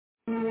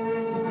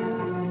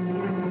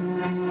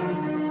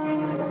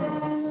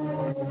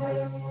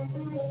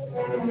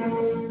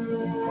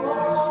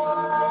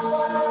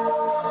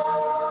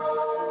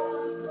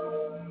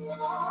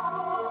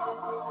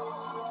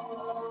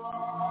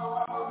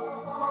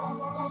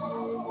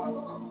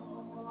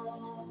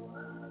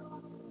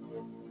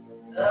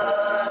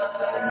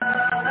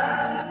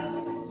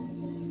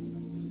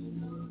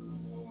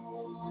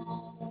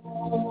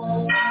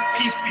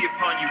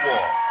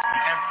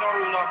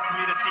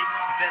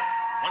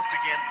once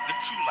again the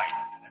true light.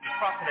 As the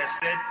prophet has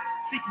said,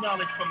 seek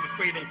knowledge from the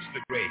cradle to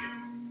the grave.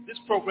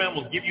 This program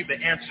will give you the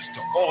answers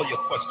to all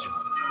your questions,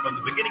 from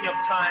the beginning of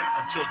time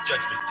until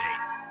Judgment Day.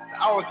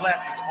 The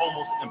hourglass is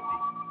almost empty,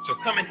 so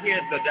come and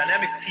hear the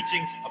dynamic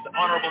teachings of the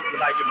Honorable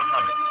Elijah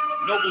Muhammad,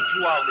 Noble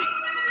Drew Ali,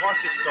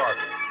 Marcus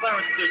Garvey,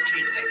 Clarence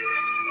 13A,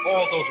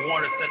 all those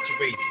Warner Center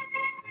raging,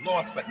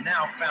 lost but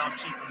now found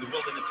sheep in the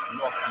wilderness of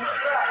North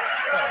America.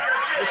 Come,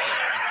 listen,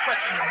 and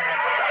question the man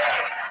of the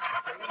hour.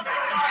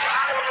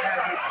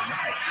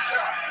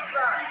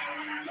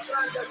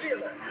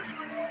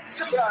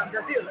 شكرا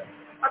جزيلا.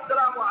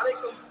 السلام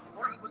عليكم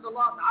ورحمة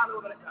الله تعالى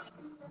وبركاته.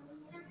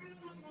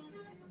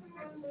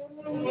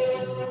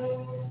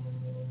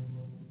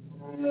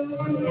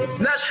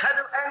 نشهد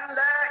أن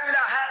لا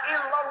إله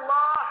إلا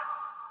الله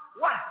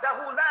وحده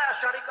لا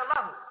شريك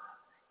له.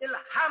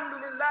 الحمد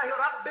لله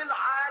رب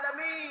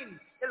العالمين.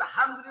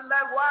 الحمد لله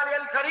الوالي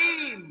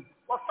الكريم.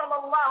 وصلى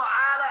الله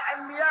على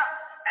أنبياء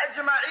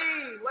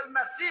أجمعين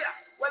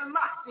والمسيح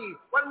والمهدي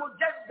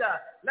والمجدد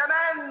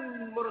لمن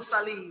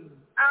مرسلين.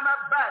 أما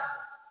بعد.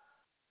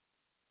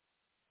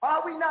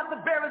 Are we not the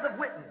bearers of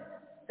witness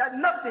that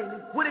nothing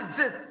would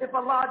exist if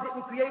Allah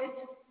didn't create it?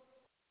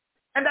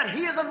 And that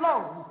He is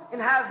alone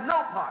and has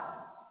no partner?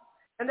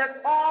 And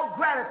that all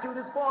gratitude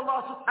is for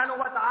Allah subhanahu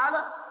wa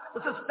ta'ala,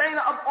 the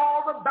sustainer of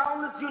all the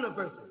boundless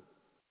universes.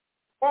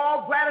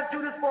 All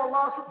gratitude is for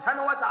Allah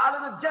subhanahu wa ta'ala,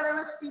 the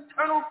generous,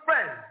 eternal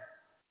friend.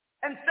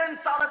 And send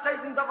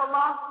salutations of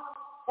Allah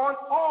on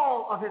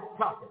all of His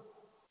prophets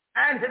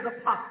and His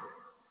apostles,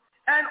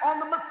 and on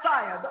the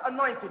Messiah, the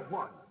anointed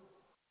one,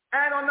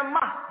 and on the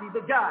Mahdi,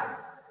 the guide,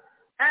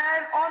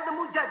 and on the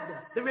Mujaddid,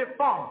 the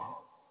reformer,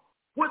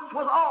 which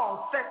was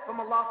all sent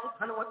from Allah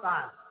subhanahu wa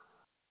ta'ala.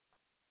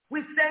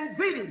 We send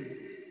greetings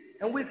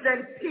and we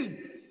send peace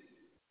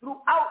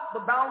throughout the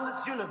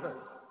boundless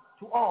universe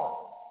to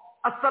all.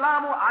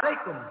 Assalamu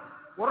alaikum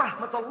wa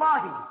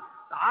rahmatullahi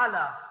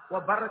ta'ala wa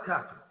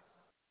barakatuh.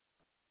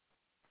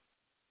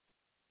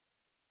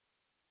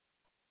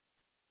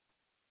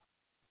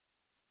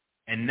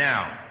 And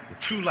now, the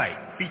true light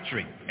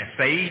featuring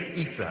Sayyid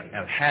Isa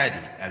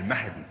Al-Hadi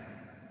Al-Mahdi.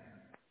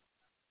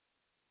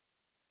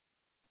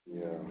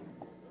 Yeah.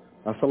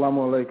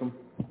 Assalamu alaikum.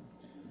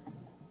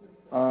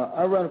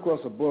 I ran across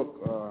a book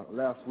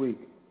last week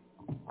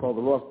called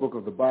The Lost Book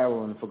of the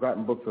Bible and the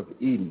Forgotten Books of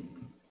Eden.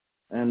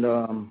 And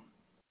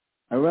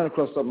I ran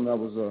across something that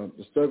was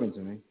disturbing to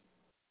me.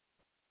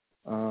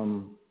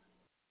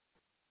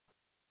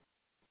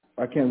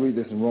 I can't read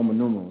this in Roman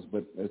numerals,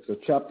 but it's a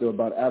chapter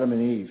about Adam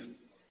and Eve.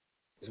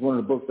 It's one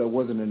of the books that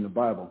wasn't in the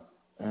Bible.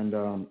 And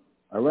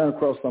I ran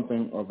across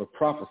something of a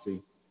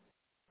prophecy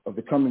of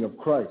the coming of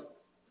Christ.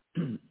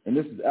 And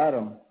this is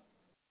Adam.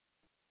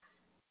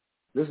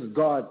 This is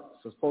God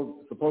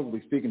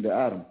supposedly speaking to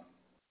Adam,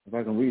 if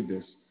I can read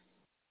this.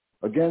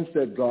 Again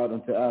said God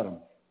unto Adam,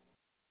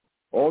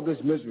 all this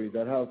misery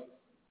that hath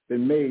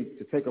been made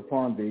to take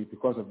upon thee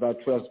because of thy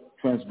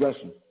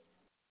transgression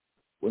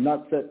will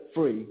not set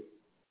free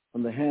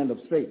from the hand of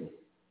Satan.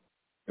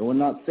 It will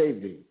not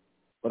save thee,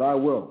 but I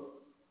will.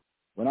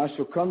 When I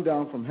shall come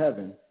down from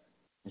heaven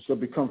and shall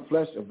become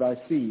flesh of thy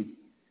seed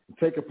and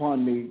take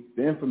upon me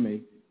the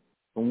infamy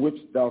from which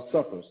thou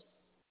sufferest,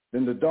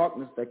 then the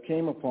darkness that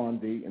came upon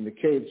thee in the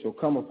cave shall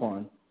come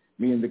upon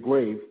me in the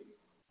grave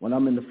when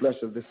I'm in the flesh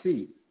of the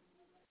seed.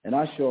 And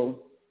I shall,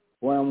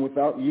 when I'm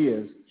without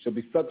years, shall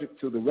be subject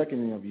to the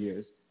reckoning of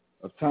years,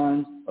 of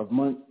times, of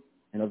months,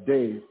 and of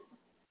days,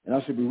 and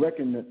I shall be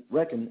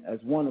reckoned as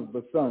one of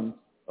the sons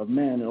of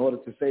man in order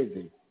to save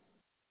thee.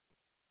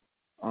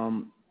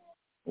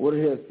 What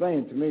he is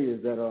saying to me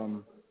is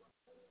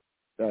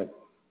that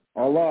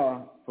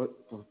Allah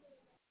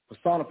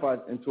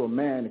personified into a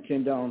man that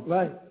came down.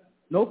 Right.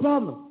 No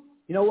problem.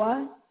 You know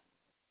why?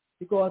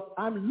 Because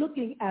I'm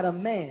looking at a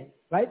man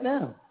right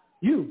now,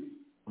 you,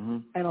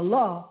 and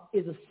Allah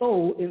is a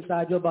soul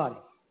inside your body.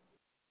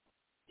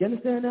 You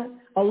understand that?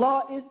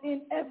 Allah is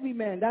in every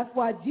man. That's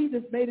why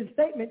Jesus made a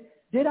statement,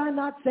 did I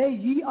not say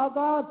ye are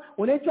God?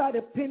 When they tried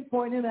to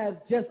pinpoint him as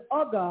just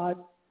a God,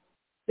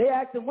 they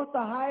asked him, what's the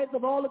highest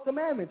of all the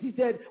commandments? He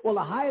said, well,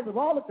 the highest of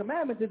all the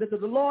commandments is that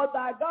the Lord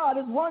thy God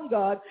is one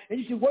God, and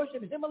you should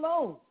worship him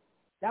alone.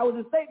 That was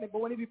his statement.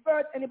 But when he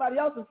referred to anybody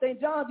else in St.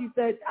 John's, he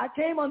said, I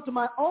came unto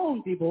my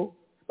own people,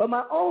 but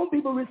my own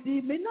people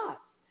received me not.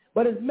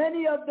 But as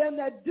many of them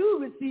that do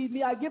receive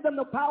me, I give them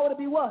the power to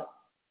be what?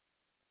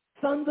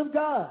 Sons of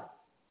God.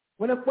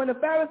 When the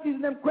Pharisees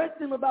and them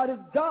questioned him about his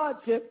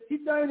godship, he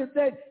turned and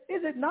said,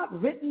 is it not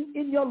written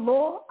in your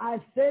law, I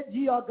said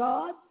ye are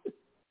God?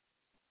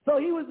 So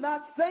he was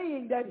not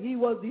saying that he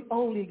was the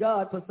only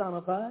God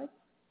personified.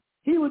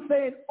 He was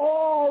saying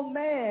all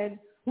man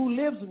who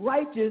lives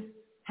righteous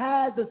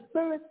has the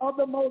Spirit of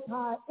the Most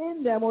High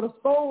in them, or the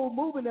soul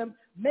moving them,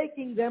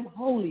 making them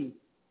holy.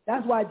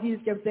 That's why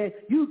Jesus kept saying,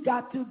 you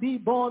got to be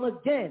born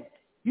again.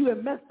 You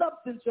have messed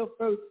up since your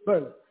first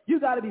birth. You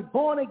got to be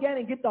born again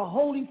and get the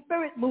Holy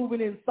Spirit moving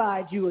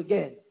inside you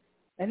again.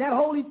 And that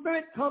Holy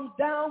Spirit comes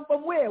down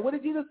from where? What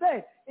did Jesus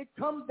say? It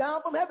comes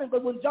down from heaven.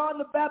 But when John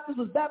the Baptist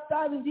was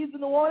baptizing Jesus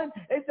in the morning,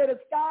 they said the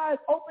skies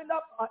opened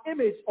up, an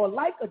image, or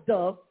like a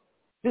dove,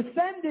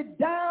 descended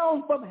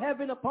down from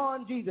heaven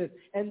upon Jesus.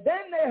 And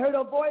then they heard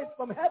a voice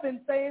from heaven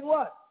saying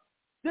what?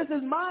 This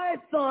is my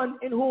Son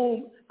in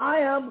whom I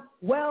am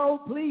well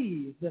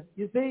pleased.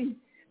 You see?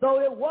 So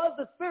it was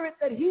the Spirit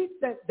that he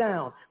sent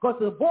down, because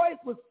the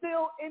voice was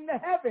still in the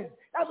heavens.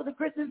 That's what the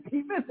Christians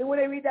keep missing when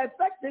they read that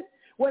section.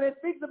 When it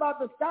speaks about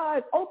the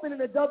skies open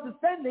and the dove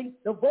descending,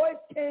 the voice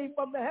came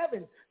from the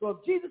heavens. So if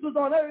Jesus was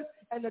on earth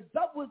and the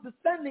dove was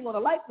descending, or the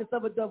likeness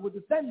of a dove was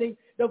descending,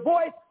 the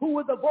voice, who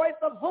was the voice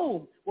of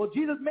whom? Well,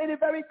 Jesus made it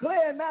very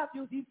clear in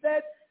Matthew. He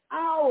said,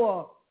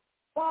 our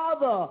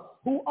Father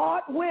who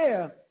art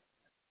where?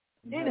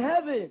 In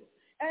heaven.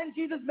 And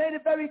Jesus made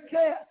it very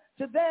clear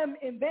to them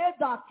in their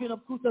doctrine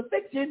of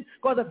crucifixion,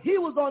 because if he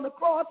was on the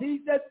cross, he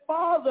said,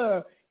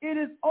 Father, it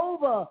is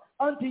over.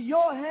 Unto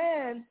your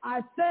hand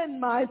I send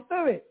my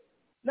Spirit.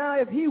 Now,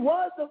 if he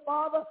was the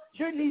Father,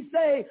 shouldn't he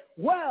say,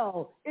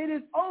 well, it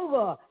is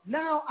over.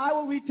 Now I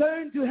will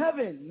return to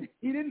heaven?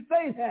 He didn't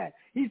say that.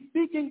 He's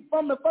speaking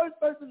from the first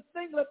person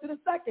singular to the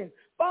second.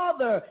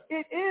 Father,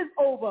 it is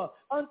over.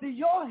 Unto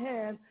your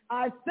hand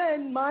I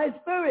send my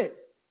Spirit.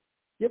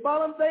 You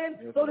follow what I'm saying?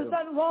 Yes, so there's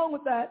nothing wrong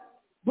with that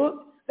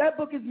book. That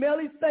book is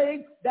merely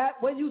saying that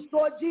when you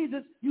saw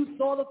Jesus, you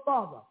saw the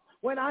Father.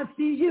 When I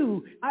see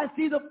you, I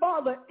see the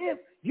Father if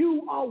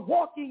you are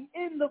walking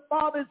in the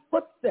Father's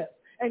footsteps,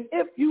 and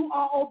if you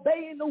are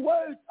obeying the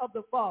words of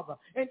the Father,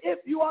 and if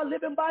you are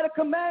living by the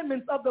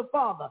commandments of the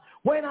Father.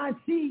 When I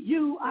see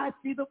you, I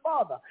see the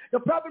Father. The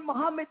Prophet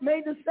Muhammad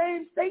made the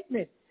same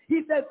statement.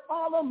 He said,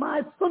 follow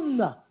my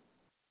sunnah.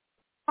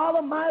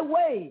 Follow my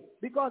way,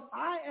 because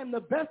I am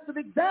the best of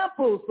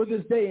examples for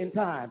this day and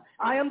time.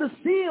 I am the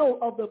seal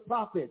of the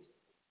prophets.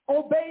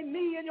 Obey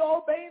me and you're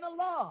obeying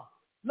Allah.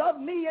 Love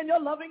me and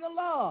you're loving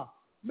Allah,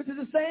 which is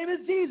the same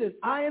as Jesus.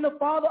 I and the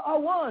Father are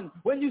one.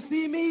 When you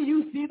see me,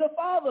 you see the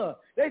Father.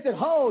 They said,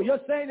 oh, you're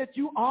saying that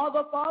you are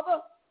the Father?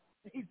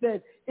 He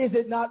said, is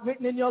it not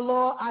written in your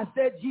law, I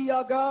said ye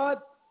are God?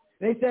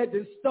 They said,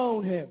 then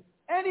stone him.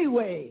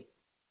 Anyway,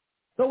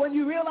 so when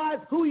you realize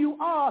who you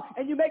are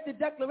and you make the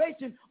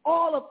declaration,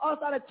 all of us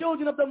are the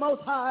children of the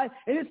Most High,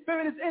 and his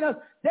Spirit is in us,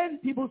 then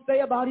people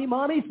say about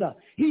Imam Isa,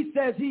 he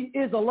says he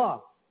is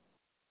Allah.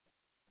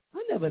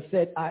 I never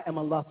said I am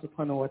Allah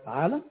subhanahu wa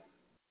ta'ala.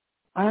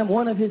 I am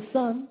one of his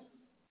sons,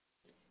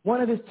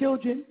 one of his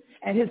children,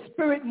 and his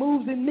Spirit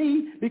moves in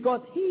me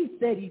because he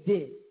said he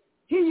did.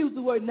 He used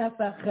the word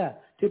nafakha,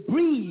 to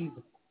breathe.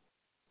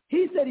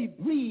 He said he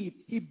breathed,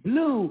 he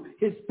blew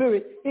his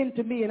Spirit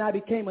into me, and I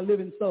became a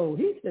living soul.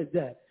 He said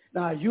that.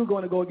 Now, you're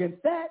going to go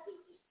against that,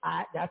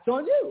 that's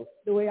on you.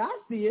 The way I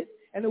see it,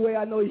 and the way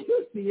I know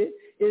you see it,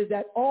 is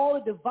that all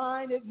the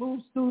divine that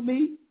moves through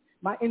me,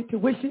 my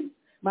intuition,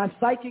 my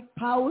psychic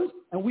powers,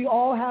 and we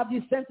all have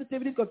these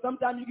sensitivities, because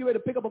sometimes you get ready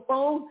to pick up a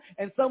phone,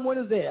 and someone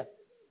is there.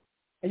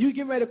 And you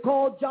get ready to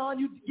call John,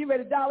 you get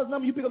ready to dial his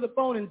number, you pick up the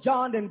phone, and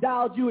John then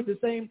dialed you at the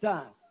same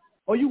time.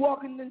 Or you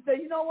walk in and say,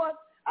 you know what?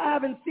 I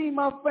haven't seen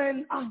my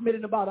friend Ahmed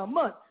in about a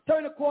month.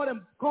 Turn the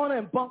corner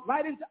and bump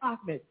right into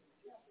Ahmed.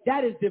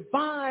 That is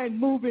divine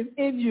moving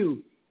in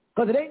you.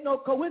 Because it ain't no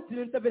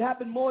coincidence if it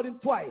happened more than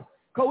twice.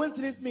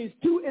 Coincidence means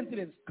two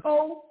incidents.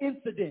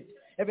 Coincidence.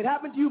 If it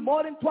happened to you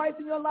more than twice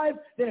in your life,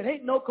 then it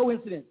ain't no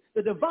coincidence.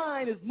 The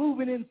divine is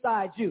moving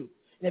inside you.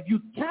 And if you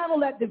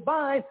channel that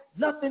divine,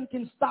 nothing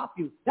can stop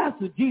you. That's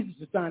what Jesus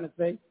is trying to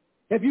say.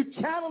 If you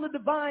channel the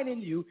divine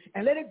in you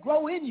and let it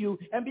grow in you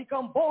and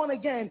become born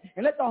again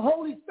and let the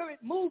Holy Spirit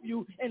move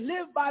you and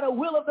live by the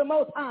will of the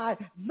Most High,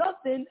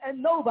 nothing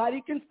and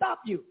nobody can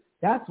stop you.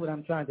 That's what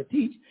I'm trying to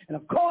teach. And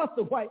of course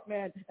the white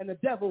man and the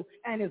devil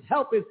and his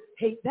helpers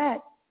hate that,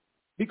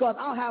 because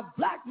I'll have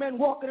black men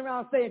walking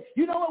around saying,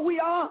 you know what we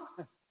are?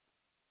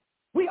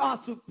 We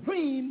are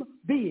supreme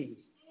beings.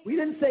 We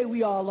didn't say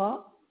we are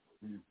Allah.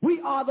 We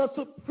are the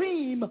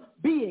supreme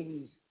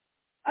beings.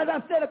 As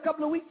I said a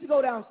couple of weeks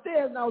ago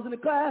downstairs when I was in the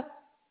class,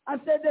 I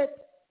said that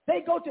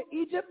they go to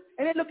Egypt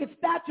and they look at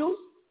statues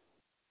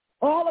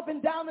all up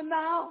and down the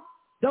Nile,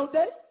 don't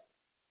they?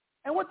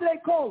 And what do they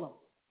call them?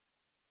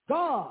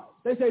 Gods.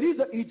 They say these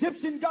are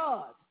Egyptian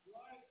gods.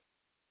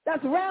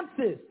 That's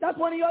Ramses. That's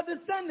one of your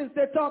descendants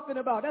they're talking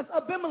about. That's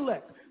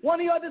Abimelech, one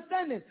of your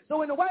descendants. So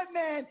when the white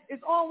man is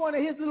on one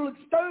of his little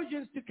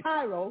excursions to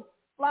Cairo,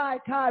 fly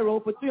Cairo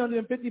for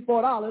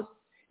 $354,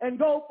 and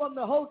go from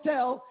the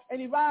hotel, and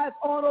he rides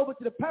on over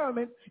to the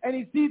pyramids, and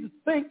he sees the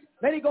Sphinx.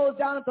 Then he goes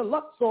down into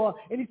Luxor,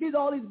 and he sees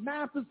all these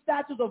massive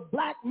statues of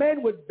black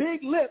men with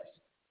big lips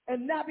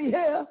and nappy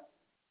hair,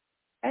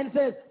 and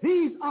says,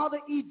 these are the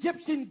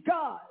Egyptian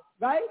gods,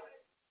 right?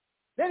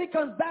 Then he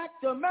comes back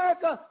to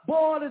America,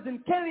 borders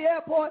in Kennedy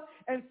Airport,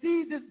 and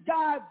sees this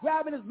guy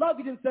grabbing his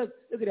luggage and says,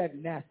 look at that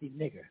nasty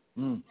nigger.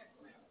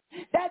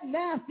 That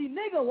nasty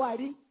nigger,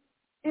 Whitey,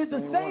 is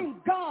the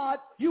same God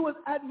you was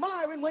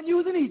admiring when you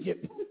was in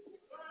Egypt.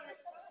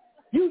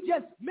 You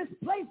just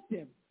misplaced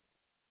him.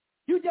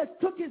 You just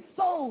took his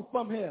soul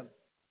from him.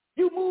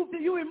 You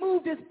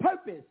removed his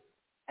purpose.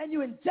 and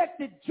you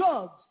injected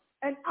drugs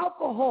and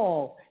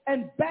alcohol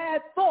and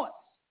bad thoughts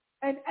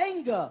and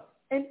anger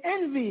and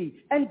envy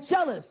and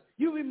jealous.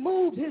 You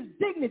removed his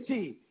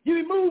dignity. You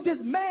removed his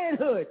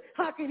manhood.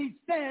 How can he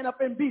stand up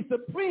and be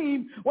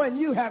supreme when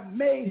you have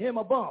made him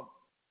a bum?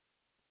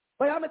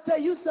 But I'm going to tell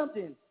you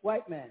something,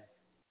 white man.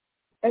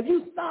 If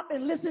you stop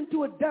and listen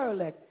to a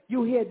derelict,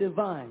 you hear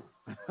divine.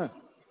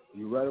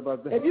 You're right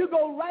about that. If you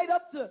go right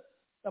up to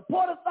the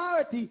Port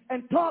Authority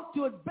and talk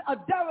to a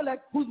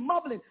derelict who's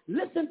mumbling,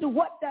 listen to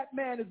what that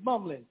man is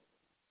mumbling.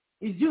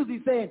 He's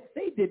usually saying,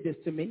 they did this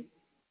to me.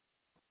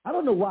 I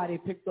don't know why they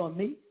picked on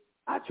me.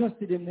 I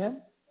trusted in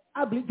them.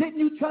 Didn't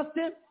you trust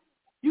him?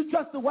 You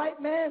trust the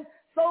white man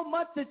so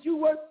much that you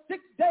worked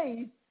 6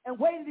 days and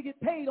waited to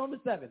get paid on the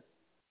 7th.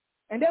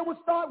 And then would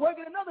start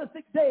working another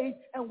 6 days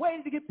and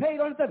waiting to get paid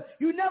on the 7th.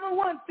 You never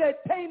once said,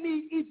 pay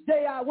me each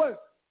day I work.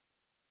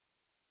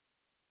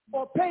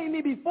 Or pay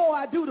me before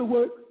I do the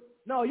work.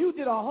 No, you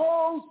did a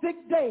whole 6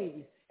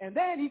 days. And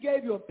then he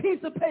gave you a piece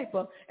of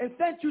paper and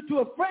sent you to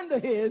a friend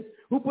of his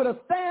who put a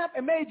stamp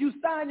and made you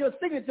sign your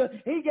signature.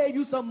 He gave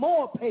you some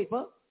more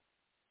paper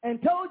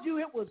and told you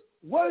it was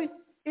worth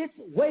its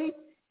weight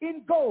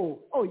in gold.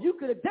 Oh, you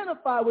could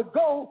identify with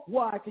gold.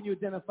 Why can you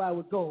identify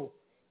with gold?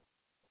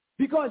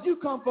 Because you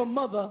come from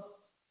Mother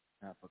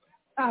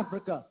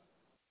Africa,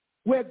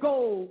 where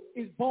gold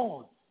is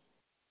born.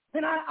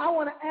 And I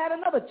want to add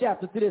another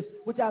chapter to this,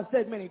 which I've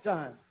said many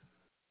times.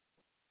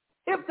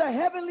 If the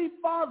Heavenly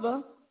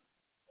Father,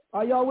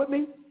 are y'all with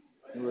me?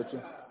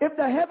 If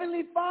the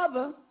Heavenly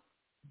Father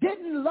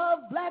didn't love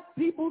black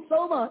people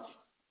so much,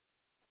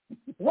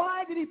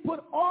 why did he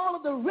put all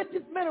of the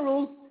richest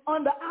minerals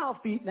under our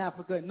feet in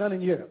Africa and none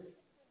in Europe?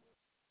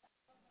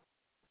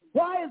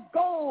 Why is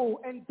gold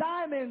and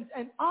diamonds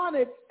and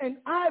onyx and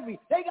ivory,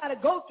 they got to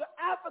go to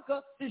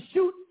Africa to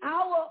shoot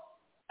our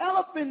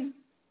elephant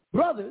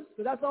brothers,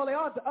 because that's all they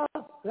are to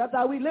us. That's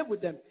how we live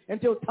with them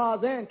until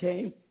Tarzan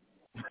came.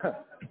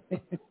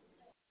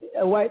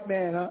 A white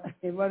man, huh?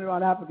 He running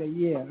around Africa,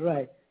 yeah,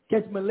 right.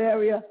 Catch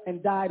malaria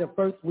and die the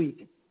first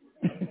week.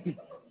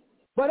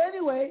 But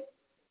anyway,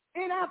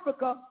 in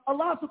Africa,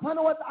 Allah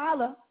subhanahu wa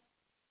ta'ala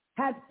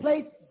has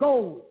placed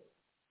gold.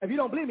 If you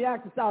don't believe me,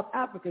 ask the South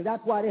Africans.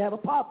 That's why they have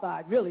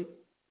apartheid, really.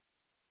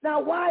 Now,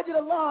 why did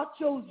Allah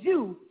choose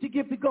you to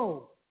give the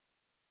gold?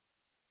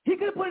 He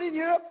could have put it in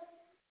Europe.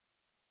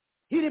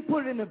 He didn't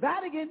put it in the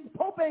Vatican. The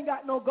Pope ain't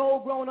got no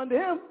gold growing under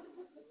him.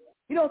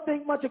 You don't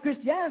think much of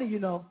Christianity, you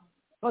know.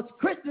 Because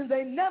Christians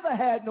ain't never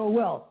had no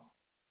wealth.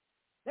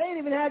 They ain't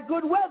even had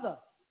good weather.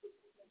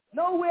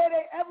 Nowhere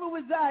they ever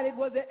resided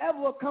was there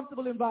ever a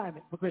comfortable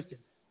environment for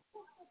Christians.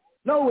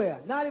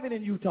 Nowhere, not even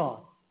in Utah.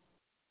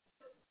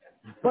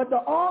 But the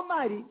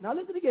Almighty, now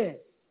listen again,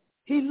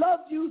 he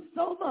loved you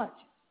so much,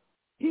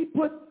 he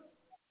put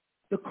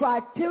the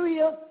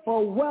criteria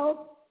for wealth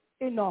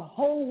in the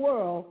whole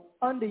world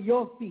under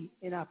your feet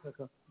in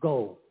Africa,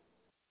 gold.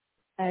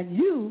 And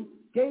you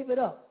gave it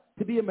up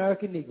to be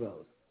American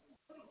Negroes.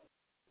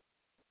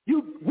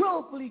 You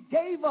willfully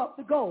gave up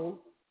the gold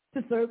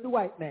to serve the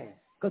white man.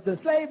 Because the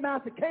slave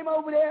master came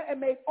over there and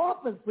made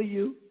offers for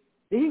you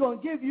that he's going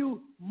to give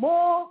you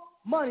more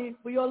money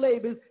for your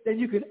labors than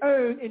you can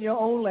earn in your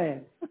own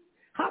land.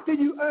 How can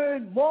you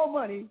earn more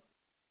money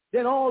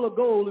than all the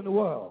gold in the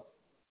world?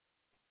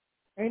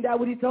 Ain't that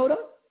what he told us?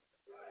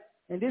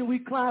 And then we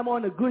climb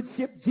on the good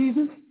ship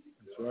Jesus.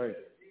 That's right.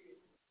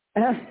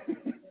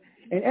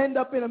 And end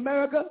up in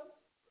America.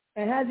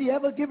 And has he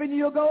ever given you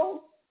your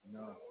gold?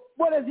 No.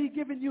 What has he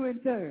given you in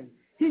turn?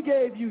 He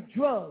gave you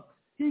drugs.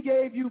 He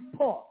gave you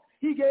pork.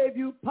 He gave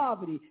you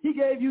poverty. He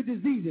gave you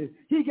diseases.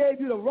 He gave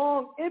you the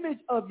wrong image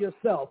of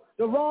yourself,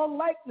 the wrong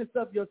likeness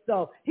of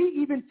yourself. He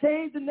even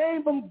changed the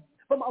name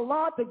from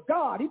Allah to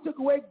God. He took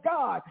away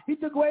God. He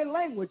took away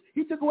language.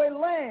 He took away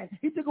land.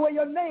 He took away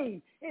your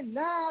name. And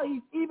now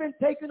he's even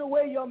taken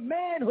away your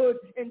manhood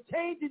and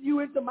changing you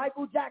into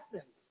Michael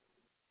Jackson.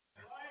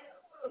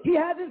 He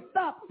hasn't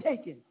stopped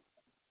taking.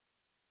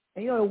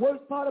 And you know the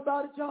worst part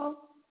about it, y'all?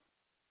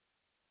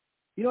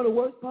 You know the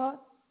worst part?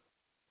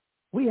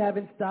 We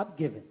haven't stopped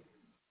giving.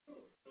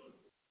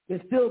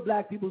 There's still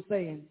black people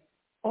saying,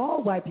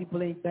 all white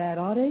people ain't bad,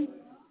 are they?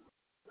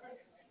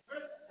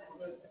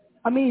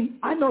 I mean,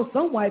 I know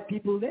some white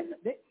people, this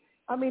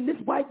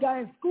white guy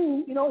in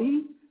school, you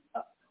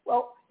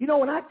know,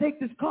 when I take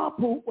this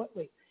carpool,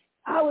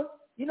 I was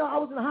in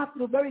the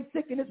hospital very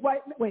sick, and this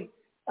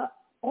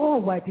all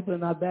white people are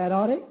not bad,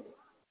 are they?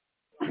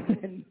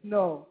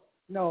 No.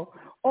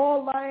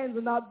 All lions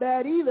are not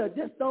bad either.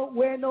 Just don't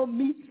wear no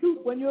meat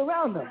suit when you're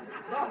around them.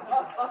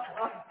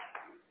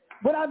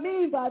 What I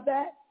mean by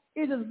that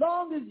is as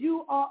long as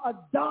you are a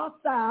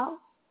docile,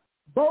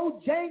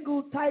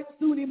 Bojangle type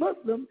Sunni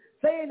Muslim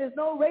saying there's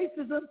no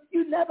racism,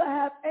 you never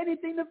have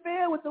anything to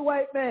fear with the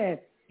white man.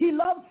 He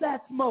loves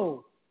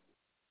Satchmo.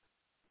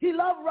 He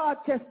loves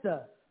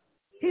Rochester.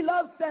 He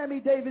loves Sammy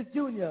Davis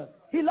Jr.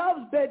 He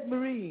loves Bed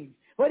Marine.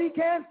 But he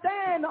can't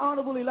stand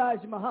Honorable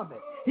Elijah Muhammad.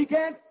 He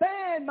can't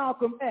stand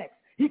Malcolm X.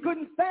 He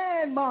couldn't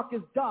stand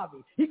Marcus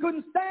Garvey. He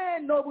couldn't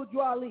stand Noble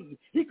Drew Ali.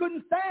 He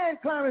couldn't stand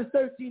Clarence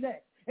 13X.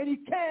 and he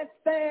can't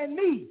stand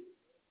me.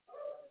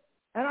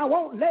 And I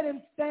won't let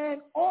him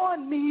stand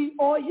on me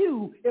or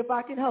you if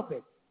I can help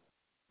it.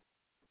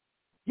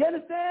 You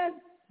understand?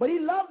 But he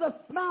loves a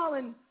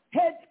smiling,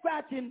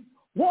 head-scratching,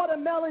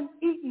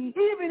 watermelon-eating,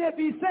 even if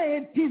he's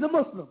saying he's a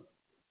Muslim.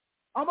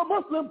 I'm a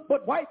Muslim,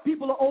 but white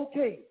people are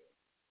okay.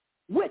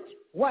 Which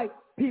white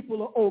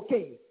people are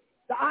okay?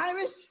 The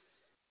Irish?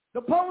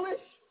 The Polish?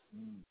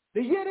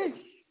 The Yiddish?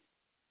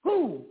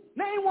 Who?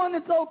 Name one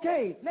that's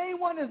okay. Name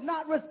one that's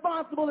not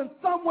responsible in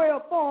some way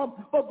or form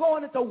for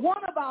going into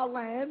one of our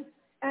lands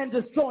and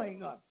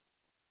destroying us.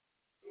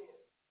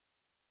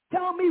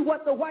 Tell me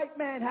what the white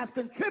man has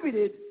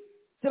contributed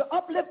to the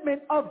upliftment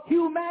of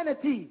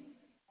humanity.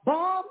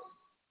 Bombs?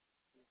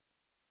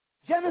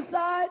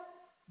 Genocide?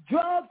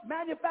 Drugs?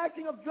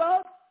 Manufacturing of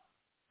drugs?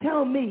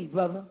 Tell me,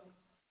 brother.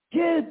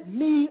 Give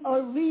me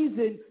a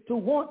reason to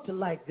want to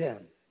like them.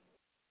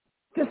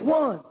 Just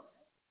one.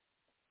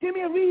 Give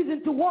me a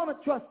reason to want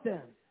to trust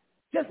them.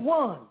 Just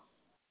one.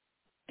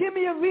 Give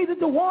me a reason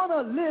to want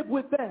to live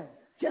with them.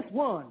 Just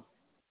one.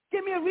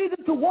 Give me a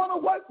reason to want to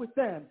work with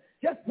them.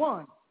 Just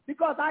one.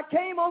 Because I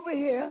came over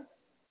here,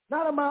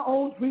 not of my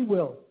own free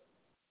will,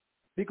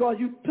 because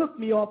you took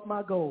me off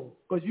my goal,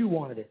 because you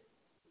wanted it.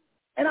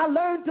 And I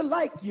learned to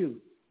like you.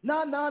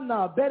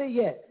 No. Better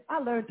yet, I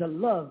learned to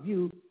love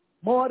you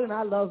more than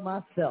I love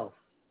myself.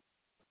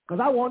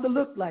 Because I wanted to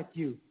look like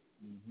you.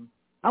 Mm-hmm.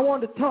 I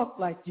wanted to talk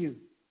like you.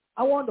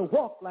 I wanted to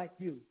walk like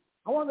you.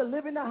 I wanted to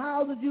live in the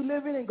houses you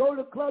live in and go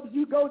to the clubs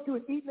you go to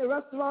and eat in the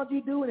restaurants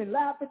you do and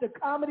laugh at the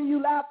comedy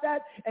you laugh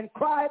at and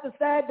cry at the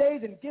sad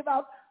days and give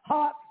out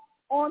hearts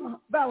on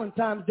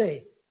Valentine's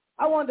Day.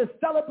 I wanted to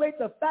celebrate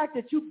the fact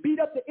that you beat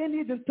up the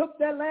Indians and took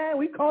their land.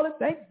 We call it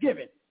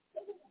Thanksgiving.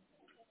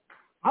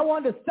 I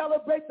wanted to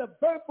celebrate the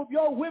birth of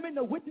your women,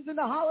 the witches in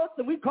the hollers,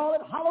 and we call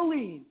it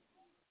Halloween.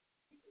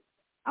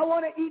 I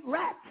want to eat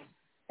rats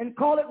and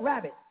call it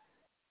rabbit.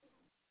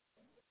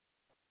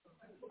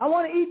 I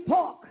want to eat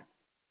pork,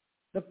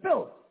 the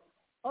filth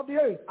of the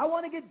earth. I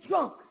want to get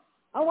drunk.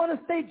 I want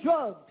to stay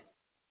drugged.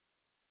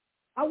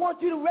 I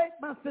want you to rape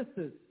my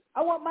sisters.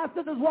 I want my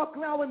sisters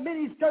walking around with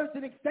mini skirts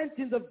and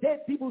extensions of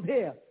dead people's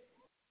hair.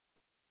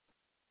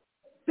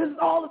 This is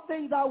all the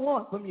things I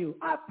want from you.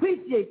 I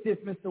appreciate this,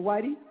 Mr.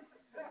 Whitey.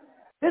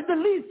 It's the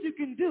least you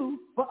can do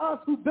for us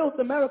who built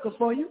America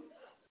for you.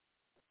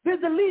 This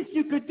is the least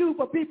you could do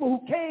for people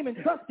who came and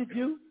trusted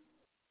you.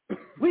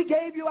 We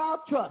gave you our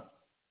trust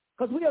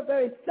because we are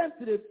very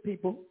sensitive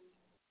people.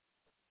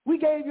 We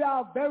gave you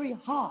our very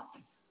heart.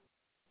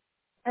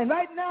 And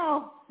right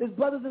now, there's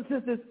brothers and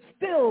sisters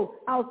still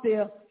out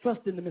there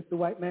trusting the Mr.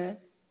 White Man,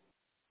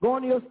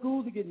 going to your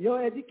schools and getting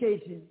your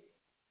education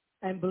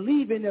and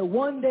believing that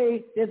one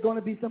day there's going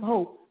to be some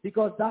hope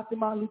because Dr.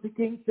 Martin Luther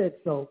King said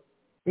so.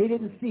 They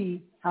didn't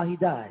see how he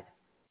died.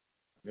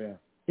 Yeah.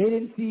 They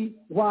didn't see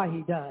why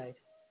he died.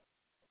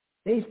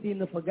 They seem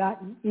to have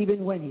forgotten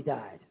even when he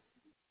died.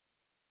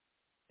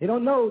 They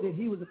don't know that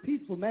he was a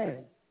peaceful man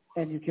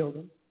and you killed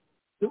him.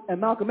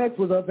 And Malcolm X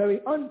was a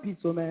very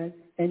unpeaceful man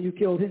and you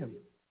killed him.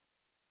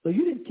 So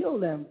you didn't kill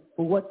them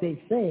for what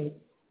they said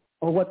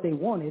or what they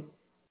wanted.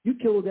 You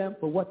killed them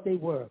for what they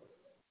were.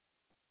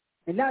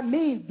 And that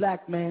means,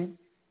 black man,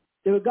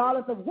 that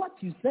regardless of what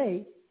you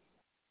say,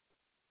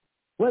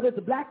 whether it's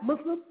a black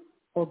Muslim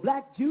or a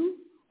black Jew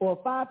or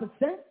a 5%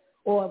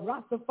 or a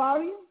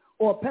Rastafarian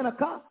or a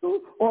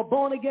Pentecostal or a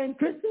born-again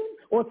Christian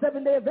or a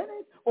Seventh-day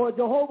Adventist or a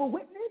Jehovah's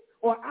Witness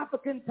or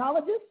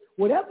Africanologist,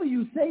 whatever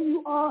you say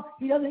you are,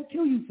 he doesn't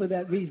kill you for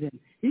that reason.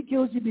 He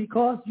kills you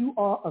because you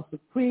are a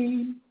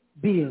supreme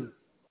being.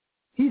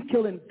 He's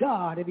killing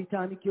God every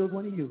time he kills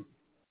one of you.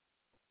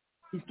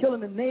 He's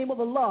killing the name of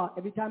Allah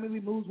every time he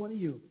removes one of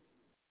you.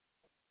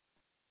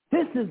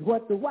 This is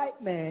what the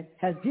white man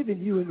has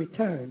given you in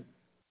return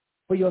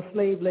for your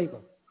slave labor.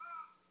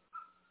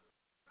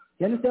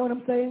 You understand what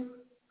I'm saying?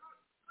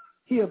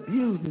 He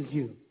abuses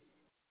you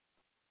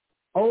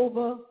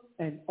over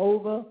and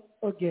over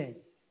again.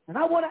 And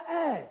I want to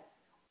add,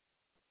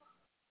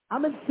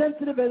 I'm as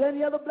sensitive as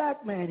any other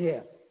black man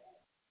here.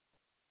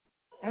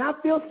 And I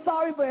feel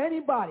sorry for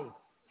anybody,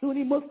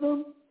 Sunni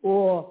Muslim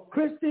or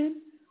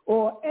Christian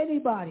or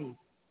anybody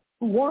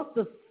who wants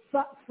to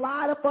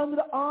slide up under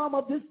the arm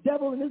of this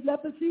devil and his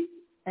leprosy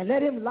and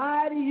let him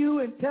lie to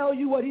you and tell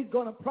you what he's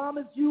going to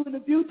promise you in the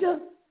future.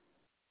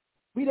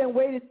 We done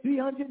waited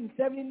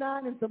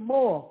 379 and some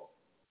more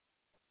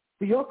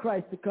for your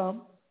Christ to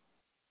come.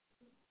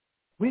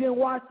 We done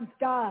watched the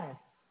skies.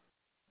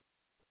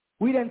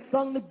 We done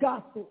sung the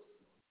gospel.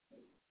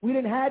 We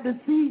done had the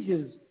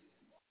seizures.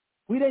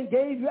 We done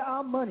gave you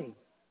our money.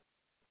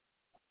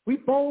 We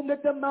foamed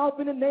at the mouth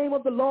in the name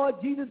of the Lord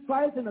Jesus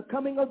Christ and the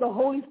coming of the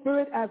Holy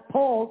Spirit as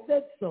Paul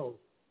said so.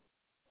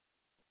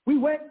 We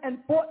went and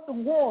fought the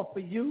war for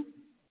you.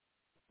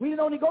 We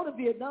didn't only go to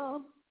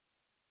Vietnam.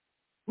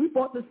 We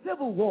fought the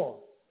Civil War.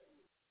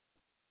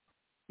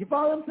 You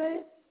follow what I'm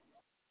saying?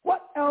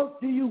 What else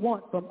do you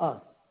want from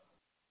us?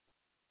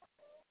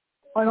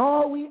 And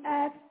all we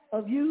ask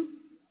of you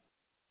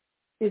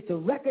is to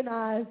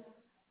recognize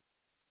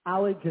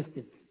our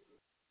existence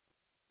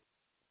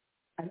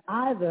and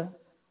either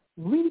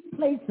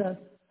replace us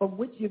from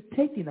which you've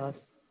taken us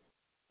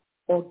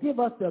or give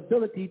us the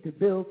ability to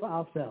build for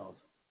ourselves.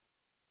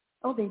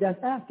 I don't think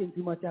that's asking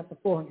too much after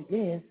 400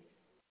 years.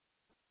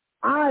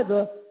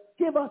 Either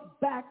give us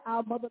back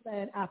our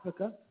motherland,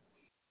 Africa,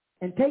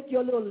 and take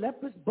your little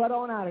leprous butt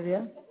on out of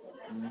there,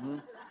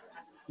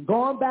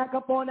 going back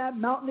up on that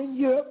mountain in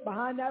Europe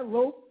behind that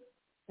rope,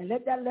 and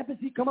let that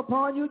leprosy come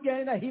upon you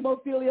again, that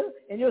hemophilia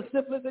and your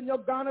syphilis and your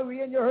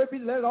gonorrhea and your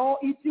herpes, let it all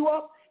eat you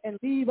up and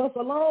leave us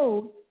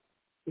alone.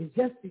 It's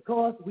just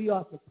because we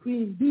are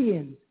supreme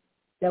beings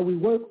that we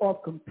work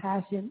off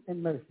compassion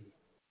and mercy.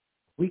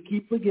 We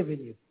keep forgiving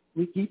you.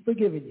 We keep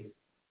forgiving you.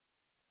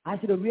 I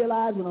should have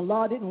realized when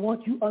Allah didn't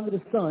want you under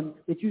the sun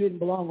that you didn't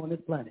belong on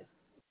this planet.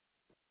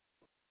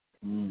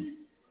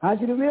 I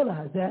should have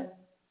realized that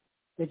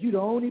you're the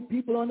only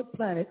people on the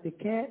planet that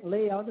can't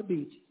lay on the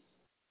beach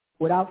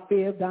without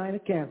fear of dying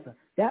of cancer.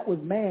 That was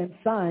man's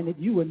sign that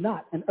you were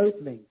not an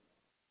earthling.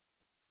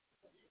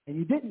 And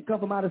you didn't come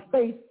from outer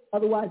space,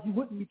 otherwise you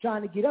wouldn't be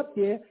trying to get up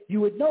there.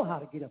 You would know how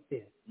to get up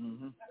there.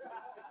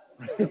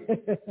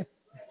 That's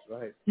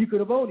right. You could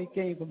have only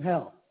came from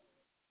hell,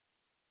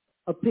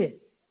 a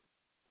pit.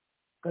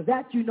 Because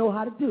that you know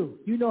how to do.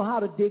 You know how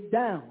to dig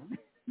down.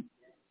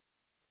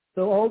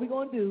 So all we're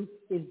going to do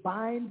is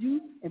bind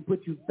you and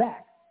put you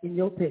back in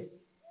your pit.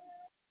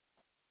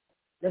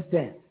 Let's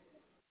dance.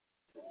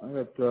 I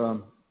got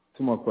 2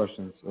 more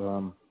questions.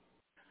 The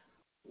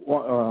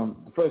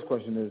first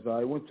question is,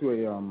 I went to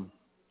a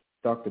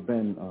Dr.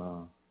 Ben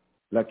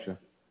lecture,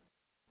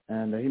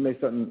 and he made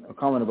a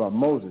comment about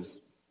Moses,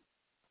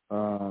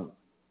 how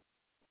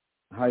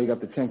he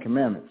got the 10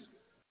 Commandments.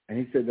 And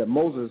he said that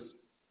Moses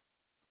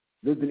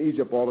lived in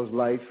Egypt all his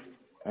life,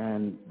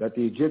 and that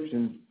the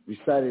Egyptians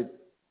recited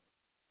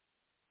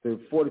the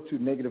 42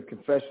 negative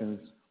confessions,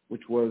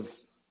 which was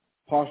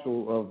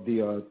partial of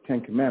the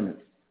 10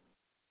 Commandments,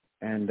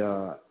 and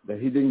that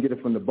he didn't get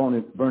it from the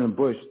burning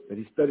bush, that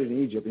he studied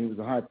in Egypt, and he was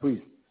a high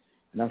priest,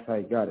 and that's how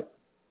he got it.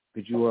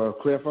 Could you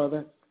clarify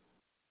that?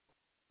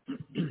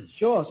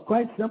 Sure, it's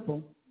quite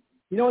simple.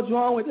 You know what's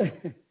wrong with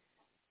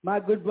my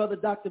good brother,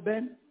 Dr.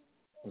 Ben?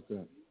 What's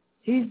that?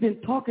 He's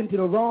been talking to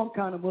the wrong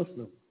kind of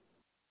Muslim.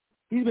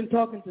 He's been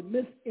talking to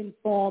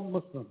misinformed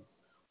Muslims.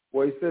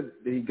 Well, he said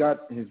that he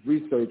got his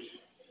research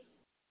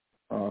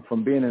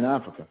from being in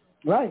Africa.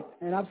 Right,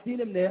 and I've seen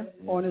him there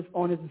on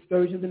his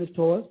excursions and his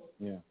tours.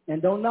 Yeah.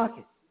 And don't knock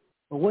it.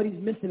 But what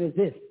he's missing is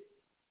this.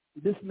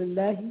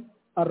 Bismillahi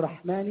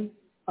ar-Rahmani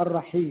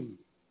ar-Rahim.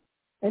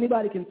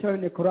 Anybody can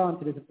turn their Quran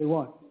to this if they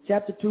want.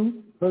 Chapter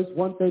 2, verse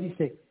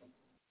 136.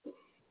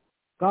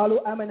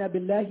 قالوا آمنا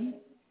بالله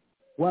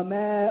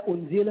وما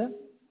أنزل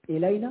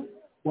إلينا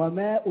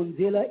وما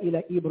أنزل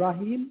إلى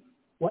إبراهيم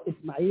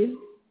وإسماعيل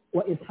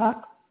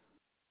وإسحاق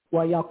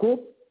ويعقوب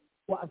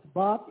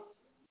وأسباط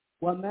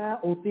وما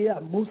أطيع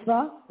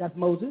موسى, that's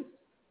Moses,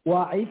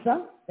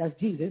 وعيسى, that's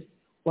Jesus,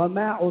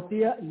 وما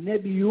أطيع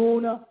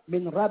نبيون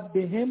من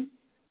ربهم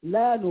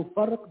لا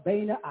نفرق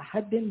بين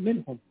أحد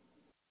منهم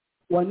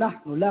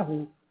وَنَحْنُ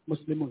لَهُ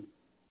مُسْلِمُونَ.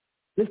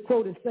 This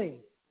quote is saying,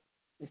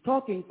 it's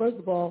talking, first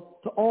of all,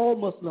 to all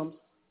Muslims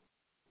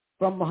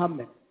from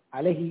Muhammad,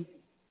 alayhi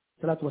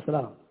salatu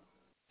wasalam.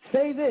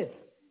 Say this,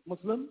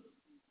 Muslim,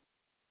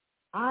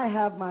 I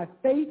have my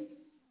faith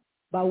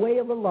by way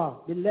of Allah,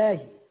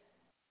 billahi,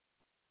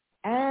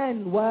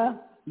 and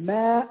what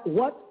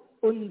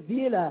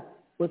unzila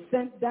was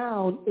sent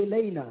down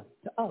ilayna,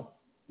 to us.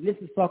 This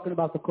is talking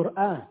about the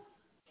Quran.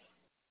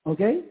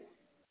 Okay?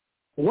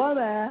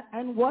 Wama,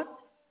 and what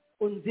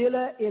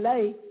unzila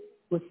ilay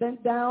was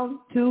sent down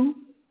to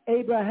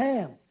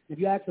Abraham. If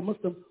you ask a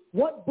Muslim,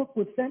 what book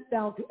was sent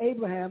down to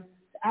Abraham,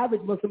 the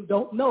average Muslim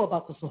don't know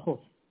about the Suhuf.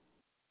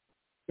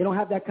 They don't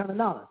have that kind of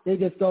knowledge. They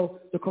just go,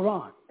 the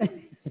Quran.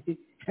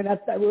 And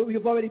that's that.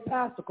 We've already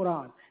passed the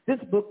Quran. This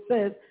book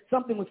says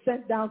something was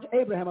sent down to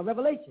Abraham, a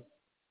revelation.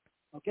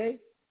 Okay?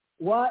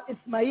 Wa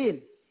Ismail,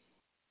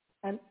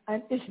 and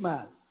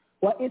Ishmael,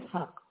 wa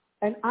Ishaq,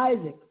 and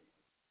Isaac,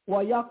 wa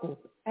Yaqub,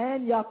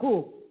 and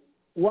Yaqub,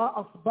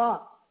 wa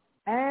Asbat,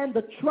 and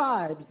the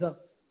tribes.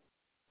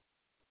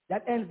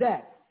 That ends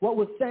that. What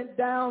was sent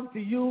down to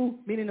you,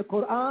 meaning the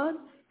Quran,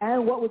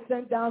 and what was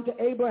sent down to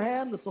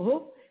Abraham, the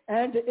Suhuf,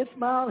 and to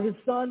Ismail, his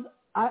son,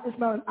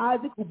 Ismail and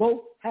Isaac, who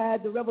both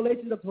had the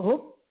revelations of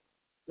Suhuf,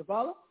 you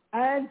follow?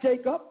 And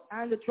Jacob,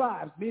 and the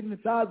tribes, meaning the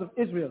tribes of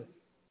Israel,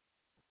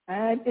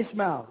 and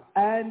Ishmael,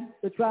 and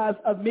the tribes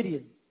of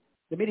Midian,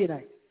 the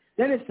Midianites.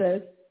 Then it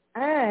says,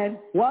 and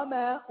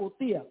wama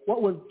utiya,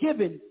 what was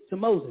given to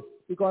Moses,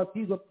 because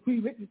these were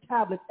pre-written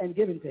tablets and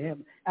given to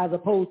him, as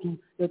opposed to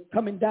the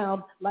coming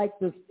down like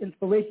this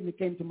inspiration that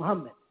came to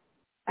Muhammad.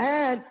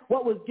 And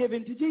what was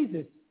given to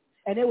Jesus.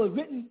 And it was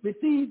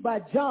received by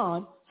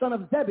John, son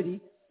of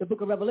Zebedee, the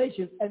book of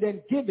Revelation, and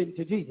then given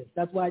to Jesus.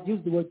 That's why I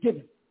used the word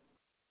given.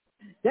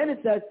 Then it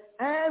says,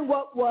 and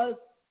what was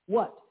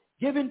what?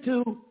 Given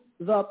to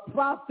the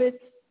prophets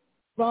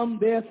from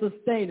their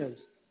sustainers.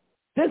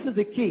 This is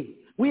the key.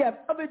 We have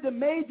covered the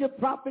major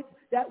prophets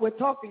that we're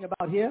talking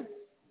about here.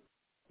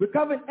 We're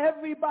covering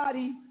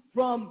everybody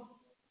from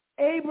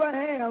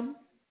Abraham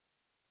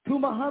to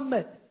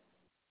Muhammad.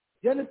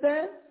 You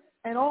understand?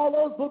 And all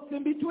those books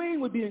in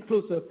between would be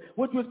inclusive,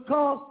 which would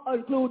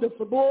include the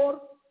Sabor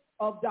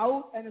of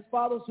Daud and his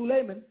father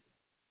Suleiman.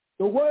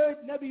 The word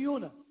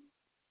Nabiyuna.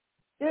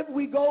 If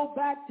we go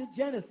back to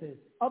Genesis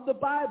of the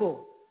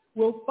Bible,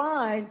 we'll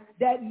find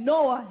that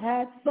Noah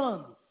had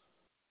sons.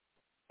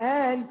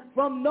 And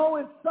from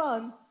Noah's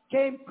son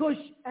came Cush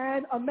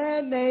and a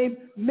man named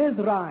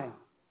Mizraim.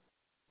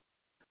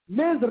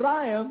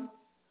 Mizraim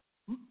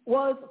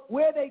was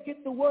where they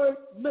get the word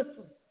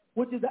Misr,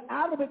 which is the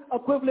Arabic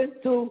equivalent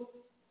to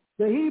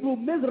the Hebrew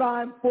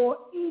Mizraim for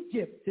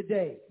Egypt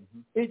today.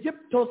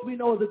 Egyptos, we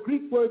know, is a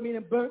Greek word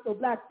meaning burnt or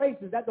black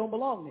faces. That don't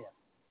belong there.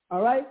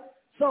 All right?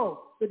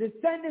 So the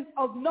descendants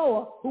of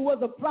Noah, who was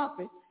a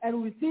prophet and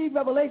who received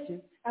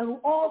revelation and who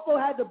also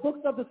had the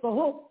books of the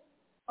Suhuf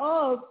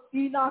of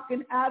Enoch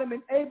and Adam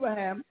and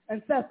Abraham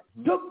and Seth,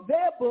 took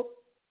their book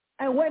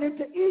and went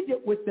into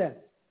Egypt with them,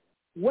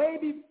 way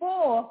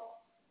before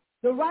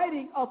the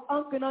writing of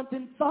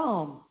Akhenaten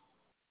Psalms.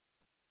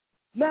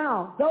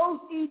 Now, those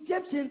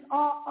Egyptians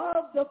are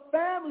of the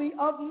family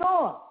of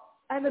Noah.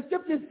 And the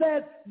scripture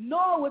says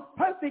Noah was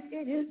perfect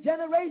in his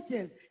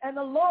generations, and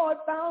the Lord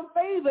found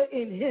favor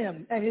in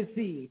him and his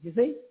seed, you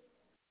see?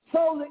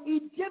 So the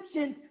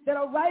Egyptians that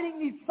are writing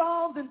these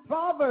Psalms and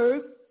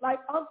Proverbs, like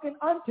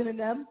Akhenaten and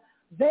them,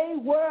 they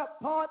were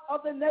part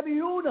of the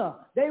Nabiyuna.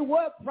 They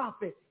were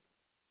prophets.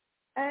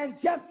 And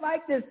just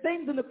like there's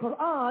things in the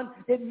Quran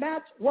that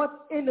match what's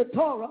in the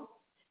Torah,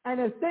 and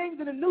there's things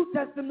in the New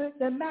Testament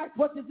that match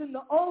what is in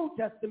the Old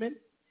Testament,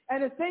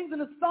 and there's things in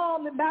the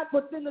Psalm that match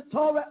what's in the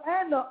Torah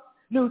and the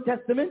New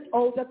Testament,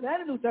 Old Testament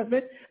and the New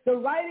Testament, the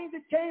writings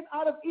that came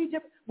out of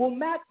Egypt will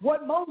match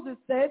what Moses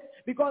said,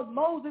 because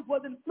Moses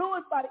was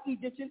influenced by the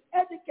Egyptians,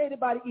 educated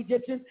by the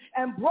Egyptians,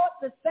 and brought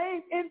the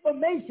same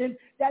information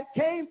that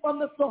came from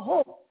the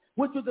Suhuf,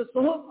 which was the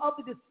Suhuf of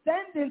the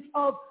descendants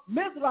of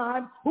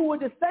Mizraim, who were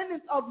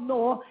descendants of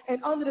Noah,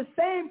 and under the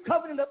same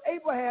covenant of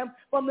Abraham,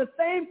 from the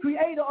same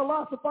creator,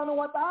 Allah subhanahu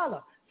wa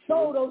ta'ala.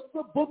 So those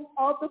are books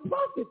of the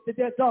prophets that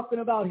they're talking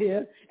about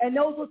here, and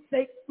those were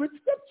sacred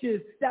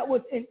scriptures that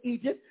was in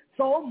Egypt.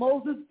 So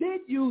Moses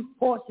did use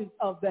portions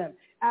of them,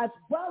 as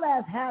well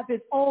as have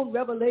his own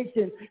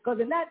revelation, because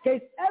in that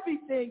case,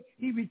 everything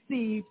he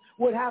received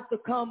would have to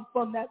come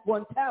from that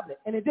one tablet,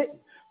 and it didn't.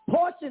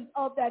 Portions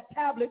of that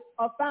tablet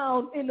are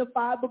found in the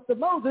 5 books of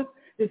Moses,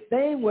 the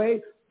same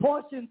way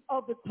portions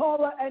of the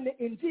Torah and the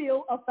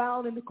Injil are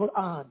found in the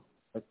Quran.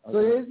 So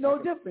there is no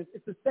difference.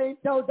 It's the same,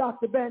 tell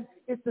Dr. Ben,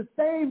 it's the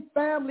same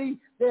family.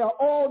 They are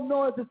all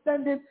Noah's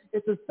descendants.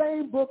 It's the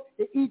same book.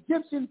 The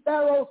Egyptian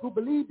pharaohs who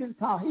believed in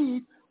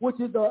Tawheed, which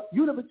is the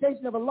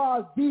unification of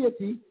Allah's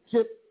deity,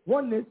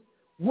 oneness,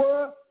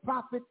 were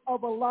prophets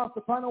of Allah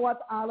subhanahu wa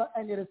ta'ala,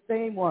 and they're the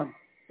same one.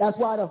 That's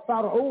why the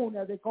PHARAOH,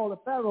 as they call the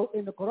Pharaoh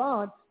in the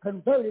Quran,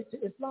 converted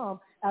to Islam,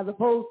 as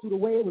opposed to the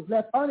way it was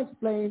left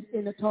unexplained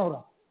in the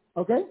Torah.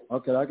 Okay?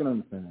 Okay, I can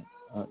understand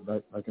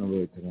that. I can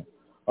relate to that.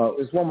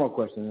 It's one more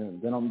question,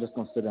 and then I'm just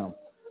going to sit down.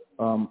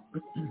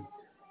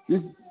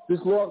 These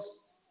lost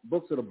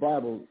books of the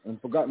Bible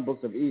and forgotten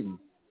books of Eden,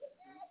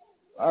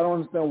 I don't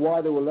understand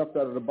why they were left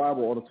out of the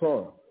Bible or the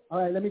Torah. All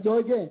right, let me go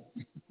again.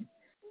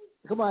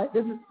 Come on,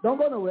 don't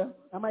go nowhere.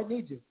 I might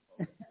need you.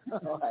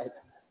 All right.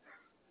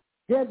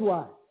 Here's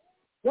why.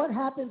 What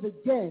happens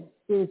again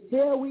is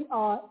here we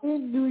are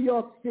in New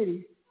York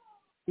City,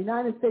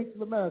 United States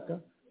of America,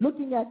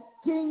 looking at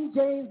King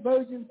James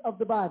versions of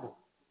the Bible.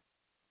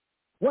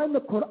 When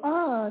the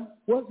Quran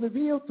was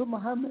revealed to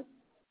Muhammad,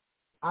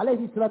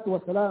 alayhi salatu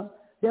wasalam,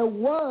 there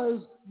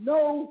was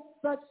no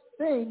such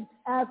thing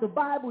as the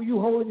Bible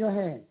you hold in your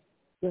hand.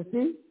 You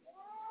see?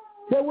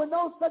 There was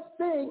no such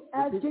thing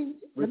as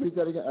Repeat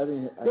that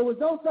again. There was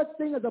no such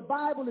thing as a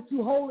Bible that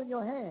you hold in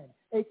your hand,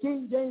 a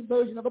King James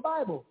version of a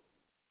Bible.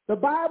 The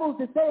Bibles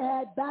that they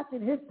had back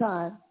in his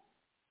time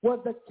was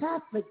the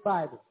Catholic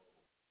Bible.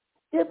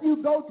 If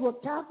you go to a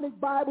Catholic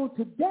Bible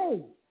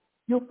today,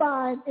 you'll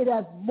find it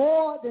has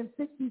more than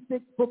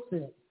 66 books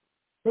in it.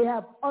 They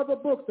have other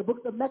books, the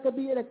books of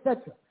Maccabean,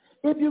 etc.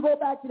 If you go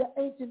back to the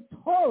ancient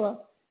Torah,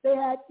 they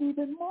had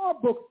even more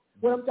books.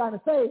 What I'm trying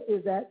to say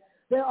is that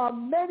there are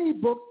many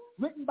books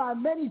written by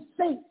many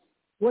saints,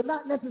 well,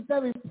 not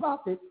necessarily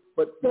prophets,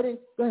 but go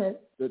ahead.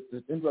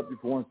 To interrupt you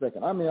for 1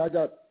 second. I mean, I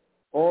got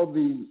all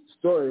the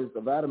stories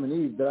of Adam and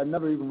Eve that I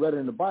never even read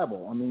in the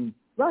Bible. I mean,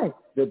 right.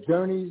 Their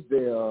journeys,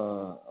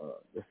 their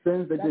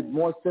sins, they did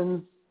more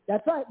sins.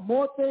 That's right,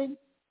 more things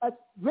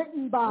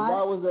written by. And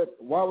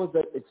why was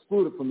that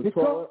excluded from the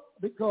Torah?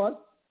 Because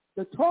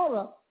the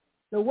Torah,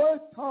 the word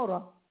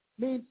Torah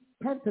means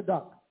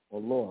Pentateuch. Or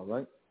law,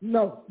 right?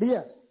 No,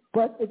 yes.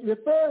 But it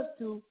refers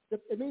to,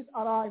 it means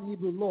Ara in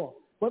Hebrew, law.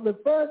 But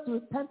refers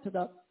to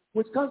Pentateuch,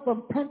 which comes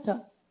from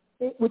Penta,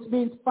 which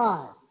means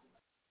 5.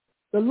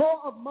 The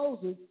law of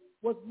Moses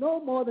was no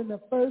more than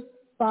the first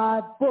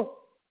 5 books.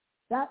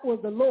 That was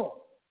the law.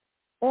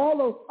 All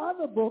those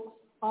other books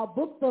are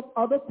books of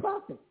other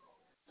prophets.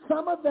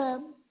 Some of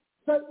them,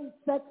 certain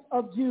sects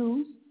of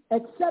Jews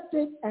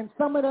accepted, and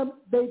some of them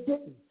they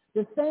didn't.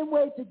 The same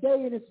way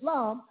today in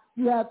Islam,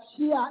 you have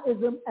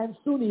Shiaism and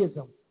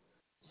Sunniism.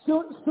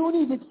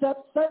 Sunnis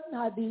accept certain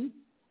hadith,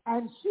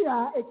 and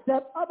Shia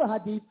accept other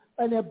hadith,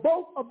 and they're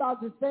both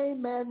about the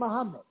same man,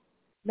 Muhammad.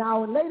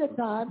 Now, in later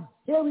times,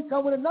 here we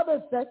come with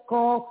another sect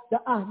called the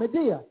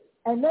Ahmadiyya,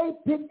 and they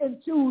pick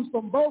and choose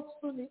from both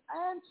Sunni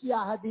and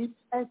Shia hadith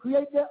and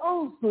create their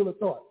own school of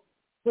thought.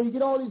 So you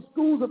get all these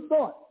schools of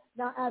thought.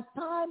 Now, as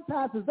time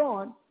passes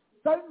on,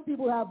 certain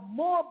people have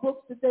more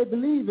books that they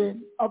believe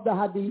in of the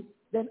hadith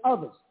than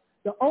others.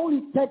 The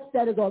only text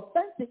that is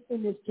authentic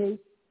in this case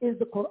is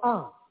the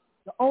Quran.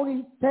 The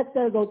only text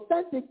that is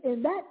authentic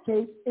in that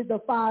case is the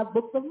 5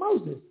 books of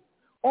Moses.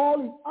 All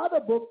these other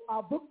books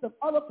are books of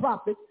other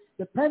prophets.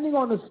 Depending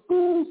on the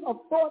schools of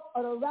thought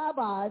of the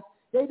rabbis,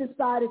 they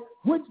decided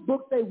which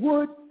books they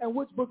would and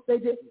which books they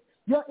didn't.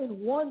 You're in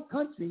one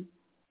country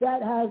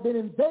that has been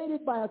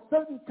invaded by a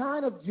certain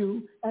kind of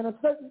Jew and a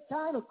certain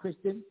kind of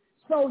Christian,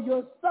 so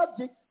you're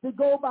subject to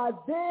go by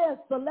their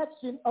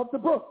selection of the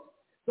books.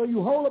 So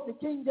you hold up the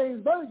King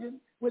James Version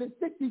with its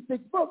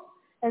 66 books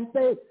and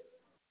say,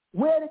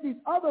 where did these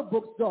other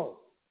books go?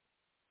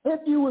 If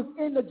you was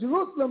in the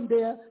Jerusalem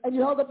there and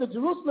you held up the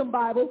Jerusalem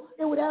Bible,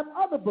 it would have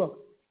other books.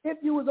 If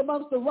you was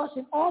amongst the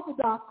Russian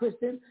Orthodox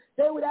Christians,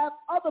 they would have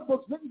other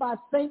books written by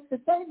saints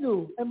that they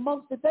knew and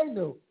monks that they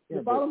knew.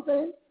 You follow what I'm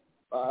saying?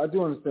 I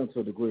do understand to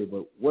a degree,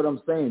 but what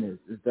I'm saying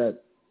is that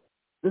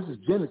this is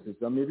Genesis.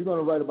 I mean, if you're going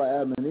to write about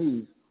Adam and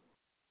Eve,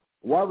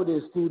 why would they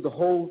exclude the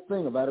whole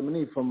thing of Adam and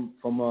Eve from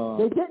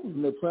They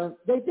didn't.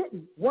 They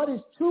didn't. What is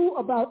true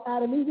about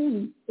Adam and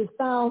Eve is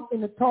found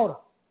in the Torah.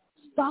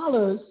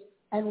 Scholars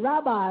and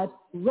rabbis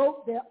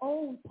wrote their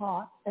own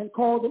part and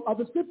called them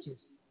other scriptures.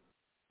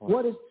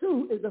 What is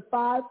true is the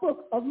 5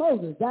 books of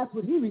Moses. That's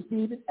what he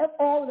received, and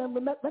all of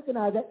them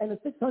recognize that, and the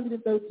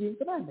 613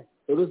 commandments.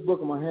 So this book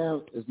in my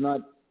hand is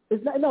not...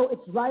 No,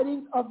 it's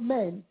writings of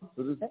men.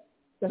 So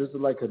this is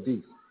like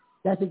hadith.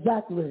 That's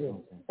exactly what it is.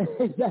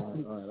 Okay.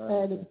 Exactly. All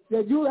right.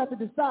 And you have to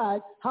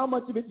decide how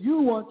much of it you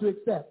want to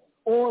accept.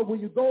 Or will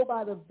you go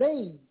by the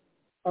vein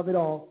of it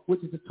all,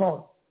 which is the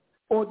Torah?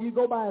 Or do you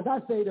go by, as I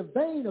say, the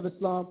vein of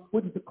Islam,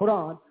 which is the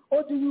Quran?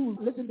 Or do you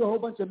listen to a whole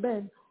bunch of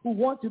men who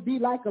want to be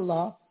like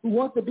Allah, who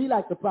want to be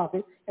like the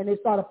Prophet, and they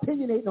start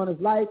opinionating on his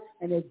life,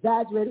 and they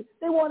exaggerate it?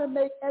 They want to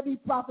make every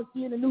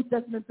prophecy in the New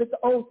Testament fit the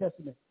Old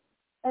Testament.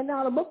 And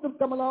now the Muslims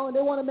come along, and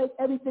they want to make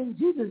everything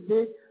Jesus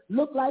did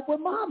look like what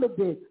Muhammad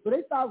did. So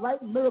they start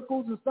writing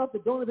miracles and stuff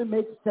that don't even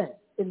make sense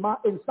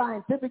in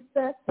scientific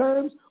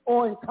terms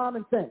or in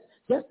common sense,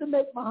 just to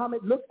make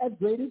Muhammad look as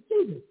great as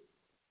Jesus.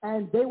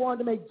 And they wanted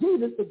to make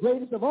Jesus the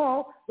greatest of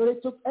all, so they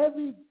took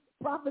every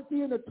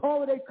prophecy in the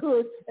Torah they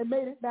could and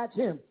made it match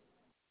him.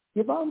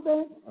 You know what I'm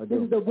saying? This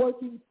is the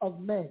workings of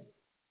men,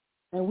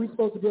 and we're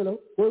supposed to be able to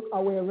work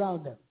our way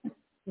around them.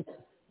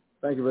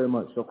 Thank you very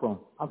much. Shukran.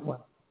 Afwan.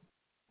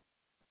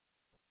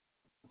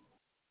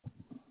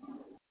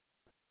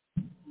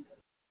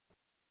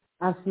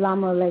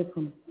 Assalamu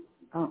alaikum.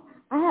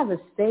 I have a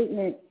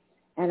statement,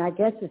 and I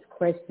guess it's a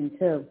question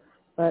too.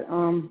 But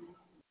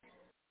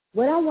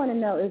what I want to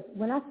know is,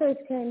 when I first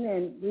came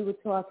in, we were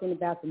talking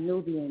about the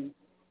Nubians.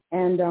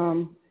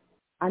 And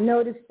I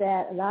noticed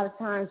that a lot of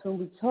times when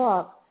we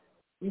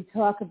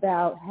talk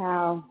about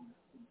how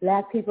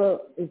black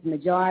people is the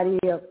majority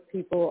of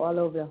people all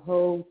over the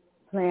whole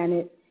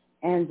planet,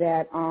 and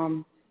that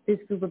this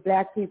group of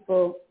black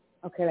people,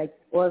 like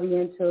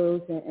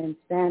Orientals and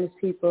Spanish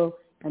people,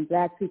 and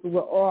black people,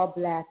 we're all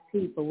black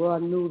people, we're all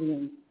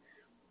Nubians.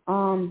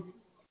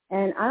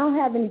 And I don't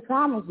have any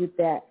problems with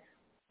that.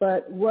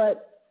 But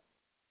what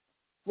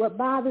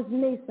bothers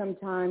me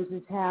sometimes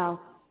is how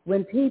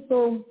when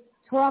people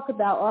talk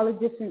about all the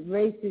different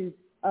races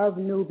of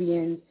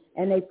Nubians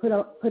and they put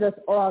us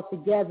all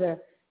together,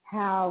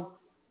 how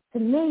to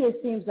me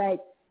it seems like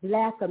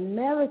black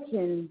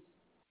Americans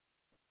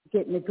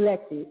get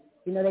neglected.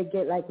 You know, they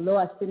get like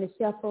lost in the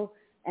shuffle.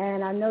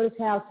 And I notice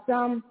how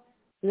some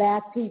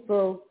black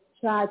people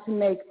try to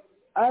make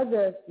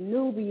other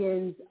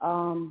Nubians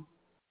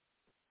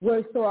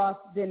worse off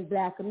than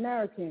black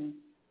Americans.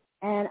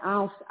 And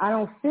I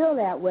don't feel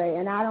that way,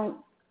 and I don't...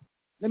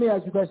 Let me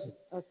ask you a question.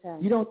 Okay.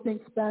 You don't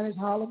think Spanish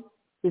Harlem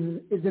is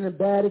in as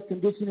bad a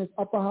condition as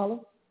Upper Harlem?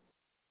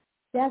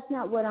 That's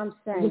not what I'm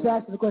saying. I'm just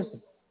asking the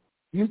question.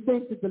 Do you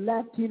think that the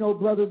Latino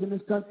brothers in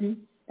this country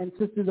and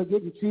sisters are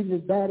getting treated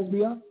as bad as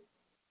we are?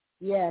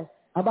 Yes.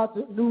 How about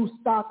the new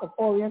stock of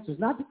Orientals,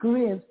 not the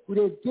Koreans who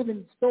they've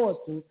given stores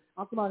to?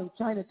 I'm talking about in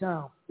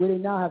Chinatown, where they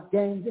now have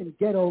gangs and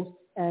ghettos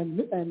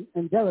and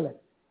derelicts.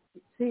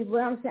 See,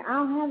 what I'm saying, I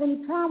don't have any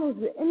problems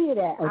with any of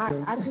that.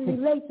 Okay. I can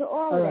relate to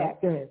all of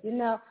that. Go ahead. You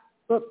know,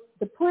 but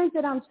the point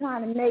that I'm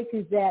trying to make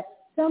is that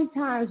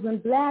sometimes when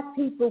black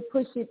people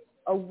push it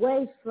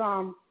away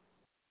from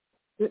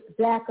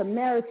black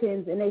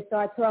Americans and they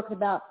start talking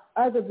about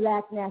other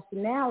black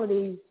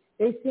nationalities,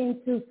 they seem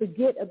to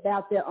forget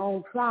about their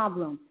own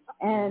problem.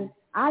 And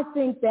I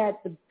think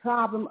that the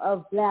problem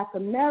of black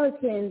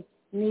Americans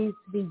needs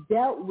to be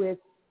dealt with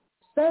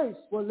first.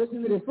 Well,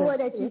 listen to this. Before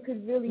that you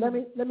could really... Let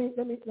me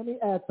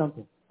add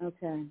something.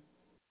 Okay.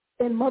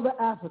 in Mother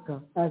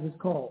Africa, as it's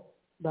called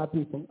by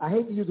people. I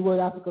hate to use the word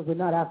Africa because we're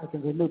not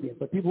Africans, we're Nubians,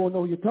 but people won't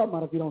know what you're talking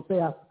about if you don't say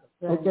Africa,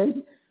 okay?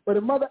 But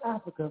in Mother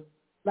Africa,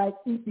 like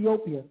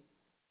Ethiopia,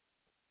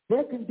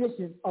 their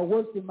conditions are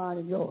worse than mine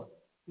and yours,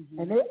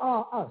 and they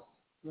are us.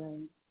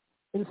 Right.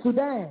 In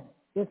Sudan,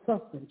 they're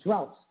suffering,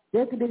 droughts.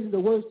 Their conditions are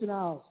worse than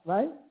ours,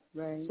 right?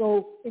 Right.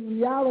 So in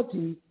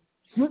reality,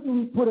 shouldn't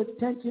we put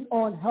attention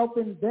on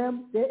helping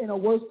them? They're in a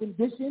worse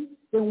condition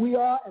than we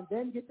are, and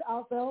then get to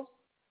ourselves?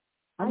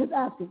 I'm just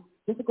asking.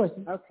 Just a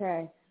question.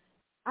 Okay.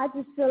 I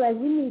just feel like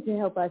we need to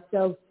help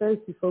ourselves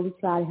first before we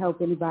try to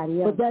help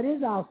anybody else. But that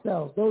is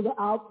ourselves. Those are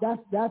our,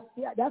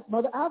 that's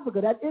Mother Africa.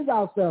 That is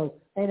ourselves.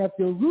 And if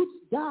the roots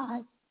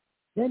die,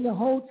 then the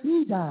whole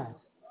tree dies.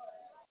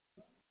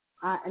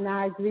 And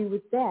I agree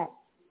with that.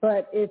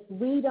 But if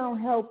we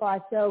don't help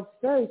ourselves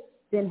first,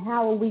 then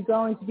how are we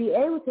going to be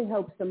able to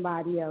help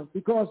somebody else?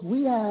 Because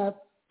we have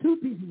 2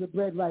 pieces of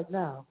bread right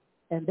now,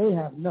 and they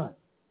have none.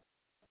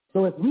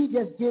 So if we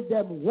just give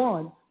them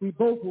one, we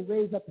both will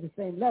raise up to the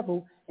same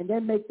level and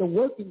then make the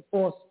working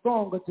force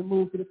stronger to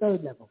move to the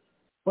 3rd level.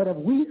 But if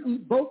we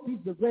eat both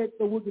pieces of bread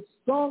so we'll get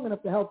strong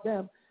enough to help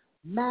them,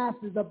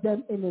 masses of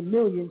them in the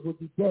millions will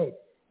be dead.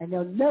 And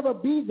they'll never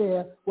be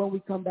there when we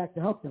come back to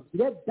help them. So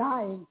they're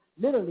dying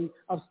literally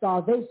of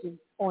starvation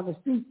on the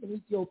streets in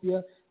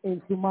Ethiopia,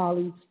 in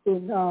Somalia,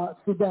 in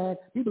Sudan.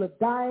 People are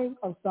dying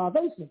of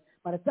starvation.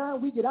 By the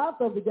time we get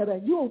ourselves together,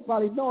 and you'll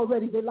probably know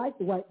already, they like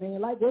the white man, they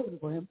like working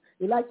for him,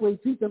 they like the way he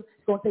treats them.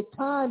 It's going to take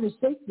time to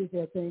shake this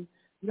here thing.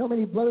 You know how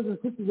many brothers and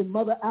sisters in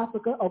Mother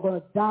Africa are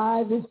going to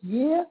die this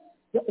year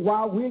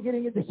while we're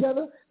getting it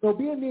together? So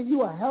being me and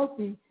you are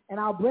healthy, and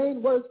our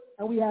brain works,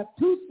 and we have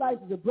 2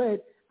 slices of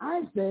bread,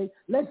 I say,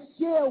 let's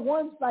share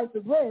 1 slice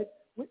of bread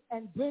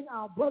and bring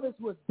our brothers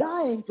who are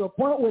dying to a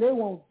point where they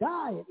won't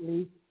die at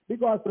least,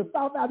 because the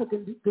South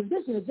African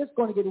condition is just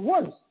going to get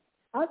worse.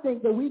 I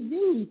think that we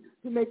need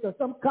to make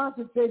some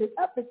concentrated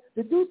effort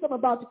to do something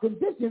about the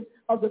conditions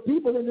of the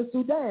people in the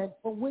Sudan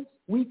from which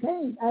we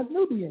came as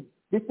Nubians.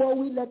 Before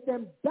we let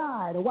them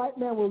die, the white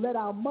man will let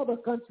our mother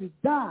country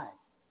die.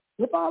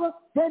 Your father,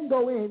 then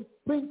go in,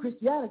 bring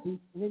Christianity,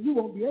 and then you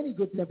won't be any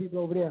good to them people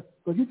over there.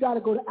 Because you try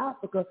to go to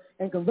Africa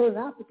and convert an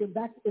African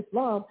back to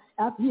Islam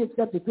after he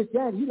accepted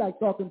Christianity, you like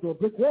talking to a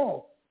brick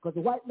wall. Because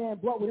the white man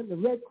brought with him the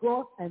Red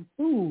Cross and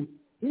food.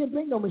 He didn't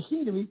bring no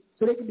machinery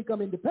so they can become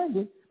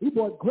independent. He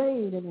brought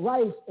grain and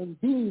rice and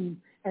beans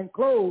and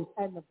clothes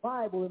and the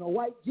Bible and a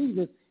white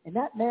Jesus. And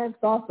that man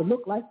starts to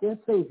look like their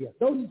savior.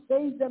 Though he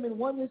saves them in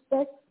one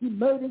respect, he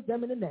murders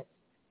them in the next.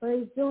 But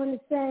he's doing the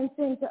same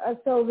thing to us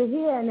over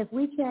here. And if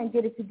we can't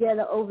get it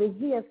together over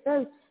here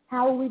first,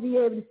 how will we be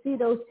able to see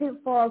those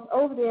pitfalls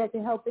over there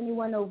to help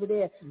anyone over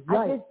there?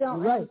 Right. I just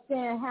don't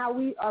understand how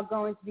we are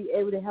going to be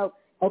able to help.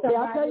 Okay,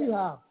 I'll tell you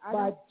how.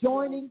 By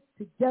joining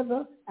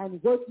together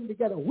and working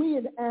together. We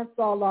in the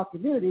Ansar Allah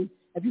community,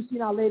 if you've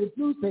seen our latest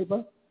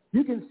newspaper,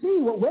 you can see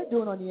what we're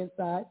doing on the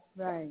inside.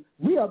 Right.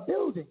 We are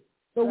building.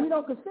 So we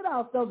don't consider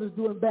ourselves as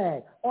doing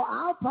bad. Or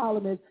our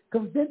problem is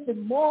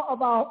convincing more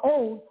of our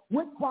own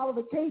with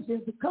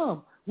qualifications to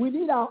come. We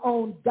need our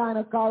own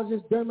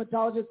gynecologists,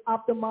 dermatologists,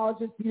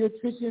 ophthalmologists,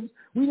 pediatricians.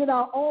 We need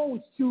our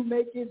own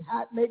shoemakers,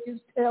 hat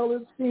makers,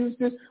 tailors,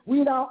 seamsters. We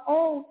need our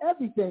own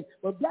everything.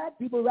 But black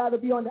people rather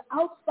be on the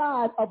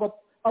outside of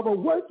a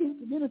working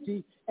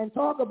community and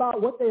talk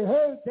about what they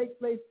heard take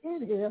place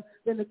in here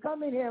than to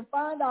come in here and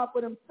find out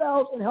for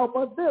themselves and help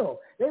us build.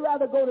 They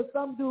rather go to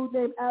some dude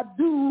named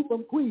Abdul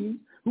from Queens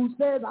who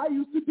says, I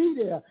used to be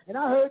there, and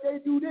I heard they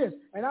do this,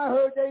 and I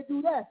heard they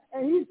do that,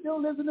 and he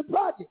still lives in the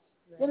project.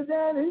 You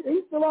understand?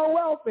 He's still on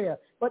welfare.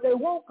 But they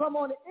won't come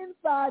on the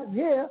inside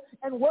here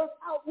and work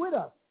out with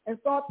us. And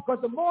start, because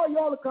the more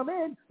y'all come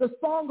in, the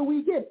stronger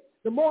we get.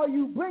 The more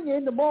you bring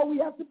in, the more we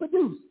have to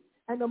produce.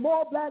 And the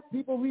more black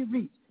people we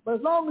reach. But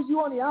as long as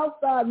you're on the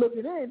outside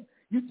looking in,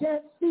 you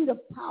can't see the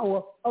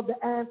power of the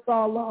Ansar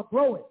Allah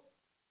growing.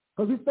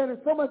 Because we're spending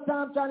so much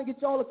time trying to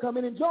get y'all to come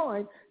in and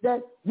join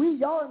that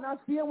y'all are not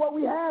seeing what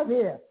we have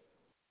here.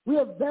 We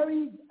are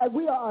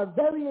a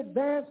very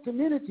advanced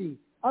community.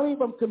 I mean,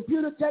 from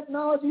computer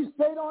technology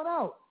straight on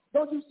out.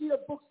 Don't you see the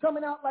books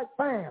coming out like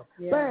bam,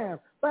 bam,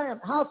 bam?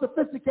 How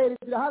sophisticated,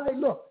 how do they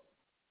look?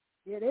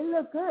 Yeah, they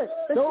look good.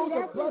 But see,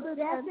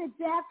 that's the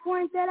exact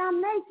point that I'm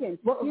making.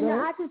 Well, you know,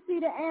 I can see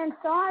the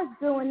Ansars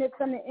doing it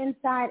from the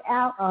inside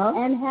out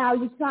and how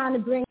you're trying to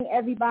bring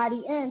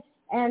everybody in.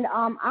 And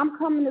I'm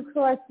coming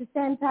across the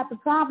same type of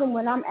problem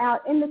when I'm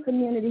out in the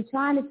community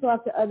trying to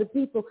talk to other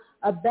people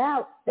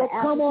about the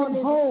come on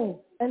home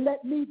and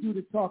let me do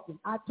the talking.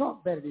 I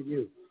talk better than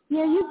you.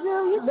 Yeah, you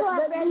do.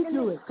 Let me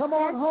do it. Come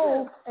on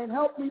home and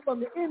help me from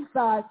the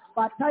inside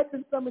by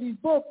typing some of these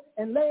books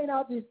and laying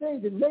out these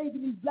things and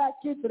raising these black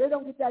kids so they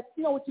don't get that,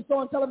 you know what you saw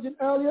on television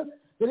earlier?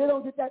 So they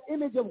don't get that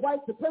image of white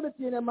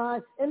supremacy in their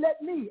mind. And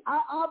let me. I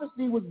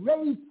obviously was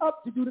raised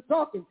up to do the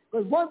talking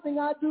because one thing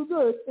I do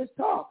good is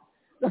talk.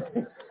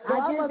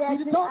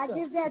 I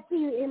give that to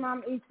you,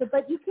 Imam Isa,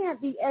 but you can't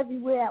be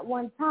everywhere at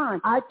one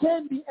time. I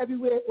can be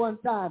everywhere at one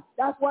time.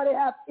 That's why they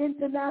have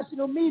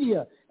international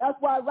media. That's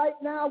why right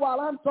now, while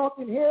I'm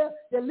talking here,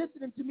 they're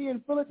listening to me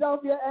in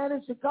Philadelphia and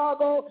in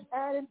Chicago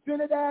and in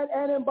Trinidad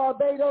and in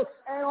Barbados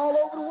and all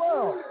over the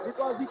world,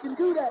 because we can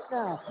do that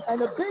now.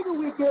 And the bigger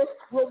we get,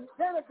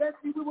 then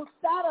eventually we will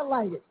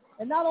satellite it.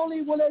 And not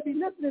only will they be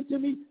listening to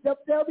me,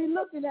 they'll be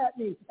looking at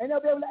me, and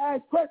they'll be able to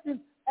ask questions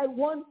at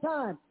one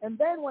time. And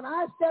then when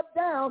I step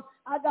down,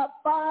 I got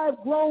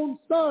 5 grown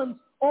sons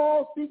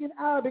all speaking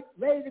Arabic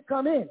ready to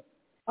come in.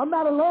 I'm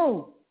not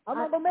alone. I'm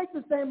not going to make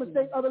the same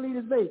mistake other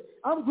leaders make.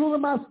 I'm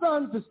grooming my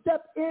sons to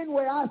step in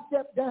where I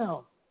step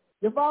down.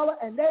 You follow?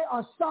 And they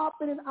are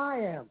sharper than I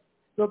am.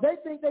 So if they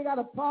think they got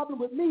a problem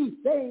with me,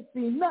 they ain't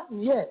seen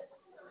nothing yet.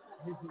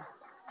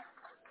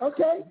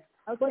 Okay?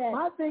 But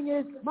my thing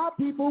is, my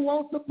people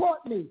won't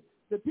support me.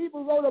 The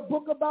people wrote a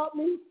book about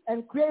me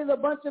and created a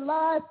bunch of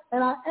lies,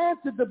 and I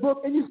answered the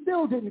book, and you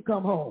still didn't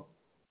come home.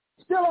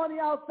 Still on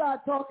the outside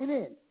talking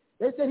in.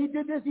 They said he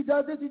did this, he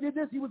does this, he did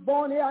this, he was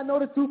born here, I know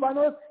the truth, I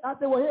know this. I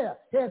said, well,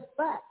 here's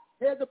facts,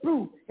 here's the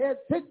proof, here's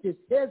pictures,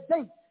 here's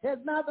dates,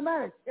 here's not the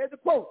marriage, here's the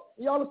quote.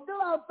 And y'all are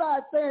still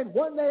outside saying,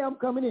 one day I'm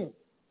coming in.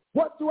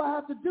 What do I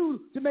have to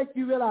do to make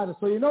you realize it?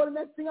 So you know the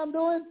next thing I'm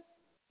doing?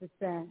 What's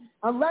that?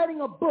 I'm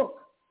writing a book.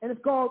 And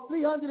it's called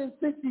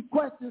 360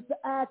 Questions to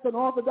Ask an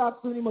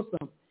Orthodox Sunni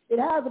Muslim. It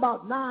has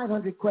about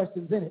 900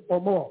 questions in it or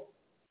more.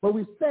 But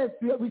we say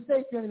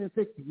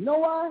 360. You know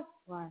why?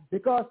 Why?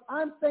 Because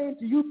I'm saying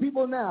to you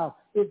people now,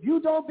 if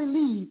you don't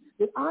believe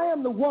that I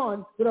am the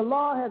one that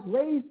Allah has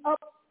raised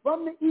up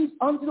from the east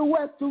unto the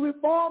west to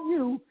reform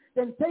you,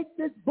 then take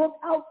this book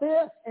out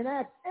there and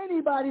ask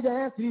anybody to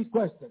answer these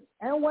questions.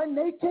 And when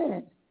they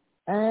can't,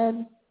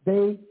 and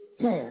they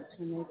can't,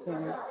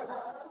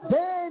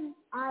 then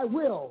I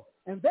will.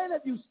 And then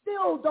if you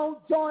still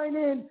don't join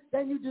in,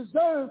 then you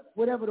deserve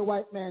whatever the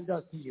white man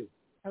does to you.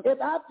 Okay.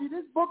 If after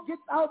this book gets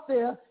out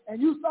there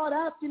and you start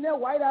asking their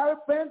white Arab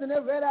friends and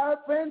their red Arab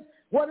friends,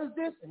 what is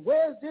this and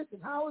where is this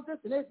and how is this?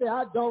 And they say,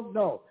 I don't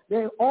know.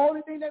 The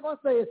only thing they're going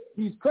to say is,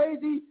 he's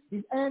crazy,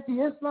 he's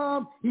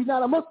anti-Islam, he's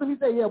not a Muslim. You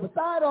say, yeah,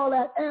 beside all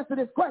that, answer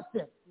this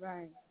question.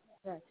 Right.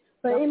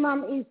 But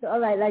Imam Isa, all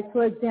right, like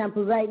for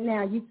example, right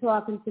now you're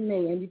talking to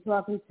me and you're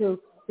talking to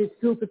this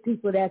group of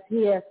people that's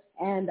here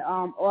and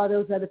all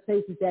those other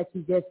places that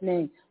you just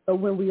named. But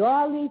when we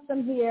all leave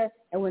from here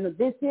and when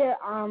this here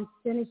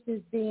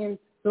finishes being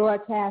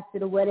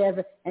broadcasted or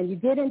whatever, and you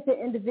get into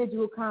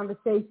individual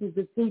conversations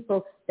with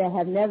people that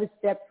have never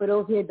stepped foot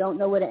over here, don't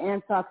know what an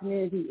Ansar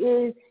community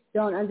is,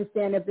 don't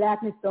understand their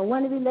blackness, don't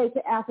want to relate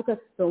to Africa,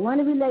 don't want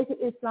to relate to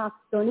Islam,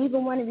 don't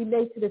even want to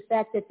relate to the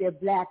fact that they're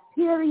black,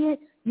 period,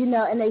 you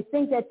know, and they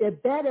think that they're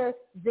better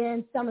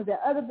than some of their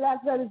other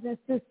black brothers and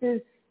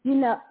sisters, you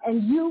know,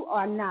 and you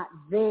are not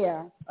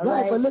there.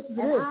 Right, but listen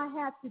to this. And I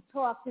have to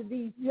talk to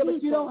these people. Yeah,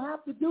 but you don't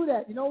have to do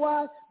that. You know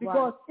why?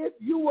 Because if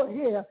you were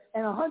here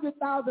and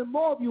 100,000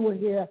 more of you were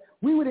here,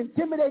 we would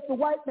intimidate the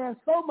white man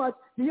so much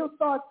that he'll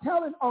start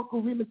telling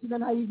Uncle Remerson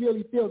and how he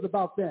really feels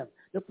about them.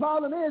 The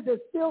problem is there's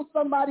still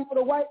somebody for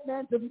the white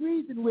man to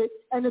reason with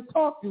and to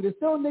talk to. There's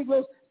still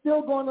Negroes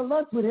still going to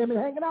lunch with him and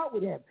hanging out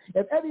with him.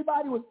 If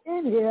everybody was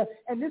in here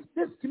and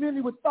this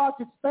community would start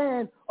to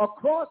expand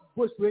across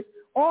Bushwick,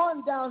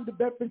 on down to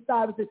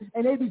Bedford-Stuyvesant,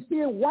 and they'd be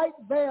seeing white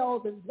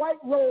veils and white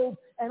robes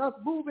and us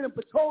moving and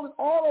patrolling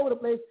all over the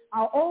place,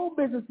 our own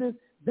businesses,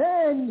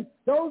 then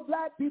those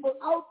black people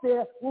out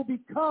there will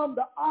become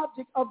the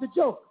object of the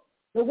joke.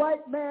 The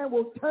white man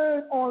will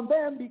turn on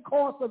them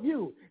because of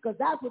you, because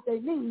that's what they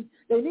need.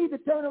 They need to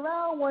turn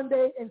around one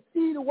day and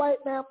see the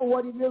white man for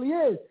what he really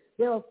is.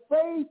 They're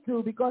afraid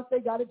to because they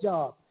got a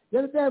job. You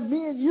understand?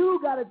 Me and you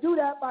got to do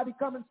that by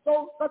becoming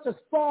such a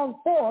strong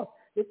force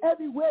that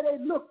everywhere they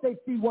look, they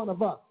see one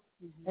of us.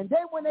 Mm-hmm. And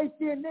then when they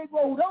see a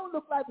Negro who don't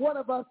look like one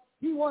of us,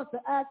 he wants to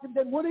ask them,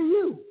 then what are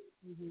you?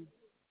 Mm-hmm.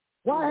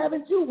 Why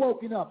haven't you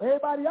woken up?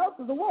 Everybody else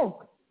is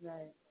awoke.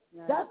 Right.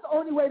 That's the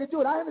only way to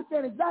do it. I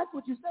understand exactly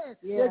what you're saying.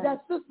 Yeah. There's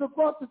that sister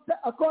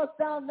across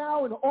town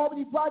now in the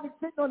Albany Project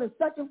sitting on the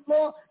second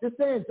floor that's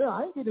saying,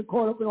 I ain't getting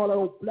caught up in all that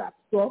old black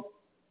stuff.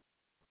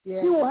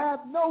 Yeah. She will have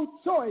no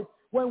choice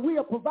when we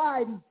are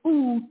providing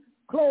food,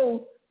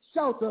 clothes,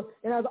 shelter,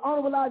 and as the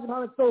Honorable Elijah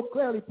Muhammad so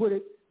clearly put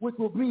it, which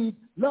will breed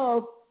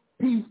love,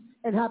 peace,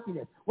 and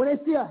happiness. When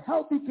they see a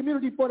healthy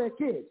community for their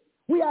kids.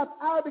 We have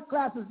Arabic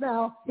classes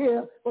now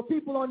here for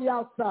people on the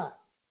outside.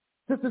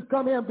 Sisters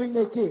come here and bring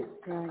their kids.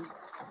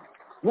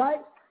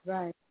 Right?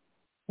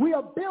 We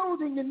are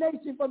building the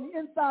nation from the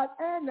inside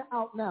and the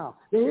out now.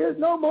 There is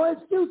no more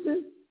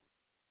excuses.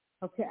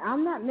 Okay,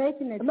 I'm not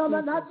making excuses. No,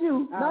 not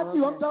you. Not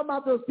you. I'm talking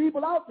about those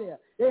people out there.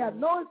 They have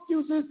no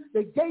excuses.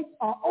 The gates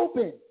are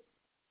open.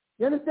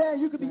 You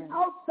understand? You can be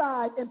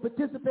outside and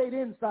participate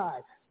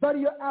inside.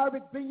 Study your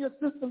Arabic, bring your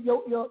sister,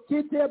 your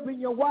kids here, bring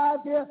your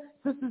wives here,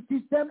 sisters,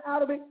 teach them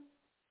Arabic.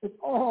 It's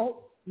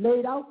all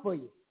laid out for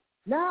you.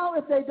 Now,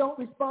 if they don't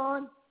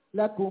respond,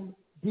 lakum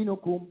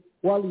dinukum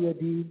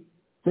waliyadin.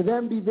 To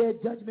them be their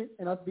judgment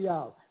and us be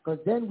ours. because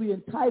then we're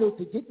entitled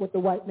to get what the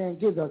white man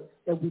gives us,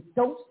 and we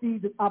don't see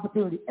the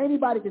opportunity.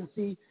 Anybody can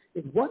see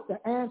is what the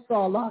Ansar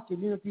Allah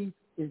community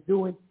is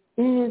doing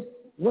is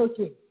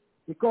working.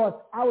 Because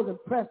I was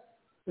impressed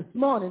this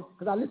morning,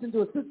 because I listened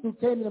to a sister who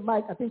came in the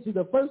mic. I think she's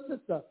the first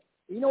sister.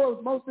 You know what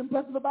was most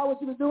impressive about what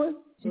she was doing?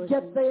 She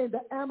kept saying the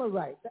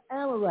Amorite, the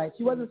Amorite.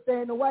 She wasn't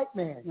saying the white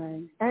man.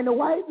 Right. And the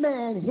white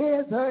man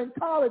hears her in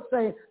college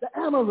saying the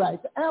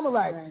Amorite, the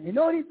Amorite. Right. You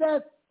know what he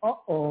says?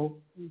 Uh-oh.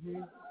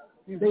 Mm-hmm.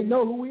 They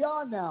know who we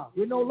are now.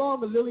 We're no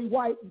longer lily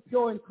white and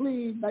pure and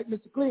clean like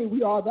Mr. Clean.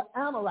 We are the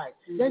Amorite.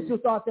 Mm-hmm. Then she'll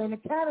start saying the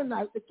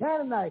Canaanite, the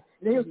Canaanite.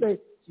 And then he'll say,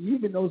 she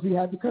even knows we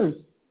have the curse.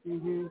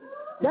 Mm-hmm.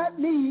 That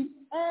means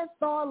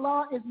Ansar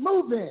Allah is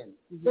moving.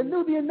 Mm-hmm. The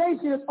Nubian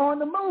nation is on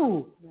the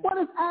move. Yeah. What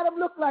does Adam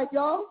look like,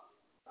 y'all?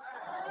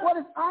 What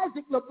does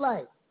Isaac look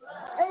like?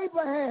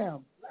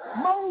 Abraham,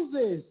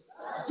 Moses,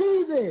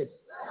 Jesus,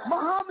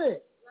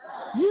 Muhammad,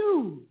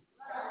 you.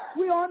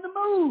 We on the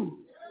move.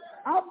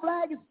 Our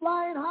flag is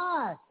flying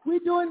high. We're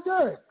doing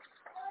good.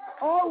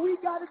 All we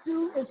got to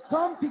do is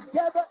come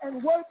together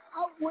and work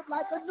outward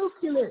like a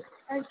nucleus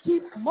and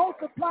keep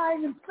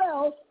multiplying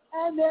themselves.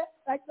 And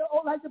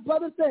like the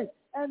brother said,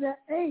 and there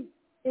ain't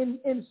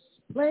in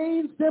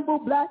plain, simple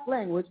black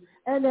language,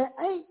 and there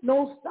ain't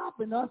no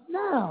stopping us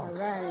now. All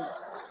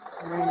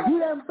right. You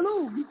done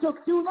blew. You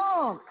took too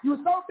long. You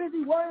were so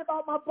busy worrying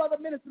about my brother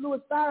Minister Louis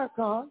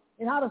Farrakhan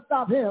and how to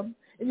stop him,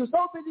 and you were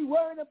so busy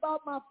worrying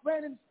about my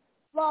friend in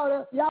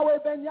Florida, Yahweh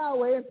Ben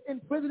Yahweh, and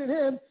imprisoning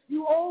him,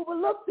 you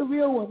overlooked the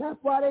real one. That's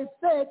why they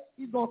said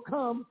he's going to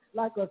come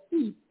like a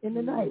thief in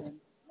the night.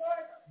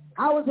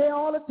 I was here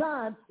all the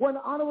time when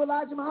the Honorable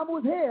Elijah Muhammad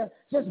was here,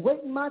 just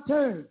waiting my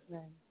turn.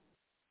 Right.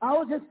 I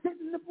was just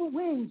sitting in the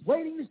wings,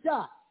 waiting the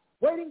shot,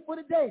 waiting for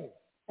the day.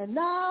 And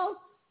now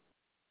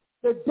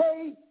the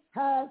day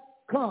has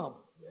come.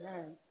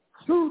 Right.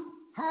 Truth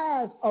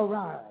has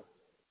arrived.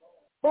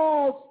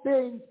 False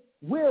things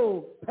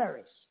will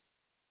perish.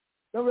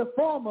 The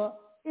reformer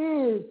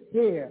is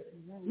here.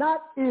 Right.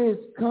 Not is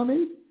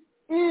coming,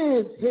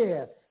 is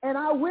here. And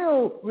I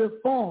will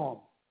reform.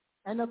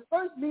 And the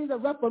first means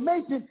of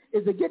reformation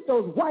is to get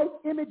those white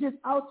images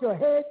out your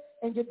head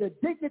and get the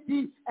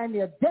dignity and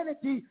the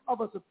identity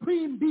of a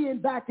supreme being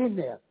back in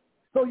there.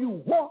 So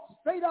you walk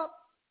straight up,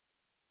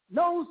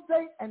 nose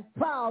straight, and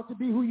proud to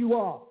be who you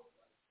are.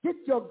 Get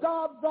your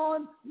garbs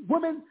on.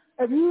 Women,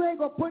 if you ain't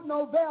going to put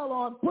no veil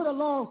on, put a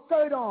long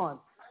skirt on.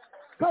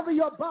 Cover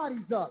your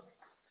bodies up.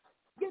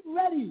 Get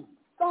ready.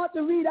 Start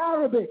to read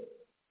Arabic.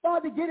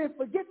 Start to get it.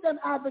 Forget them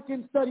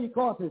African study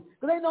courses.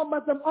 Because they know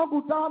about them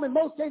Uncle Tom in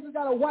most cases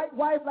got a white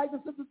wife, like the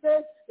sister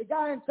said. The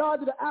guy in charge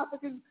of the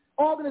African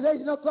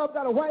organizational club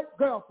got a white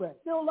girlfriend.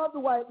 Still love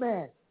the white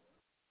man.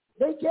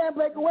 They can't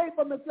break away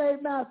from the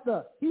slave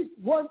master. He's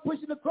one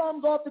pushing the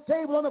crumbs off the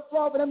table on the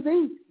floor for them to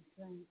eat.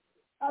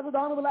 That's what the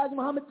Honorable Elijah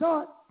Muhammad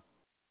taught.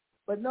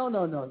 But no.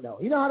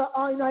 You know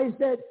how he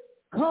said,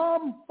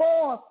 come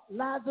forth,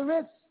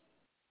 Lazarus.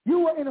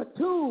 You were in a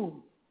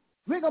tomb.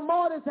 Rigor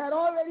mortis had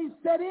already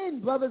set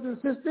in, brothers and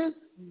sisters.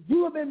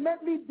 You have been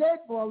mentally dead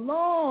for a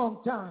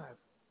long time.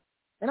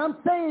 And I'm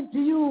saying to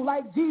you,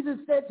 like Jesus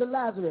said to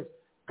Lazarus,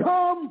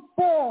 come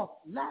forth,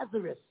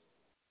 Lazarus.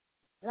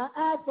 And I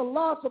ask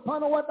Allah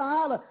subhanahu wa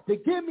ta'ala to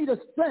give me the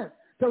strength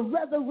to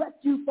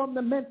resurrect you from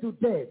the mental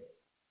dead.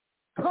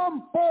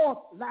 Come forth,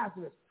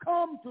 Lazarus.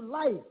 Come to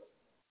life,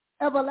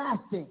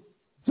 everlasting.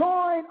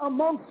 Join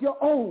amongst your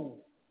own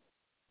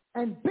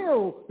and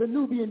build the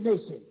Nubian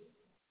nation.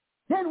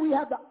 Then we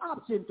have the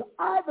option to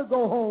either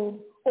go home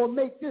or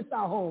make this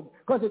our home,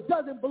 because it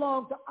doesn't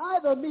belong to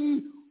either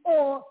me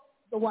or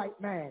the white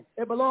man.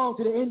 It belongs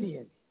to the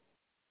Indian.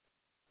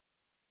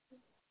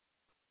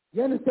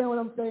 You understand what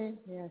I'm saying?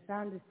 Yes,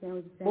 I understand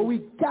what you're saying.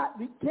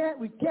 But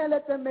we can't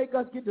let them make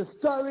us get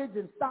discouraged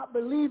and stop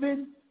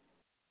believing,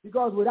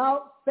 because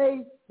without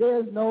faith,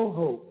 there's no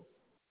hope.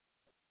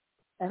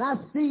 And I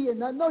see,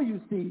 and I know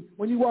you see,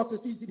 when you walk the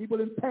streets, you see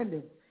people in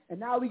pendants. And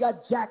now we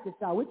got jackets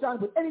out. We're trying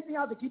to put anything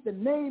out to keep the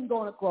name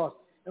going across.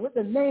 And with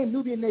the name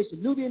Nubian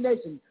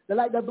Nation, they're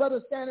like the brother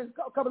standing,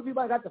 a couple of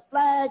people got the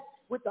flag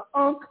with the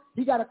Ankh.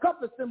 He got a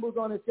couple of symbols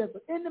on his chest.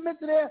 But in the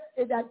midst of there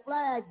is that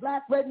flag,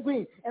 black, red, and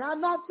green. And I'm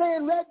not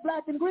saying red,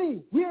 black, and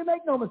green. We didn't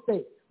make no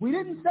mistake. We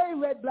didn't say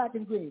red, black,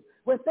 and green.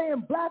 We're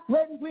saying black,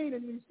 red, and green.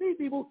 And you see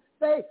people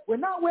say, we're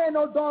not wearing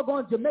no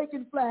doggone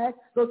Jamaican flag,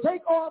 so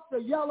take off the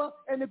yellow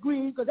and the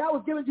green, because that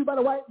was given to you by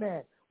the white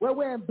man. We're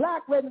wearing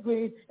black, red, and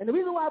green. And the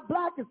reason why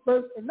black is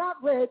first and not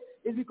red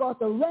is because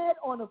the red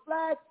on the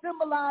flag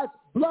symbolizes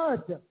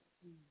blood.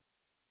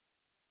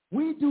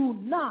 We do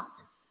not,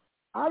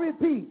 I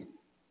repeat,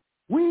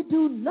 we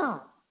do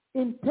not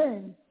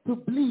intend to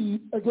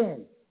bleed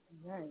again.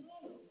 Right.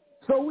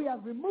 So we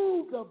have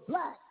removed the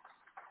black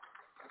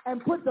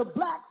and put the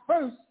black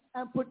first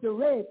and put the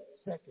red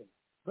second.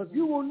 Because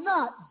you will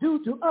not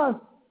do to us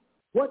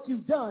what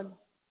you've done.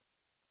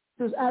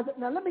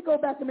 Now let me go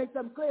back and make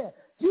something clear.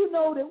 Do you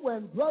know that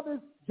when brothers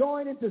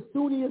join into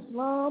Sunni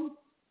Islam,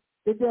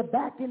 that they're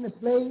back in the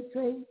slave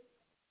trade?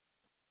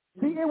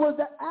 See, it was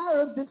the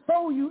Arabs that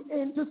sold you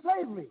into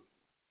slavery.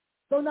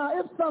 So now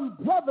if some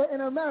brother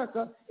in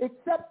America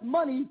accepts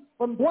money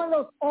from one of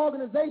those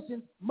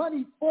organizations,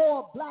 money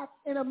for blacks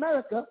in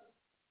America,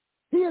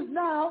 he is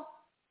now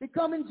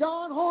becoming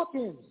John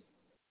Hawkins.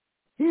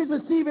 He is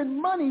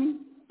receiving money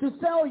to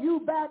sell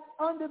you back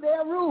under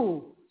their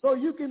rule so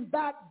you can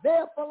back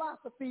their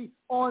philosophy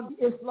on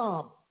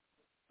Islam.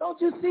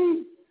 Don't you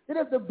see that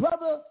if the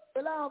brother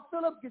Bilal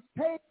Phillips gets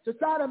paid to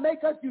try to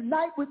make us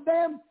unite with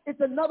them, it's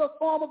another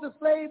form of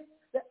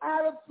the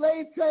Arab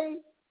slave trade?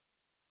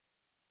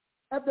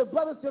 If the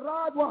brother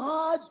Siraj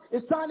Wahaj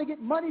is trying to get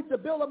money to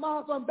build a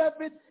mosque on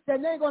Bedford,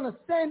 then they're going to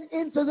send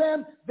into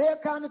them their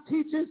kind of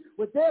teachers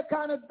with their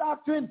kind of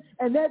doctrine,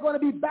 and they're going to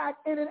be back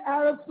in an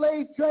Arab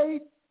slave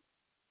trade.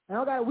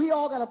 And we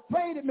all got to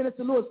pray that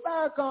Minister Louis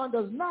Farrakhan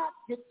does not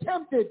get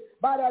tempted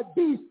by that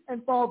beast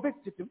and fall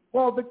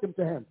victim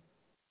to him.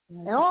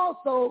 And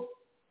also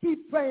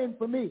keep praying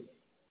for me.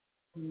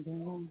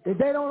 That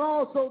they don't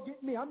also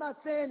get me. I'm not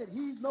saying that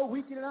he's no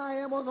weaker than I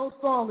am or no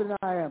stronger than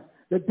I am.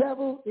 The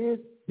devil is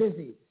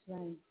busy.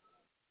 Right.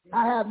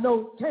 I have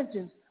no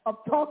intentions of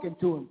talking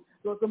to him.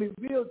 So it's going to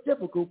be real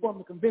difficult for him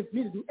to convince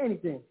me to do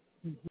anything.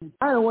 Mm-hmm.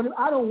 I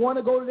don't want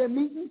to go to their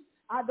meetings.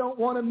 I don't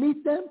want to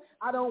meet them.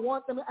 I don't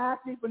want them to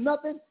ask me for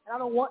nothing. And I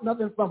don't want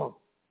nothing from them.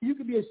 You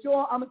can be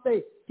assured I'm going to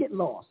say, get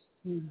lost.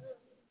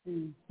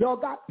 Mm-hmm. Y'all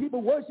got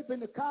people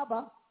worshiping the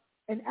Kaaba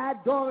and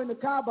adoring the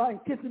Kaaba and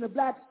kissing the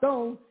black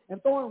stone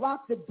and throwing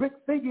rocks at brick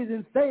figures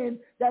and saying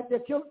that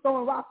they're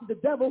throwing rocks at the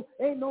devil.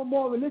 Ain't no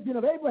more religion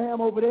of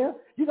Abraham over there.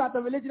 You got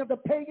the religion of the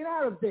pagan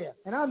Arabs there.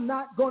 And I'm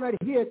not going to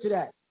adhere to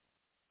that.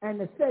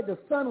 And they said the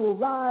sun will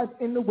rise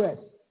in the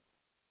west.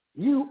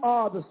 You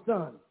are the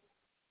sun.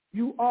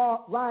 You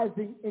are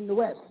rising in the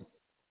west.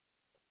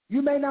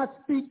 You may not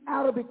speak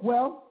Arabic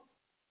well,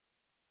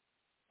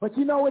 but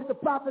you know what the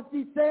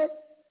prophecy said?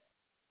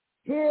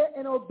 Hear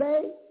and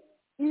obey.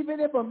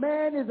 Even if a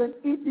man is an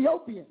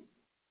Ethiopian,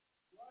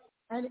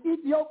 and the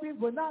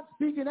Ethiopians were not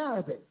speaking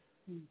Arabic,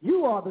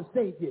 you are the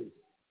saviors.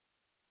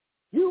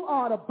 You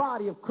are the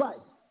body of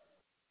Christ.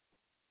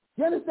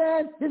 You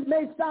understand? This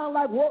may sound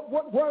like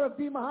what Word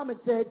B. Muhammad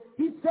said.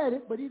 He said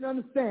it, but he didn't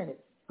understand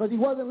it because he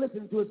wasn't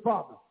listening to his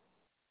father.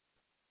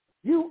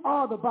 You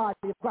are the body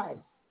of Christ.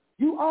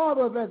 You are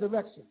the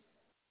resurrection.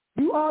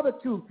 You are the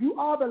truth. You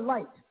are the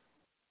light.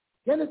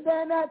 You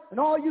understand that? And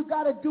all you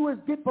got to do is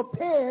get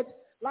prepared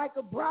like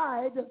a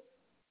bride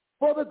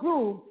for the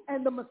groom,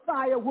 and the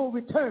Messiah will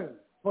return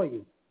for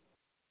you.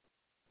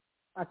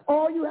 That's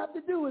all you have to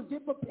do is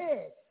get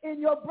prepared in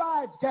your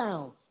bride's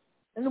gown.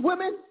 And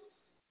women,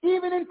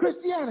 even in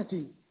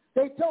Christianity,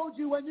 they told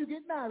you when you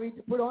get married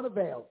to put on a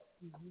veil.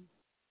 Mm-hmm.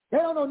 They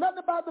don't know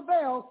nothing about the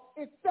veil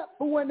except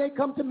for when they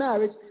come to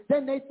marriage,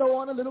 then they throw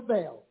on a little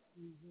veil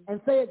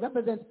and say it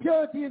represents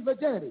purity and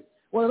virginity.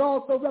 Well, it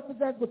also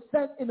represents what's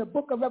said in the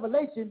book of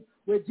Revelation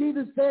where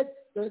Jesus said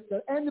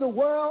the end of the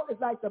world is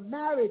like the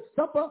marriage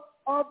supper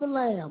of the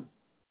Lamb.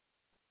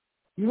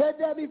 You read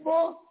that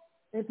before?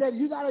 It said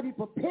you got to be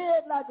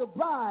prepared like a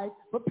bride,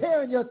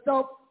 preparing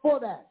yourself for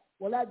that.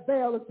 Well, that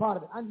veil is part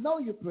of it. I know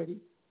you're pretty.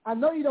 I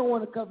know you don't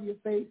want to cover your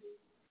face,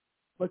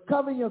 but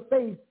covering your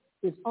face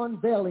is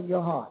unveiling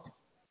your heart.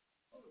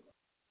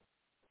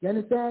 You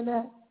understand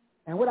that?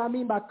 And what I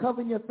mean by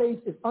covering your face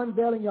is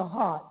unveiling your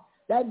heart.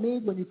 That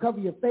means when you cover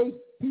your face,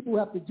 people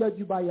have to judge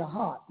you by your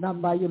heart,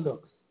 not by your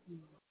looks.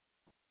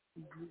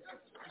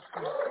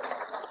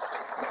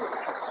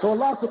 So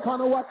Allah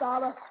subhanahu wa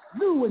ta'ala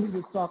knew what he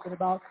was talking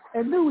about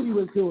and knew what he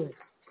was doing.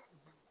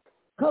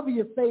 Cover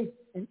your face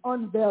and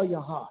unveil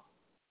your heart.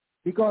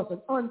 Because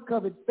an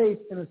uncovered face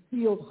and a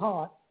sealed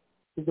heart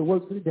is the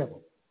works of the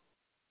devil.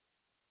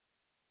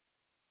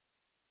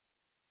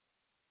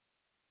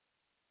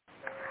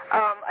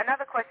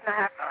 Another question I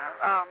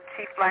have,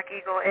 Chief Black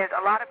Eagle, is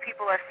a lot of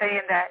people are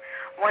saying that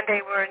one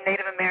day we're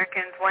Native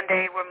Americans, one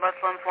day we're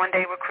Muslims, one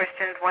day we're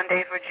Christians, one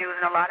day we're Jews,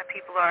 and a lot of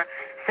people are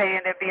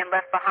saying they're being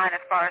left behind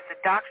as far as the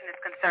doctrine is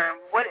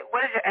concerned. What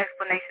is your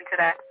explanation to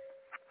that?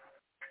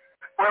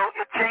 Well,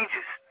 it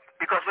changes,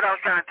 because what I was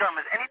trying to tell them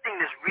is anything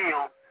that's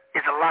real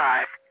is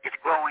alive, it's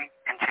growing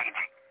and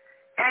changing.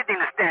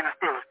 Anything that's standing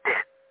still is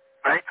dead,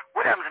 right?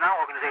 What happens in our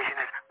organization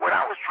is what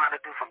I was trying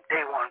to do from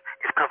day one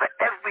is cover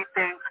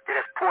everything that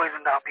has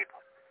poisoned our people.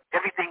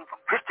 Everything from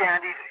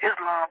Christianity to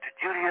Islam to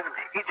Judaism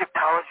to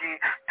Egyptology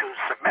to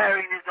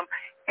Sumerianism,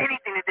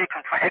 anything that they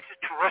confront,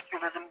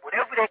 extraterrestrialism,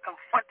 whatever they're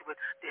confronted with,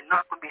 they're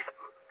not going to be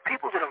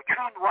people that are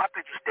true to our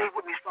picture, stay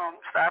with me strong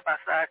side by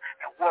side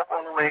and walk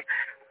all the way.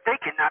 They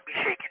cannot be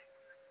shaken.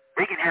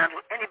 They can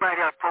handle anybody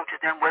that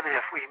approaches them, whether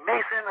they're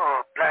Freemason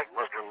or Black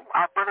Muslim,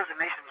 our brothers in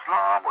the Nation of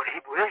Islam or the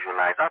Hebrew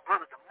Israelites, our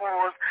brothers the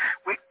Moors.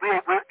 We're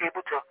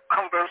able to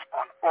converse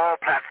on all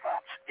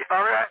platforms. You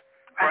follow that?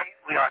 Right.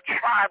 We are a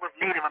tribe of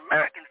Native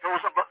Americans.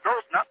 Listen,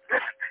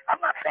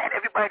 I'm not saying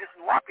everybody that's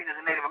in Wapian is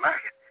a Native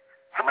American.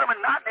 Some of them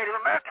are not Native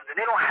Americans, and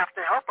they don't have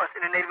to help us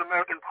in the Native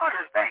American part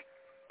of this thing.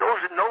 Those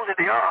that know that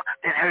they are,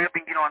 then hurry up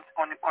and get on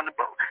the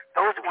boat.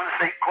 Those that want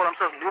to call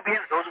themselves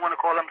Nubians, those that want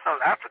to call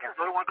themselves Africans,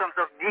 those that want to call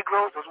themselves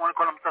Negroes, those that want to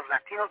call themselves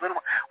Latinos,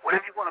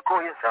 whatever you want to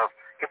call yourself.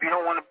 If you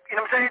don't want to, you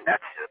know what I'm saying?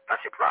 That's That's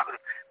your prerogative.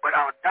 But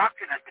our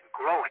doctrine has been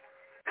growing.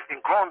 It's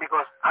been growing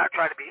because I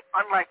try to be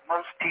unlike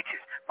most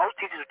teachers. Most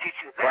teachers will teach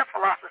you their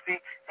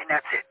philosophy, and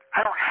that's it.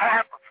 I don't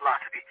have a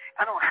philosophy.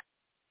 I don't have.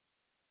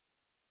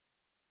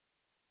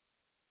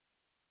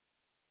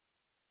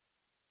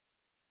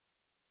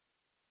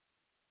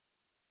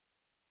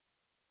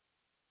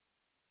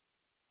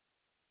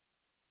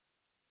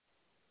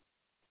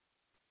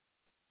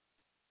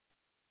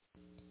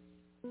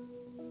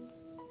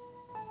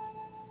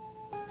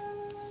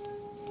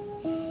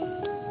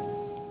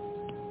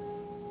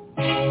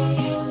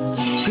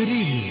 Good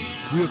evening.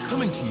 We are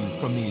coming to you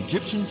from the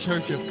Egyptian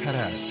Church of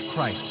PHARAOH,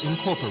 Christ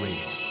Incorporated.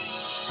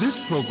 This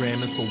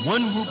program is for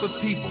one group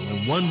of people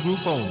and one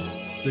group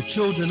only, the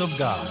children of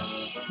God.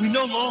 We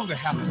no longer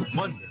have to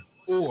wonder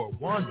or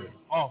wander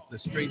off the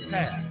straight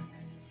path.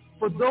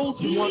 For those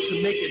who want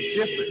to make a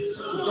difference,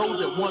 for those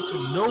that want to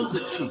know the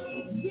truth,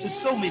 to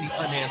so many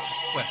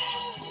unanswered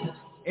questions,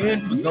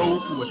 and for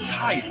those who are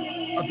tired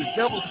of the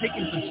devil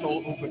taking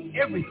control over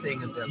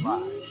everything in their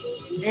lives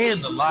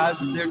and the lives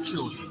of their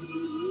children.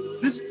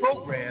 This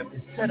program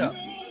is set up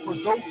for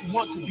those who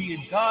want to be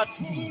in God's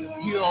kingdom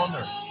here on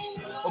earth.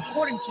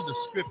 According to the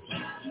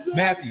scripture,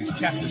 Matthew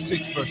chapter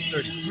 6, verse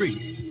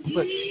 33,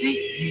 but seek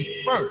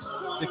ye first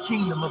the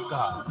kingdom of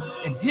God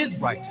and his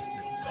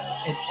righteousness,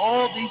 and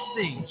all these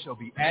things shall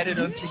be added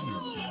unto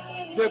you.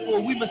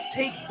 Therefore, we must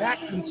take back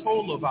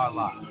control of our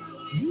lives.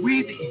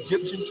 We, the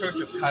Egyptian Church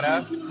of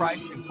PHARAOH,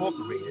 Christ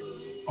Incorporated,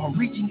 are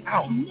reaching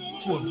out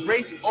to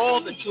embrace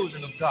all the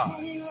children of God,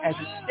 as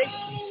it states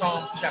in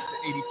Psalm chapter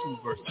 82,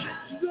 verse 6.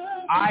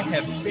 I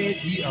have said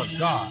ye are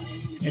God,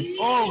 and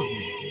all of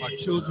you are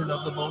children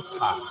of the Most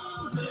High.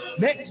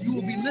 Next, you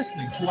will be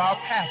listening to our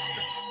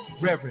pastor,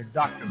 Reverend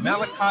Dr.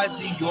 Malachi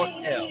Z. York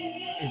L.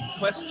 in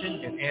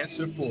question and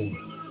answer form.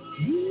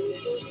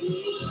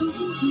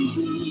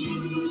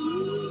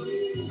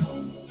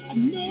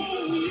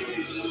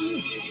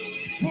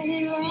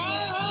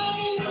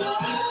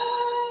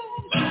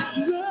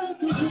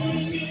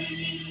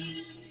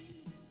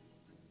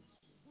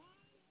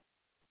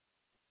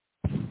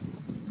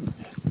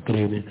 Good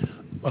evening.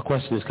 My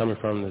question is coming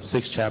from the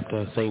 6th chapter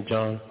of St.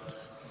 John,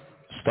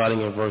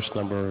 starting in verse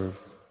number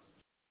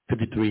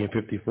 53 and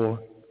 54.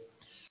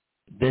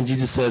 Then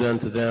Jesus said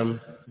unto them,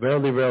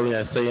 Verily, verily,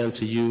 I say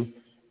unto you,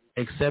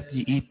 except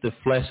ye eat the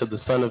flesh of the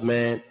Son of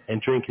Man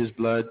and drink his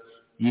blood,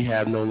 ye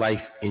have no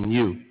life in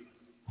you.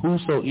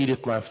 Whoso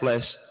eateth my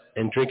flesh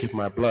and drinketh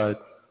my blood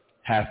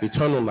hath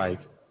eternal life,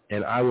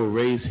 and I will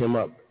raise him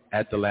up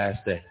at the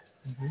last day.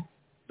 Mm-hmm.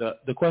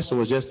 The question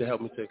was just to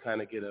help me to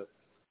kind of get a,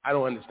 I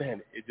don't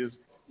understand it. It just,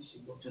 you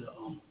should go to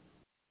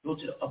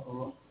the upper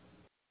room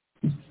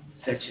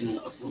section in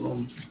the upper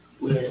room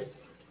where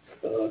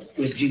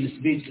Jesus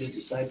speaks to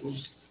his disciples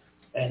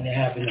and they're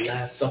having the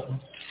Last Supper.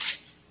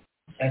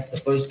 That's the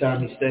first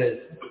time he says,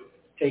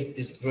 take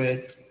this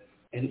bread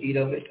and eat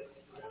of it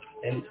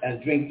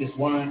and drink this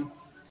wine.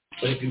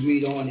 But if you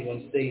read on, you're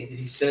going to see that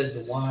he says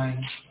the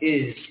wine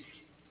is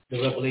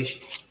the revelation.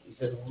 He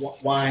says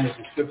wine is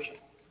the scripture.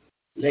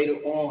 Later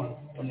on,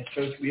 when the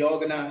church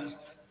reorganized,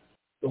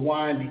 the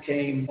wine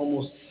became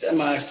almost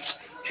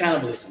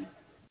semi-cannibalism.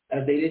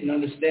 As they didn't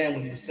understand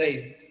what he was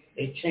saying,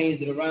 they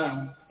changed it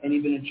around, and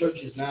even in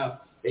churches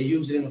now, they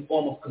use it in the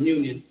form of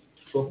communion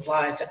to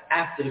apply it to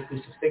after the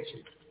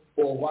crucifixion.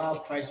 For a while,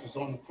 Christ was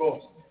on the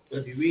cross. But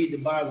if you read the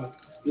Bible,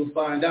 you'll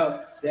find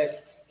out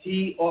that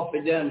he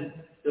offered them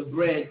the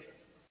bread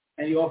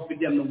and he offered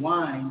them the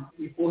wine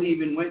before he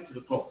even went to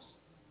the cross,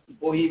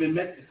 before he even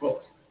met the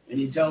cross. And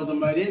he tells them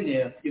right in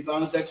there, you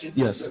found the section?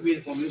 Yes. So read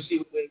it for me. You'll see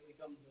what it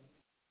becomes.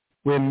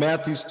 We're in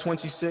Matthew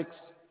 26,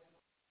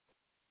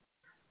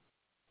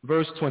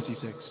 verse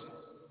 26.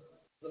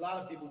 A lot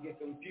of people get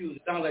confused.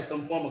 It sounds like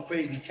some form of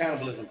crazy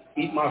cannibalism.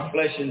 Eat my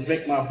flesh and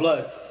drink my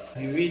blood.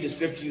 If you read the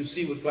scripture, you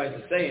see what Christ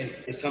is saying.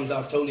 It comes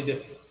out totally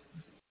different.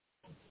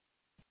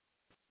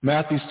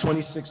 Matthew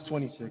 26,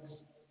 26.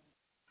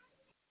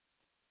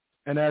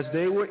 And as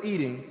they were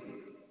eating,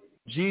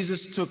 Jesus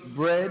took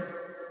bread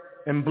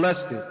and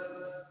blessed it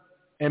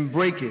and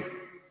brake it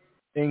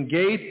and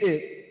gave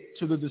it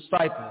to the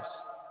disciples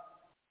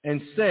and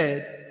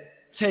said,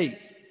 take,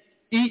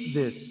 eat,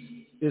 this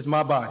is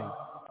my body.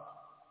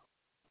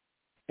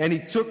 And he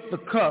took the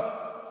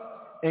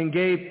cup and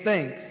gave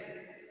thanks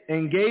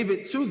and gave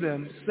it to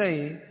them,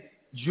 saying,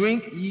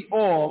 drink ye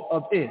all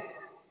of it.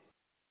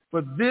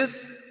 For this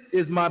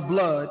is my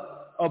blood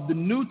of the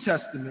New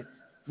Testament,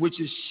 which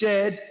is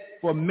shed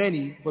for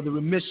many for the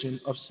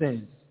remission of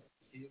sins.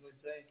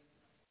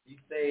 You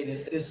say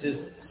that this is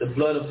the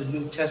blood of the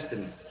New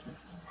Testament,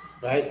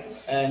 right?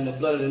 And the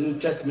blood of the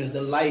New Testament is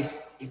the life,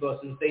 because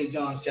in St.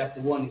 John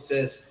chapter 1, he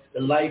says,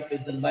 the life is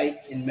the light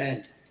in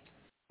men.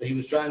 So he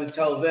was trying to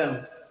tell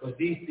them, but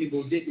these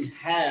people didn't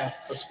have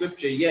a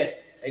scripture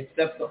yet,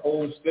 except the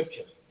old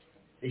scripture.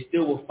 They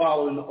still were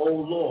following the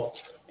old law.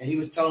 And he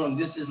was telling them,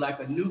 this is like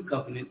a new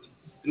covenant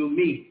through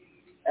me.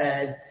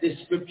 As this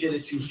scripture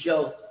that you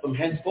shall from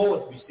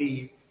henceforth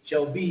receive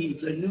shall be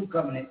the new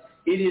covenant.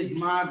 It is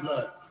my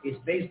blood. It's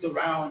based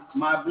around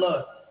my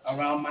blood,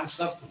 around my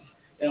suffering.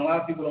 And a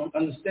lot of people don't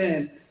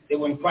understand that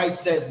when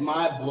Christ says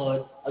my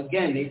blood,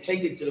 again, they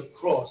take it to the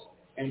cross,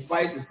 and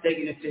Christ is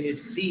taking it to his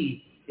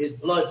seed, his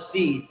blood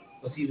seed,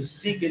 because he was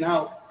seeking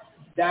out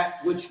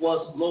that which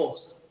was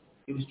lost.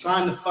 He was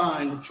trying to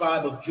find the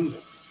tribe of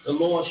Judah, the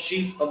lost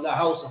sheep of the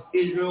house of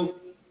Israel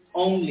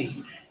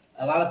only.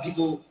 A lot of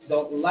people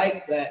don't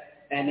like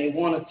that, and they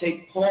want to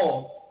take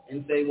Paul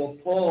and say, well,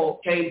 Paul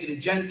came to the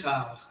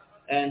Gentiles,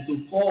 and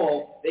through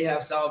Paul, they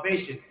have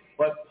salvation.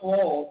 But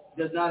Paul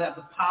does not have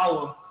the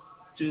power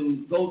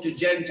to go to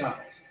Gentiles.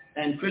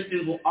 And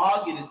Christians will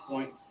argue this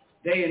point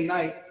day and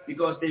night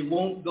because they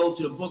won't go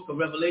to the book of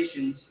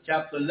Revelation,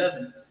 chapter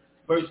 11,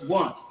 verse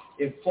 1.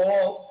 If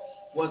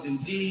Paul was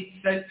indeed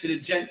sent to the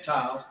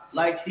Gentiles,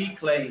 like he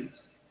claims,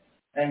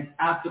 and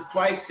after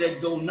Christ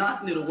said, go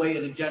not into the way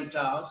of the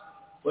Gentiles,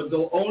 but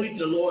go only to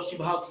the Lord's sheep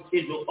house of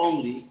Israel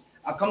only,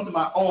 I come to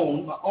my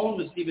own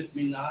receiveth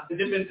me not. The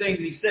different things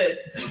he said.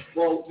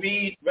 Well,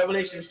 read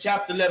Revelation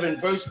chapter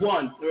 11, verse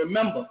 1.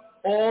 Remember,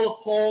 all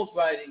of Paul's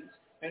writings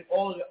and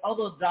all the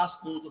other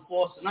gospels, the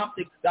four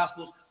synoptic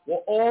gospels, were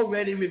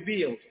already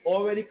revealed,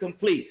 already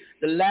complete.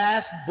 The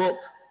last book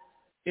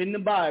in the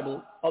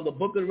Bible of the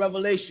book of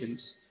Revelations,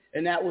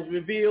 and that was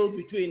revealed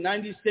between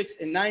 96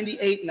 and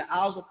 98 in the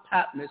Isles of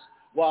Patmos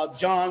while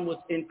John was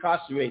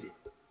incarcerated.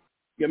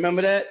 You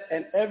remember that?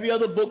 And every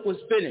other book was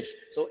finished.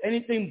 So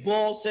anything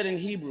Paul said in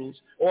Hebrews,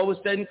 or was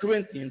said in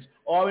Corinthians,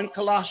 or in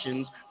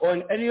Colossians, or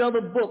in any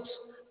other books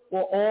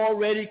were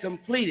already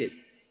completed.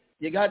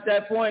 You got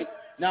that point?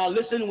 Now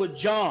listen with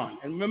John.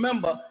 And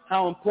remember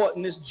how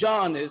important this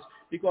John is,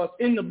 because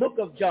in the book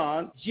of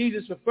John,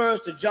 Jesus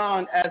refers to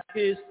John as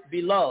his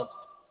beloved.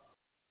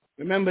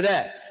 Remember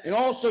that. And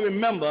also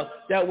remember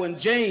that when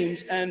James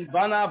and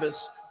Barnabas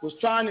was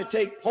trying to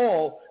take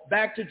Paul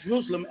back to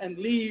Jerusalem and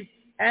leave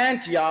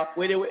Antioch,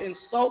 where they were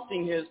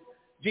insulting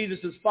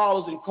Jesus'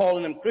 followers and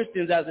calling them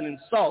Christians as an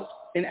insult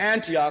in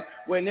Antioch,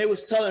 when they was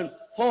telling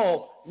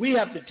Paul, we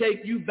have to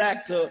take you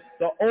back to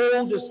the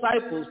old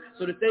disciples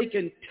so that they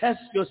can test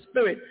your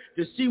spirit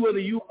to see whether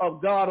you are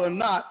of God or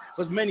not,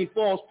 because many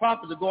false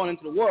prophets are going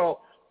into the world.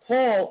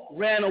 Paul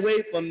ran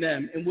away from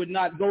them and would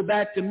not go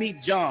back to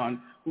meet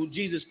John, who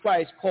Jesus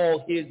Christ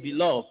called his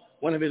beloved,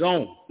 one of his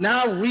own.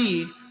 Now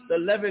read the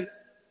 11th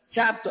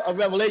chapter of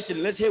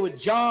Revelation. Let's hear what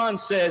John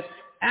says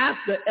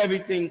after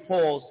everything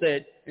Paul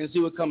said, and see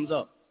what comes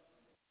up.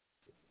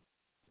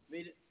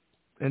 Read it.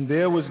 And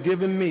there was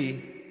given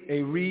me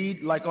a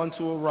reed like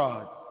unto a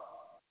rod.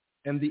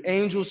 And the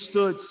angel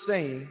stood,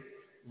 saying,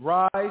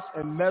 rise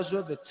and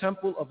measure the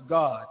temple of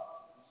God,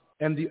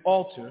 and the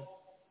altar,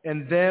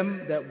 and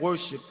them that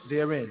worship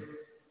therein.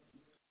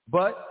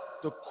 But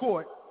the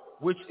court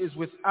which is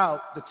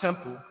without the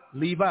temple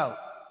leave out,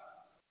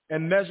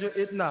 and measure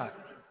it not,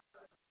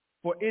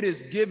 for it is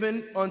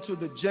given unto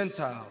the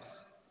Gentiles.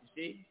 You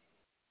see?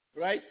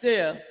 Right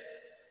there,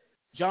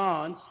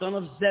 John, son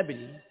of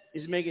Zebedee,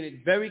 is making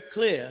it very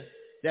clear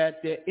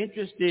that they're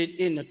interested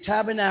in the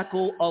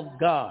tabernacle of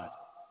God,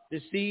 the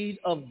seed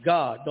of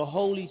God, the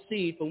holy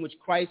seed from which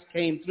Christ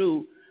came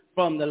through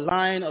from the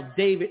line of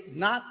David,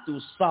 not through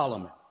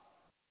Solomon,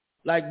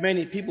 like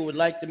many people would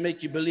like to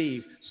make you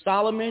believe.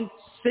 Solomon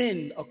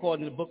sinned,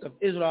 according to the book of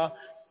Israel,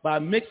 by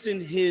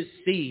mixing his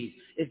seed.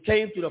 It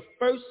came through the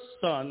first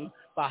son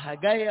by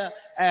Haggai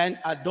and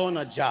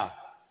Adonijah.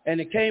 And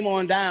it came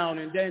on down,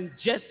 and then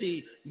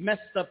Jesse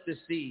messed up the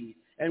seed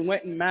and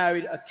went and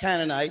married a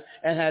Canaanite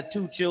and had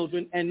 2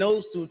 children, and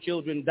those 2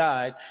 children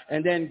died.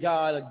 And then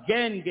God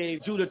again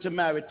gave Judah to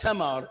marry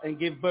Tamar and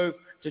give birth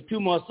to 2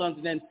 more sons,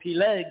 and then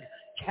Peleg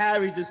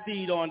carried the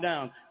seed on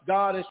down.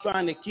 God is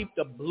trying to keep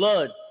the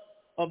blood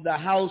of the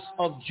house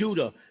of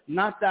Judah,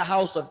 not the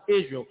house of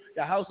Israel.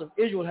 The house of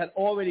Israel had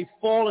already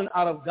fallen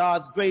out of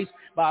God's grace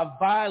by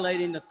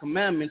violating the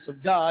commandments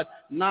of God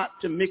not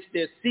to mix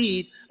their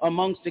seed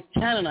amongst the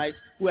Canaanites,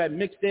 who had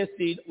mixed their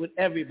seed with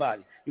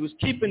everybody. He was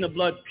keeping the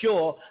blood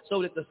pure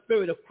so that the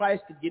Spirit of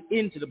Christ could get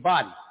into the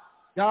body.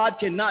 God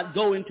cannot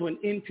go into an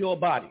impure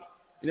body.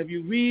 And if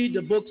you read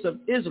the books of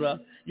Israel,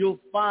 you'll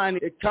find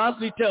it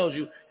constantly tells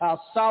you how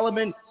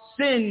Solomon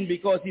sinned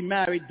because he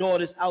married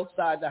daughters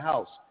outside the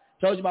house.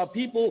 It tells you about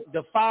people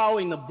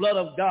defiling the blood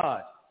of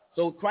God.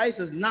 So Christ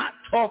is not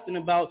talking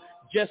about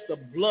just the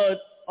blood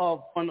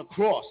on the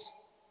cross.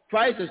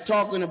 Christ is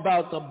talking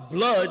about the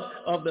blood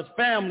of the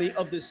family,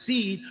 of the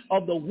seed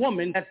of the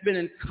woman that's been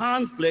in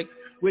conflict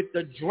with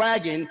the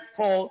dragon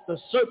called the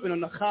serpent or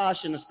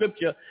Nachash in the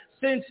scripture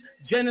since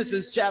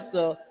Genesis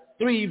chapter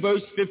 3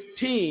 verse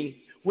 15,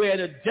 where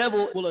the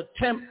devil will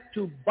attempt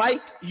to bite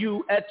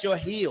you at your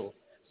heel,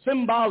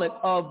 symbolic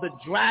of the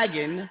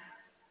dragon,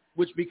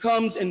 which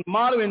becomes in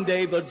modern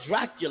day the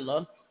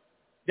Dracula,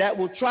 that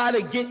will try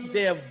to get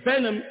their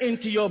venom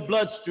into your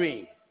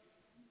bloodstream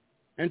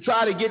and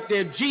try to get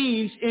their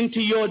genes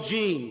into your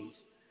genes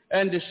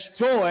and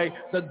destroy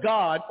the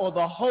God or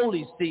the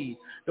holy seed.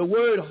 The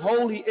word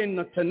holy in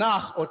the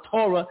Tanakh or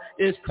Torah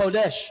is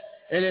Kodesh,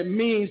 and it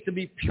means to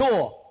be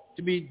pure,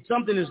 to be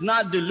something that's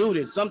not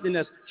diluted, something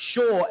that's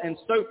sure and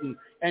certain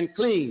and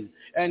clean.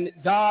 And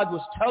God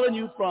was telling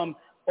you from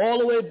all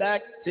the way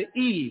back to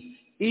Eve,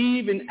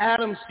 Eve and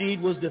Adam's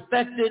seed was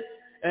defected,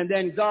 and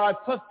then God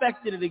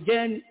perfected it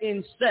again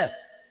in Seth.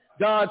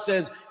 God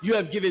says, you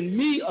have given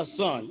me a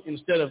son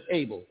instead of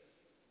Abel.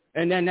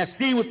 And then that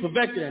seed was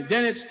perfected, and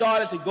then it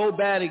started to go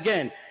bad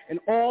again. And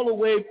all the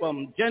way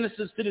from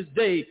Genesis to this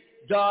day,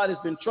 God has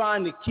been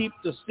trying to keep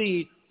the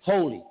seed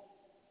holy.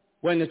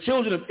 When the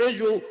children of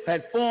Israel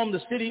had formed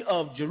the city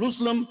of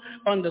Jerusalem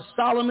under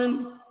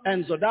Solomon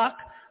and Zadok,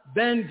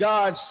 then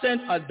God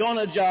sent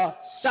Adonijah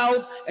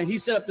south, and he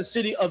set up the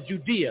city of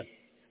Judea.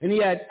 And he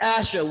had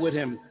Asher with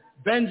him,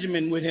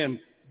 Benjamin with him,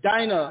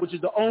 Dinah, which is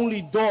the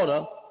only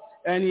daughter,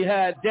 and he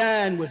had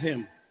Dan with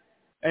him.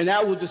 And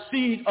that was the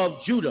seed of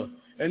Judah.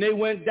 And they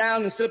went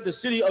down and set up the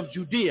city of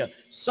Judea.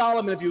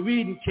 Solomon, if you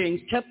read in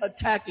Kings, kept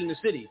attacking the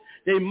city.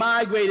 They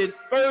migrated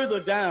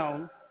further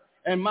down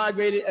and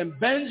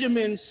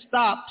Benjamin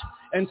stopped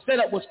and set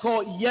up what's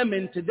called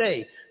Yemen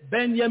today.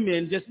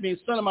 Benjamin just means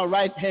son of my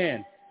right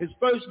hand. His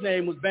first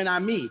name was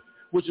Ben-Ami,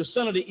 which was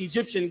son of the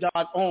Egyptian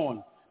god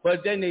On.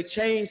 But then they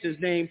changed his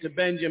name to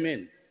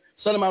Benjamin,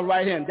 son of my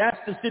right hand. That's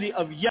the city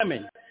of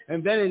Yemen.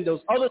 And then in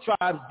those other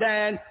tribes,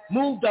 Dan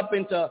moved up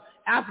into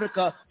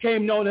Africa,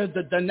 came known as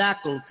the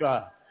Danakil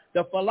tribe.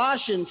 The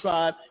Phalashian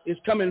tribe is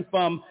coming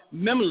from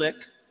Memelech,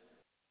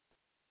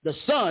 the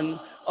son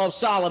of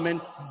Solomon,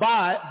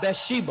 by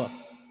Bathsheba.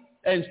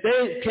 And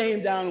they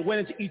came down and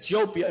went into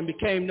Ethiopia and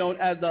became known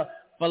as the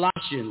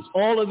Phalashians.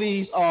 All of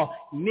these are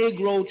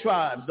Negro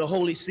tribes, the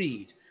holy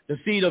seed, the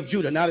seed of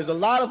Judah. Now, there's a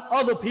lot of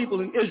other people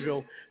in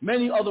Israel,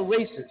 many other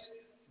races.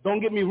 Don't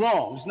get me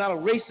wrong. It's not a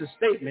racist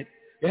statement.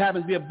 It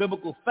happens to be a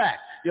biblical fact.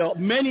 There are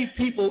many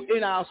people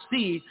in our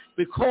seed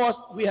because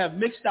we have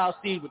mixed our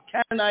seed with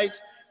Canaanites,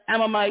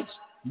 Ammonites,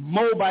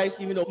 Moabites,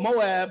 even though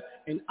Moab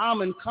and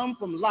Ammon come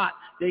from Lot,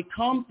 they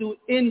come through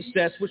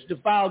incest, which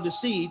defiled the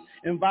seed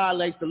and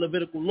violates the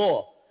Levitical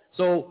law.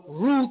 So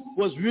Ruth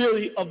was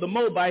really of the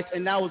Moabites,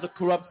 and now was a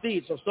corrupt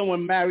seed. So if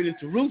someone married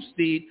into Ruth's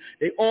seed,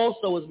 they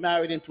also was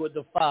married into a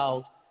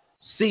defiled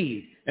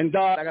seed. And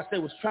God, like I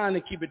said, was trying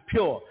to keep it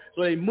pure.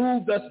 So they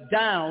moved us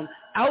down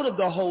out of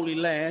the Holy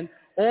Land,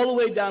 all the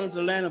way down into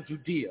the land of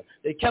Judea.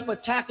 They kept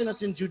attacking us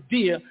in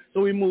Judea,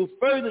 so we moved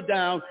further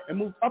down and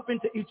moved up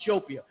into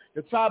Ethiopia.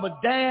 The tribe of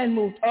Dan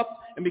moved up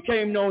and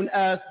became known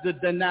as the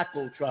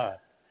Danakil tribe.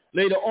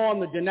 Later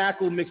on, the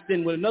Danakil mixed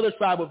in with another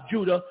tribe of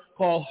Judah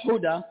called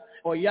Huda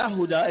or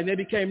Yahuda, and they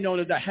became known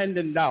as the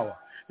Hendendawa.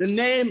 The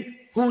name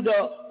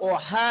Huda or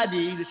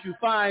Hadi that you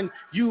find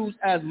used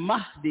as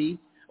Mahdi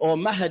or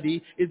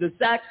Mahdi is the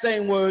exact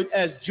same word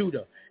as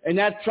Judah. And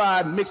that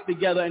tribe mixed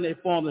together and they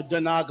formed the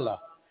Danagla.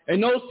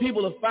 And those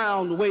people are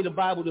found the way the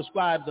Bible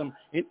describes them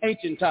in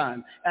ancient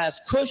times as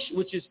Cush,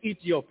 which is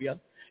Ethiopia,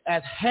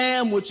 as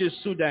Ham, which is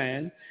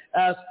Sudan,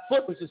 as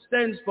Phut, which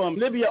extends from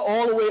Libya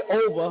all the way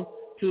over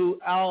to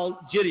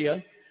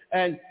Algeria.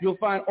 And you'll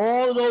find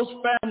all of those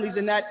families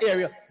in that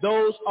area.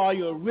 Those are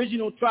your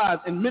original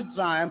tribes in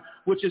Mitzrayim,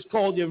 which is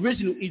called the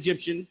original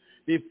Egyptians.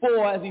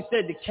 Before, as he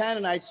said, the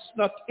Canaanites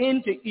snuck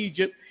into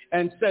Egypt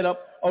and set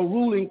up a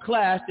ruling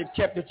class that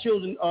kept the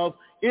children of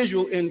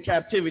Israel in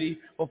captivity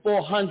for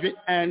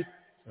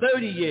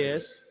 430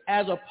 years,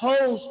 as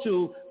opposed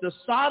to the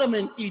Sodom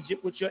and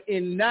Egypt, which you're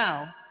in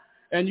now,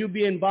 and you'll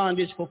be in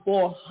bondage for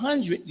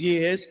 400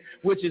 years,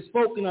 which is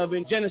spoken of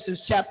in Genesis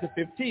chapter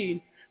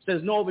 15,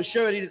 says, "Know of a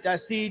surety that thy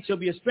seed shall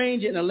be a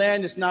stranger in a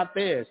land that's not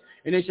theirs,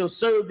 and they shall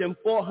serve them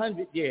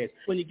 400 years.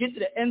 When you get to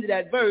the end of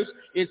that verse,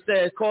 it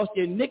says, "Cause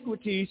the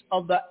iniquities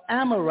of the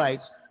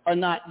Amorites are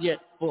not yet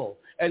full."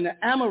 And the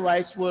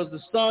Amorites was the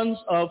sons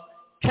of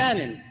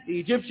Canaan. The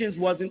Egyptians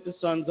wasn't the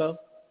sons of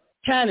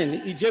Canaan.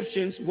 The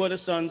Egyptians were the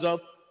sons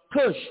of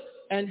Cush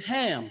and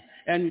Ham.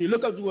 And when you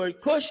look up the word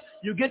Cush,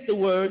 you get the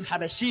word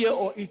Habashia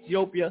or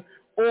Ethiopia,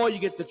 or you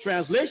get the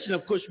translation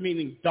of Cush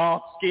meaning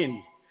dark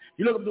skin.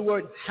 You look up the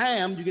word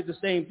Ham, you get the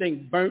same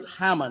thing, burnt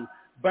Haman,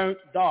 burnt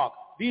dark.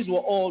 These were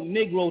all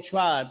Negro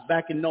tribes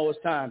back in Noah's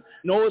time.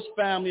 Noah's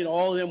family and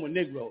all of them were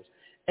Negroes.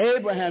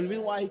 Abraham, the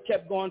reason why he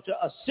kept going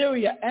to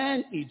Assyria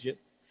and Egypt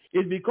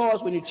is because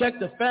when you check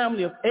the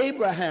family of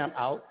Abraham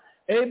out,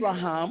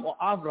 Abraham or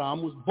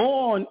Avram was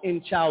born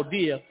in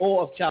Chaldea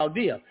or of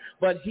Chaldea,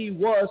 but he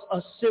was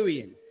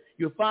Assyrian.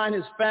 You'll find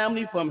his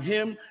family from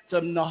him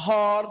to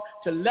Nahar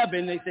to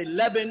Lebanon. They say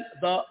Lebanon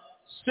the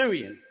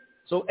Syrian.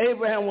 So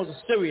Abraham was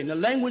Assyrian. The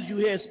language you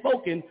hear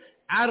spoken,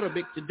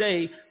 Arabic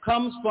today,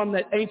 comes from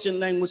that ancient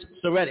language,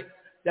 Syriac.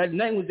 That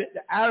language,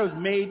 the Arabs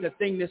made the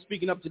thing they're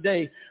speaking of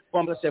today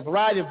from, let's say, a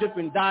variety of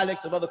different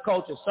dialects of other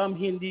cultures. Some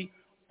Hindi,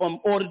 from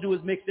Urdu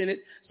is mixed in it.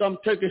 Some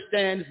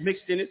Turkestan is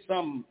mixed in it.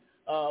 Some,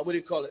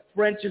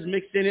 French is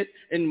mixed in it.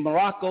 In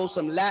Morocco,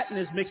 some Latin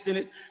is mixed in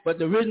it. But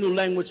the original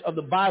language of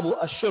the Bible,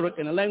 Ashuric,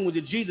 and the language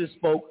that Jesus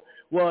spoke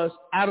was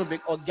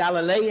Arabic or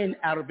Galilean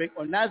Arabic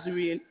or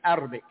Nazarene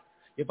Arabic.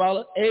 If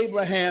all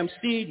Abraham's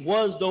seed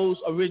was those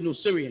original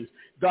Syrians,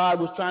 God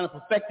was trying to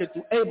perfect it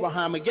through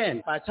Abraham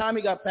again. By the time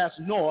he got past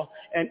Noah,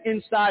 and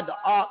inside the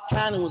ark,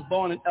 Canaan was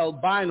born in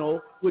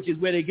Albino, which is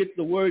where they get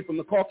the word from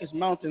the Caucasus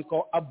Mountains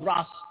called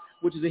Abras,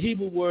 which is a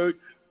Hebrew word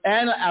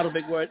and an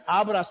Arabic word,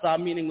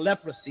 Abrasa, meaning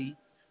leprosy,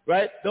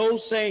 right? Those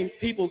same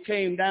people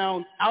came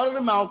down out of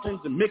the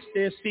mountains and mixed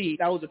their seed.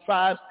 That was the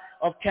tribes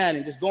of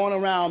Canaan, just going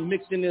around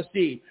mixing their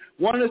seed.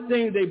 One of the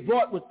things they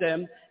brought with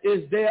them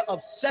is their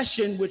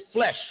obsession with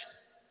flesh.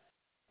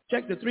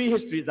 Check the three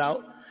histories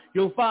out.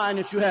 You'll find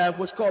that you have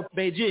what's called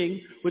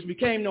Beijing, which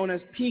became known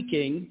as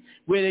Peking,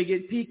 where they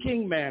get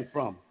Peking man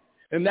from.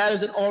 And that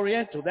is an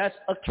Oriental. That's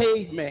a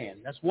caveman.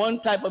 That's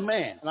one type of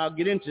man, and I'll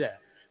get into that.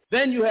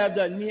 Then you have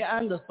the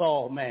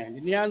Neanderthal man.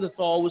 The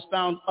Neanderthal was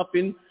found up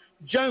in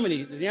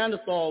Germany. The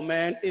Neanderthal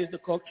man is the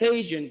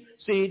Caucasian.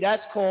 See,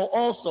 that's called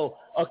also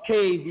a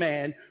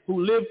caveman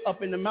who lived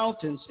up in the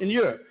mountains in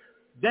Europe.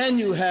 Then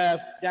you have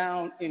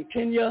down in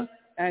Kenya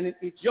and in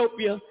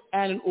Ethiopia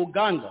and in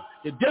Uganda.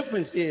 The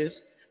difference is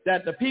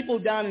that the people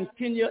down in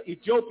Kenya,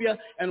 Ethiopia,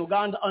 and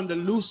Uganda under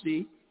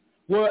Lucy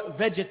were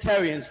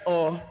vegetarians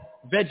or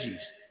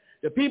veggies.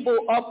 The people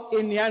up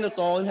in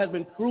Neanderthal, it has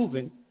been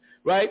proven,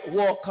 right,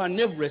 were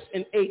carnivorous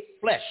and ate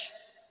flesh.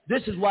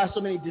 This is why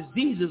so many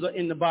diseases are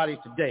in the body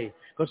today,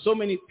 because so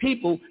many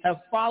people have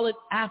followed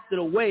after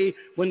the way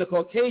when the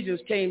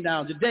Caucasians came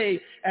down today,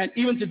 and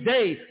even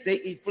today they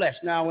eat flesh.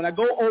 Now, when I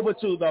go over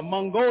to the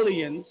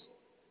Mongolians,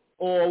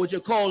 or what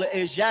you call the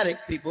Asiatic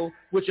people,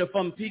 which are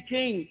from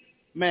Peking,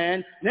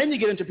 man, then you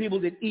get into people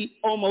that eat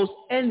almost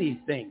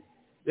anything.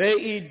 They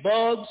eat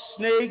bugs,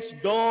 snakes,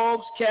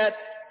 dogs, cats,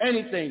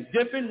 anything,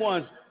 different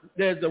ones.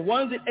 There's the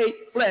ones that ate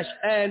flesh,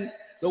 and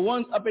the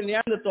ones up in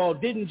Neanderthal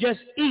didn't just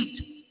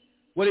eat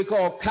what they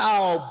call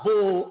cow,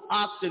 bull,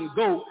 ox, and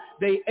goat.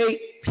 They ate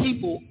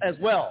people as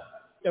well.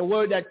 The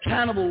word, that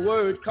cannibal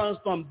word, comes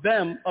from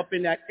them up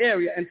in that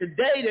area. And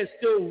today there's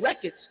still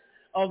records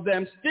of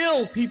them,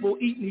 still people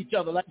eating each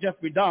other, like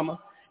Jeffrey Dahmer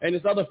and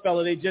this other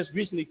fellow they just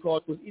recently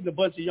caught was eating a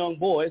bunch of young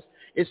boys.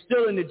 It's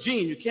still in the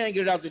gene. You can't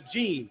get it out the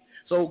gene.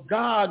 So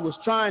God was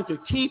trying to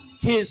keep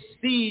his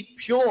seed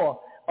pure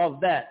of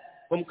that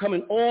from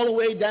coming all the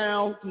way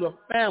down to the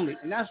family.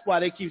 And that's why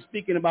they keep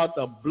speaking about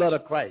the blood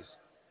of Christ,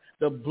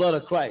 the blood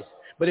of Christ.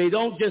 But they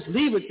don't just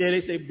leave it there.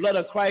 They say blood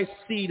of Christ,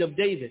 seed of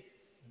David.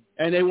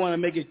 And they want to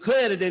make it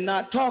clear that they're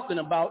not talking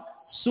about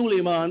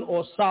Suleiman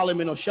or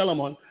Solomon or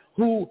Shalomon,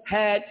 who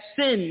had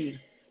sinned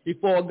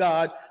before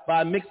God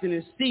by mixing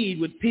his seed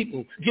with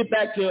people. Get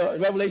back to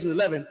Revelation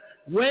 11.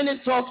 When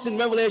it talks in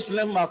Revelation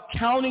 11 about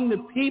counting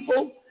the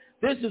people,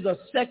 this is a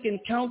second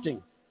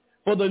counting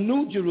for the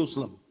New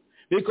Jerusalem,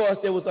 because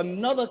there was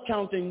another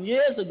counting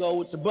years ago,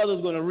 which the brother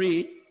was going to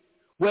read,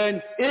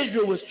 when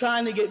Israel was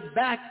trying to get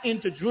back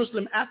into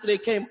Jerusalem after they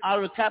came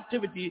out of the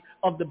captivity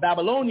of the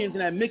Babylonians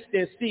and had mixed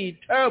their seed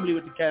terribly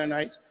with the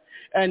Canaanites.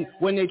 And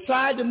when they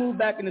tried to move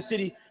back in the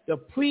city, the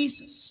priests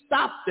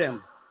stopped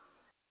them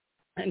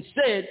and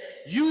said,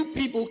 you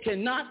people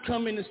cannot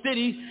come in the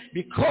city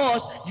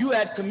because you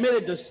had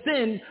committed the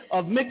sin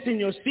of mixing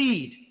your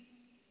seed.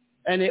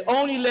 And they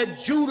only let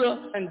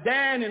Judah and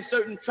Dan and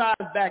certain tribes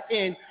back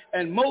in,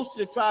 and most of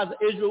the tribes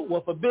of Israel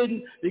were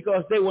forbidden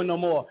because they were no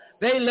more.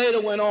 They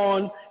later went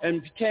on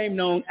and became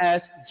known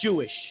as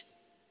Jewish,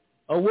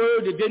 a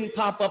word that didn't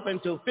pop up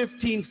until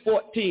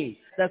 1514.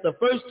 That's the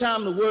first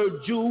time the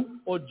word Jew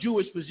or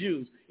Jewish was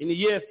used, in the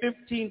year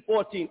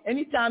 1514.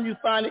 Anytime you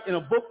find it in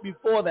a book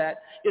before that,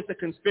 it's a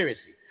conspiracy.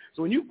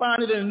 So when you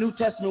find it in the New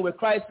Testament where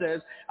Christ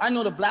says, I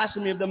know the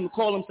blasphemy of them who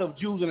call themselves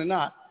Jews and are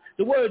not,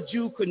 the word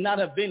Jew could not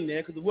have been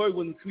there because the word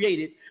wasn't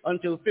created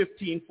until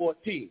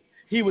 1514.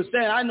 He was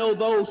saying, I know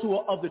those who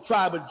are of the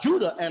tribe of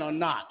Judah and are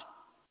not.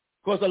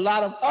 Because a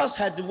lot of us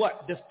had to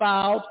what?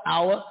 Defiled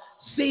our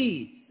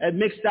seed and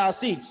mixed our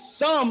seed.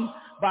 Some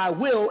by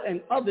will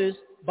and others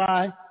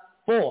by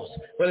force.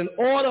 But in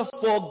order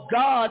for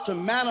God to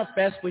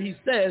manifest, for he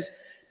says,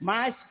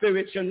 my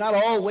spirit shall not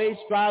always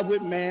strive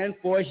with man,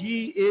 for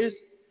he is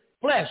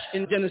flesh,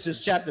 in Genesis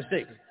chapter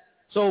 6.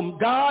 So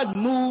God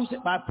moves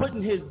by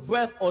putting his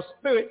breath or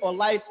spirit or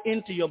life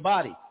into your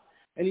body.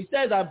 And he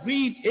says, I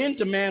breathed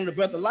into man the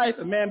breath of life,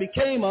 and man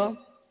became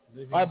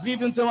I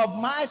breathed into him of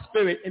my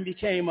spirit and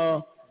became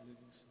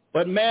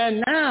but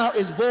man now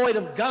is void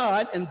of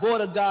God and void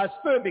of God's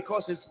spirit,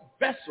 because his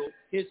vessel,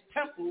 his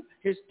temple,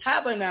 his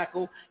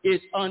tabernacle is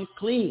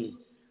unclean.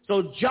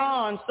 So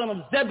John, son of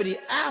Zebedee,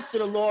 after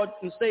the Lord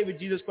and Savior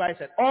Jesus Christ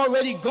had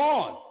already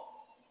gone,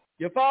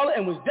 your father,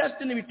 and was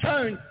destined to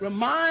return,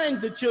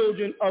 reminds the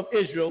children of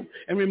Israel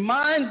and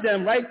reminds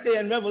them right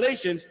there in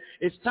Revelations,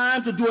 it's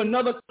time to do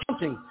another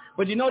counting.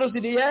 But you notice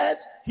that he adds,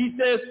 he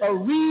says a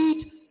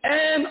reed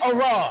and a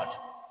rod.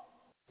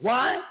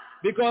 Why?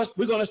 Because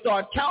we're going to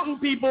start counting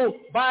people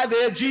by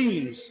their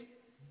genes.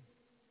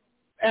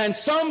 And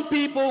some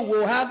people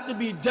will have to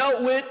be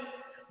dealt with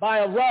by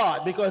a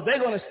rod, because they're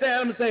going to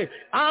stand up and say,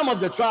 I'm of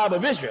the tribe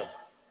of Israel.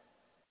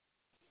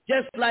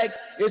 Just like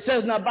it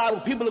says in the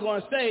Bible, people are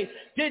going to say,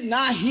 didn't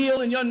I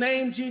heal in your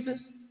name, Jesus?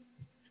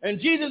 And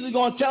Jesus is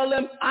going to tell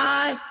them,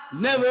 I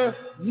never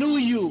knew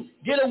you.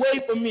 Get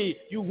away from me,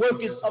 you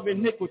workers of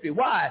iniquity.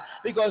 Why?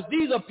 Because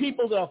these are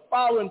people that are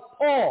following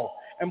Paul.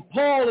 And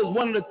Paul is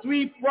one of the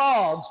three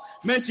frogs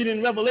mentioned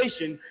in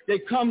Revelation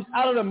that comes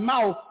out of the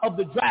mouth of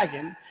the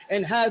dragon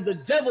and has the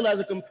devil as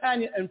a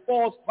companion and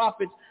false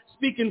prophets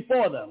speaking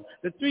for them.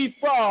 The three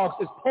frogs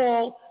is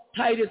Paul,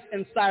 Titus,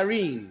 and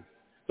Cyrene.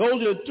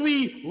 Those are the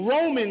 3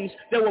 Romans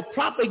that were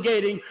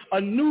propagating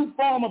a new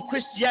form of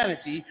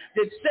Christianity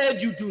that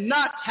said you do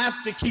not have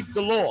to keep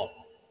the law.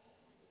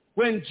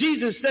 When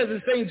Jesus says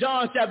in St.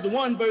 John chapter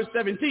 1, verse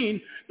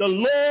 17, the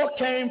law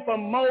came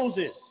from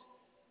Moses.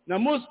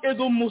 Namus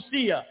idum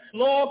musia.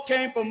 Law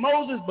came from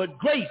Moses, but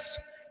grace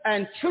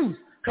and truth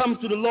comes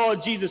to the Lord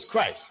Jesus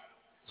Christ.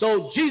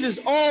 So Jesus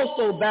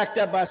also backed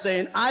up by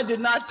saying, I did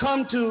not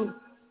come to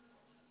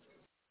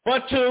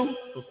but to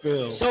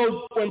fulfill.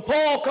 So when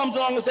Paul comes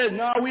along and says,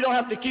 no, we don't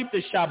have to keep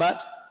the Shabbat.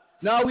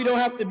 No, we don't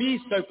have to be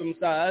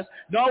circumcised.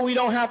 No, we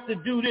don't have to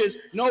do this.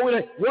 No,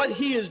 what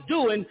he is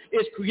doing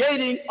is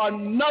creating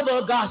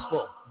another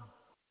gospel.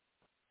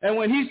 And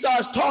when he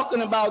starts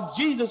talking about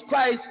Jesus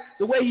Christ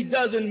the way he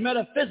does in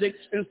metaphysics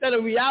instead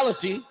of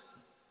reality,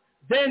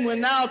 then we're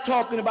now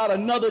talking about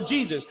another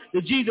Jesus.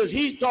 The Jesus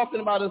he's talking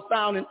about is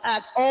found in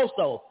Acts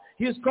also.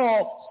 He's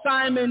called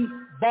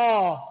Simon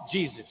Bar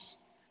Jesus.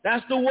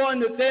 That's the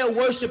one that they're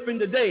worshiping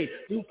today.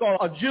 He's called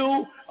a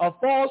Jew, a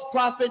false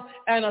prophet,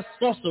 and a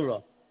sorcerer.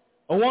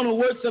 A one who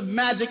works of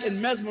magic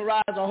and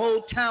mesmerize a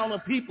whole town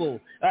of people.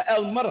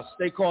 El Muras,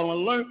 they call him, a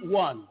learned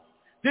one.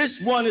 This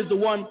one is the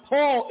one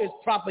Paul is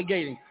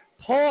propagating.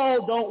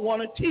 Paul don't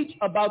want to teach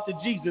about the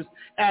Jesus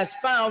as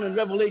found in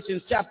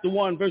Revelation chapter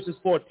 1, verses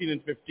 14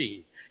 and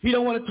 15. He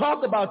don't want to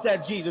talk about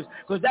that Jesus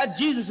because that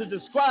Jesus is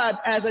described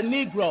as a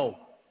Negro.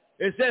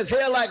 It says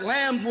hair like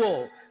lamb's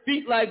wool,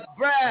 feet like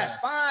brass,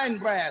 fine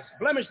brass,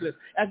 blemishless,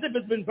 as if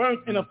it's been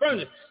burnt in a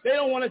furnace. They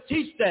don't want to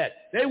teach that.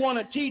 They want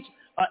to teach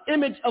an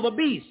image of a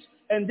beast.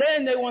 And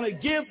then they want to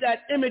give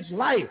that image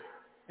life.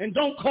 And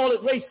don't call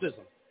it racism.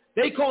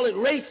 They call it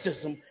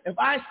racism if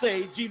I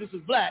say Jesus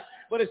is black,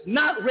 but it's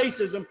not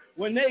racism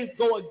when they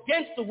go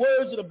against the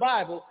words of the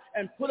Bible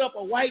and put up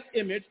a white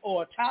image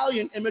or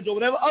Italian image or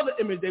whatever other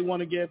image they want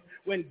to give.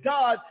 When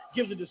God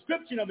gives a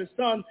description of his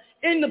son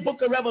in the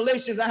book of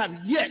Revelations, I have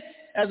yet,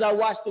 as I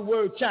watch the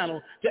Word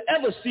channel, to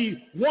ever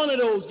see one of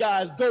those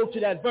guys go to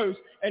that verse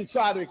and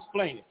try to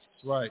explain it.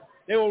 That's right.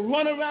 They will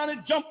run around it,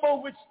 jump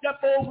over it, step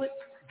over it,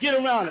 get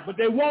around it, but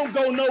they won't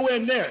go nowhere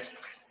near it.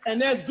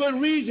 And there's good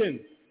reason,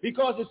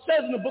 because it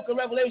says in the book of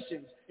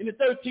Revelations, in the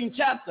 13th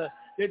chapter,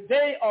 that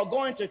they are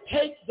going to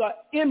take the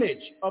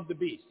image of the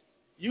beast.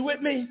 You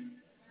with me?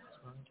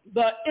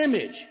 The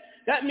image.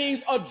 That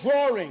means a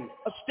drawing,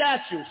 a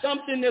statue,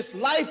 something that's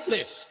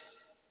lifeless.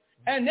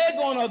 And they're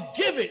going to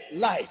give it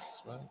life,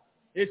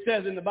 it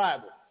says in the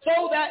Bible,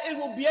 so that it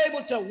will be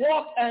able to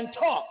walk and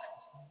talk.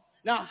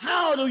 Now,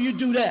 how do you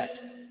do that?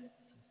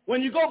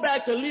 When you go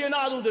back to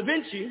Leonardo da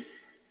Vinci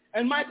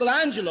and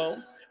Michelangelo,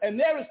 and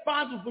they're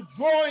responsible for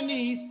drawing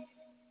these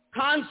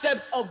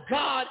concepts of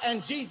God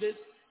and Jesus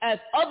as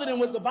other than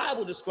what the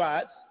Bible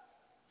describes.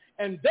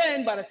 And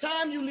then by the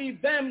time you leave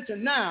them to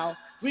now,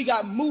 we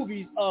got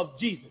movies of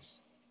Jesus.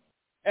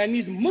 And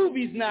these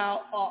movies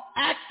now are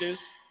actors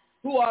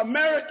who are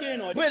American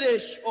or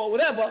British or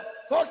whatever,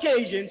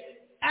 Caucasians,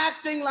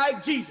 acting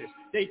like Jesus.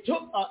 They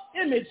took an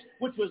image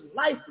which was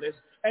lifeless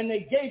and they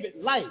gave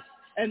it life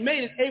and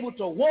made it able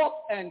to walk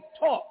and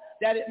talk,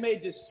 that it may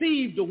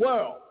deceive the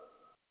world.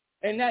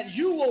 And that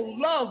you will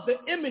love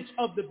the image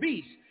of the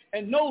beast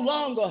and no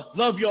longer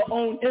love your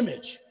own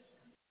image.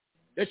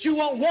 That you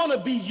won't want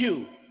to be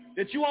you.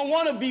 That you won't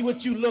want to be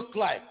what you look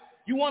like.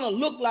 You want to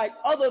look like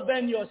other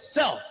than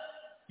yourself.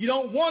 You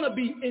don't want to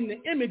be in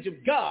the image of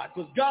God,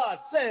 because God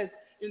says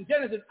in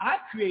Genesis, I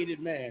created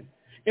man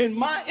in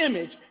my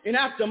image and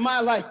after my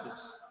likeness.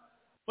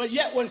 But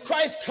yet when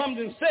Christ comes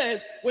and says,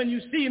 when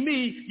you see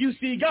me, you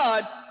see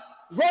God,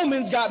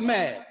 Romans got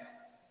mad.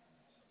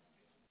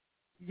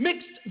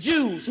 Mixed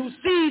Jews whose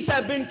seeds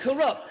have been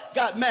corrupt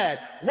got mad.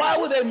 Why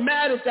were they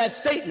mad at that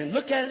statement?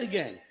 Look at it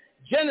again.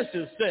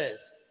 Genesis says,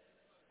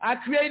 I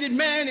created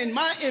man in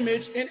my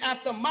image and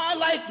after my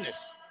likeness.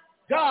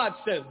 God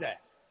says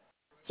that.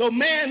 So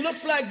man looks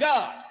like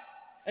God.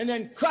 And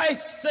then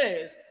Christ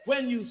says,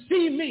 when you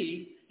see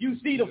me, you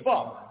see the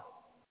Father.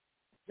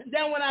 And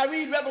then when I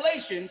read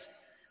Revelations,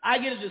 I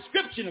get a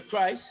description of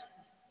Christ.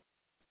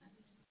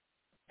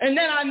 And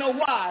then I know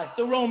why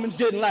the Romans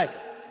didn't like it.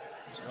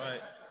 That's right.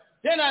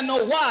 Then I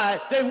know why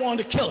they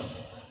wanted to kill him.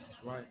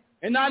 That's right.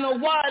 And I know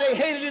why they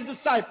hated his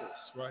disciples.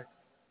 That's right.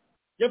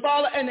 You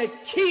follow? And they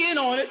key in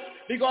on it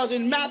because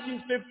in Matthew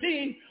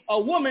 15,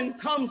 a woman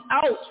comes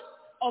out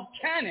of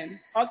Canaan,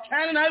 a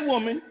Canaanite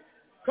woman,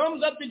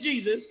 comes up to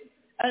Jesus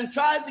and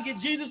tries to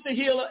get Jesus to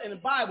heal her, and the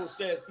Bible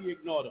says he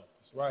ignored her.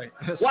 That's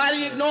right. Why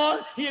did he ignore her?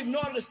 He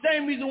ignored her the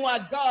same reason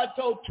why God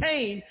told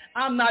Cain,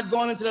 I'm not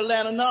going into the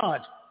land of Nod,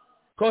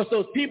 because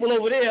those people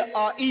over there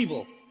are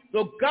evil.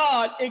 So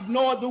God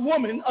ignored the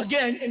woman,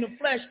 again, in the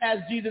flesh as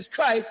Jesus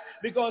Christ,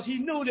 because he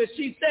knew that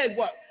she said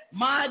what?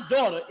 My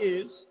daughter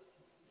is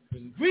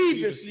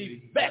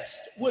grievously vexed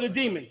with a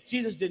demon.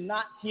 Jesus did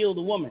not heal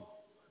the woman.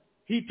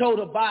 He told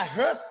her by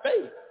her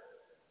faith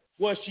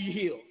was she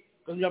healed.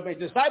 Because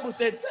the disciples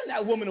said, send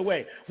that woman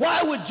away.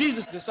 Why would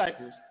Jesus'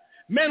 disciples,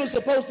 men are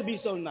supposed to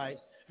be so nice,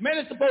 men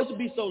are supposed to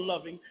be so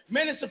loving,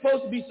 men are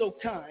supposed to be so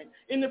kind,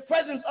 in the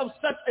presence of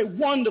such a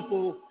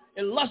wonderful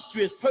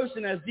illustrious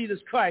person as Jesus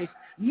Christ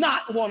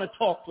not want to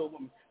talk to a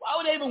woman? Why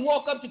would they even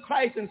walk up to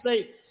Christ and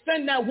say,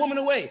 send that woman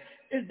away?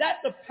 Is that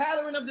the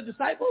pattern of the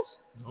disciples?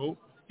 No.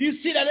 Do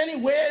you see that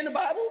anywhere in the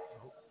Bible?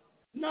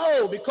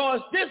 No, because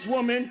this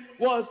woman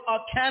was a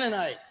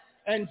Canaanite.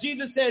 And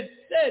Jesus said,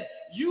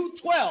 you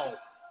 12,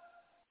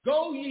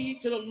 go ye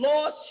to the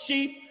lost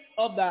sheep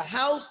of the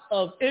house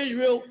of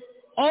Israel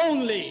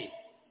only.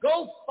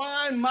 Go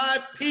find my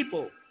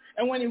people.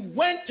 And when he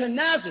went to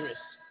Nazareth,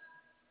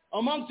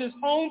 amongst his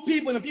own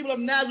people, and the people of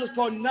Nazareth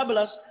called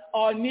Nebulas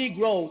are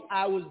Negroes.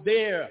 I was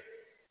there.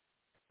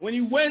 When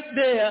he went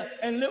there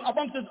and lived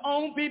amongst his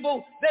own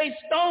people, they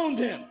stoned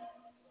him.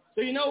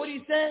 So you know what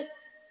he said?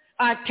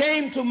 I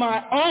came to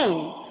my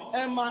own,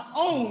 and my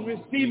own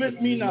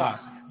receiveth me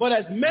not. But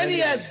as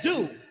many as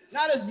do,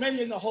 not as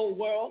many in the whole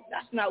world,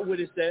 that's not what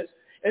it says.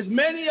 As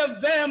many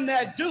of them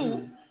that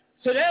do,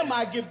 to them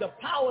I give the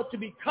power to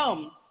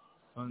become.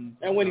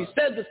 And when he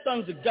says the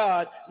sons of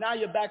God, now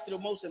you're back to the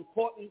most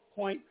important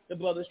point the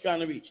brother's trying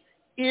to reach.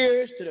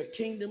 Heirs to the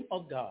kingdom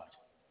of God.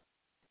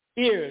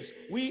 Heirs.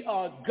 We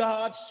are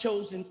God's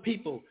chosen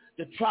people,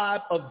 the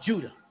tribe of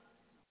Judah,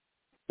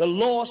 the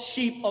lost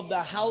sheep of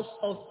the house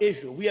of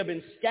Israel. We have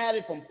been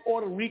scattered from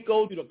Puerto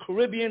Rico to the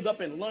Caribbeans up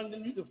in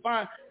London. You can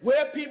find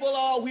where people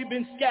are, we've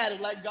been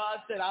scattered. Like God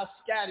said, I'll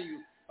scatter you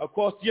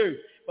across the earth.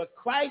 But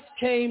Christ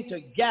came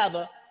to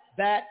gather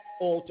that,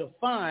 or to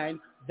find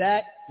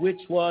that which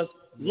was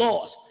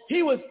lost.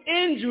 He was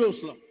in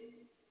Jerusalem.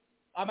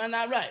 Am I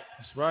not right?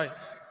 That's right.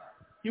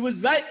 He was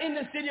right in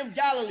the city of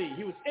Galilee.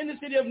 He was in the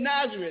city of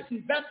Nazareth,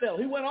 in Bethel.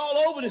 He went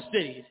all over the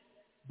cities.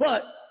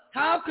 But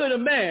how could a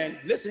man,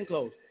 listen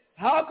close,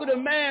 how could a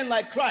man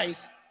like Christ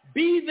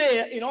be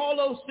there in all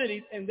those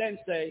cities and then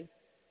say,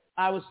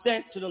 I was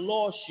sent to the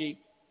lost sheep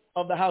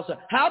of the house of...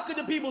 How could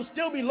the people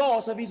still be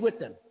lost if he's with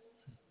them?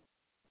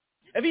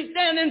 If he's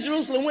standing in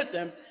Jerusalem with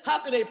them,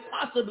 how could they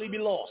possibly be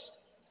lost?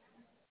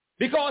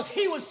 Because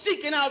he was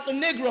seeking out the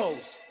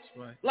Negroes,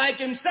 right, like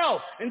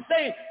himself, and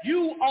saying,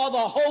 you are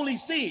the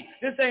holy seed.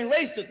 This ain't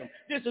racism.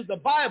 This is the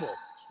Bible.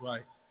 That's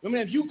right. I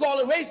mean, if you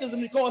call it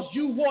racism because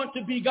you want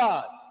to be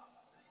God,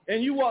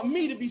 and you want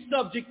me to be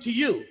subject to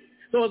you.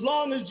 So as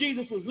long as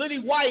Jesus was lily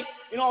white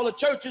in all the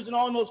churches and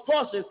all those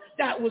crosses,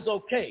 that was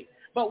okay.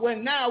 But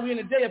when now we're in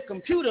a day of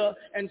computer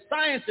and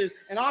sciences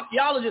and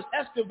archaeologists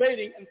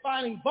excavating and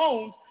finding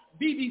bones,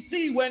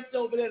 BBC went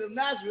over there to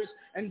Nazareth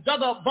and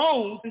dug up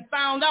bones and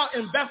found out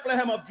in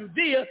Bethlehem of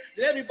Judea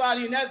that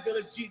everybody in that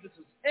village, Jesus'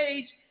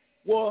 age,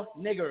 were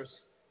niggers.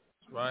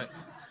 Right.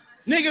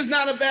 Nigger's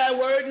not a bad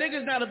word.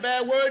 Nigger's not a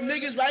bad word.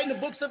 Nigger's right in the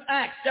books of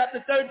Acts,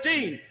 chapter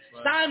 13.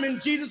 Right.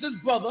 Simon, Jesus'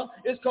 brother,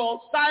 is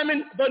called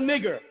Simon the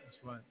Nigger. That's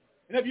right.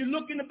 And if you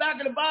look in the back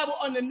of the Bible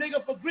on the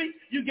nigger for Greek,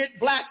 you get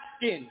black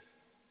skin.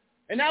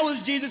 And that was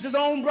Jesus'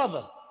 own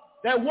brother.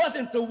 That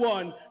wasn't the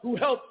one who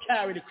helped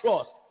carry the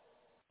cross.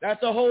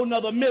 That's a whole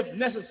nother myth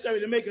necessary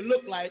to make it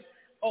look like,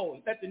 oh,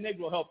 let the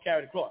Negro help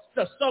carry the cross.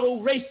 It's a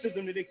subtle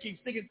racism that they keep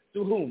sticking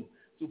to whom?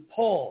 To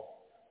Paul.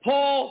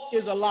 Paul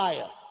is a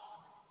liar.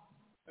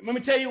 And let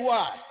me tell you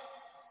why.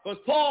 Because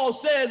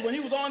Paul says when he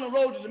was on the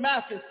road to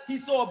Damascus, he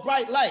saw a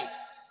bright light.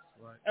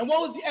 Right. And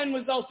what was the end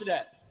result to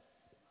that?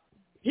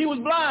 He was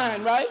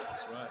blind, right?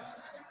 Right.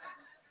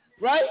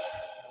 Right?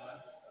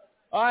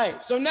 All right.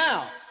 So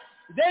now,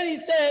 then he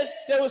says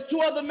there was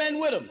two other men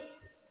with him.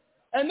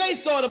 And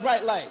they saw the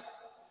bright light.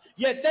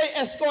 Yet they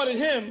escorted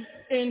him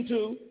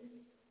into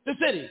the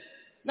city.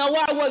 Now,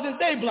 why wasn't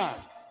they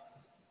blind?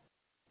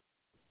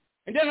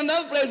 And then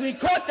another place, when he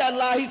caught that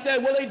lie, he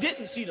said, well, they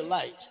didn't see the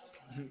light.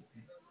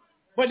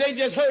 But they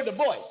just heard the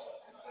voice.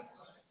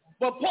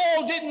 But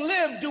Paul didn't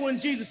live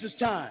during Jesus'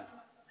 time.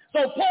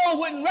 So Paul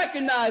wouldn't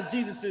recognize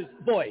Jesus'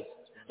 voice.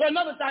 So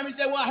another time he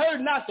said, well, I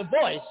heard not the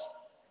voice,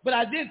 but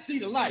I did see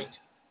the light.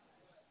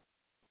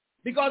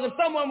 Because if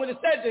someone would have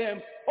said to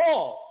him,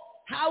 Paul,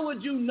 how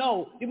would you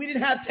know if we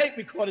didn't have tape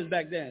recorders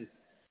back then?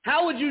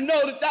 How would you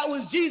know that that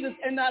was Jesus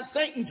and not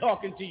Satan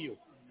talking to you?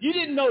 You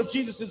didn't know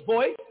Jesus'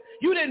 voice.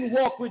 You didn't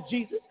walk with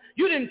Jesus.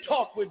 You didn't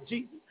talk with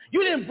Jesus.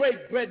 You didn't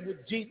break bread with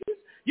Jesus.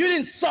 You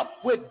didn't sup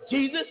with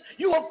Jesus.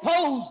 You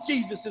opposed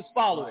Jesus'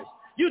 followers.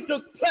 You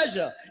took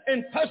pleasure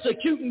in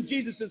persecuting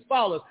Jesus'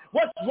 followers.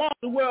 What's wrong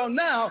with the world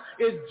now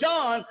is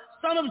John,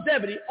 son of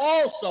Zebedee,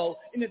 also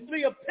in the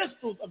 3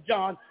 epistles of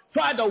John,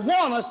 tried to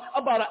warn us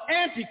about an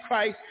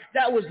antichrist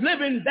that was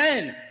living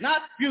then,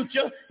 not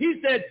future.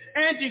 He said,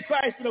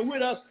 antichrists that are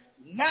with us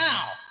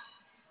now.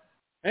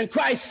 And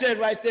Christ said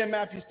right there in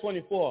Matthew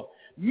 24,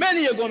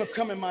 many are going to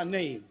come in my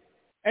name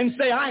and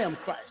say, I am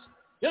Christ.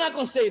 They're not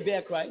going to say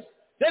they're Christ.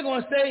 They're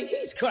going to say,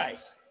 he's Christ.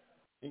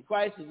 And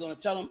Christ is going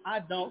to tell them, I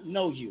don't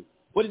know you.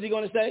 What is he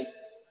going to say?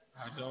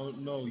 I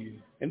don't know you.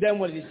 And then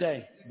what did he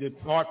say?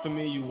 Depart from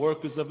me, you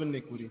workers of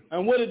iniquity.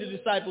 And what did the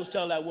disciples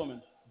tell that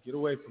woman? Get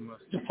away from us.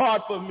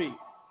 Depart from me.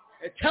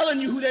 They're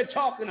telling you who they're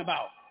talking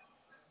about.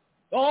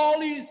 All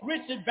these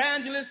rich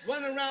evangelists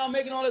running around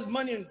making all this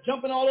money and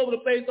jumping all over the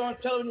place on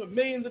television with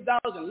millions of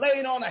dollars and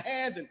laying on their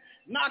hands and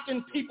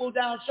knocking people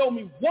down. Show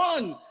me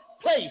one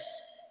place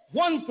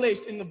one place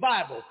in the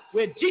Bible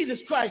where Jesus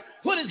Christ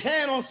put his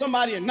hand on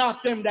somebody and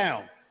knocked them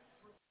down.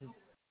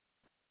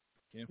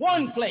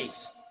 One place.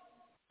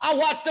 I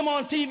watch them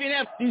on TV and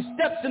have these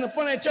steps in the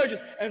front of the churches,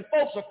 and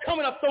folks are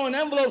coming up throwing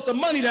envelopes of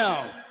money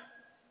down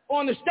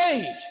on the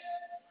stage.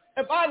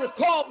 If I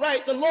recall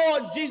right, the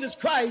Lord Jesus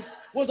Christ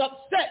was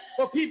upset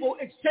for people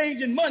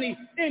exchanging money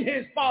in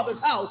his Father's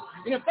house.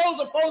 And if those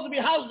are supposed to be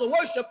houses of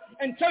worship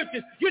and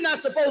churches, you're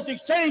not supposed to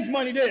exchange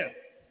money there.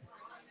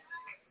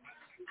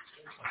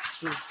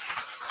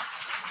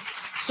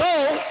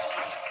 So,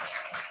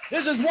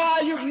 this is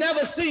why you've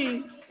never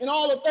seen, in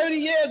all the 30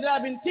 years that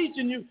I've been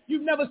teaching you,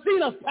 you've never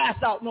seen us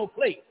pass out no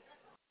plate.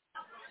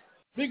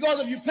 Because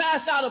if you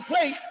pass out a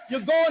plate, you're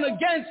going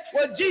against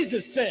what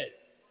Jesus said.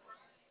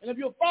 And if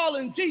you're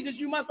following Jesus,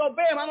 you must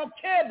obey him. I don't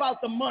care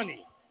about the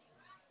money.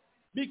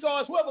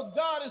 Because whoever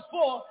God is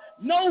for,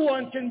 no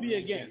one can be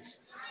against.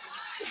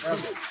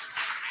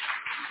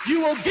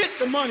 You will get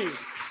the money.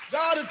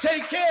 God will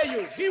take care of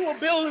you. He will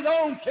build his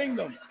own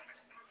kingdom.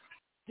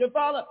 You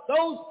follow?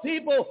 Those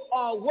people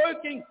are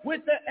working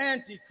with the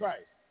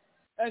Antichrist.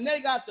 And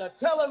they got the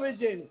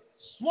television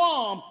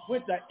swarm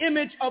with the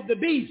image of the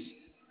beast.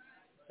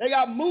 They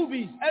got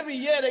movies. Every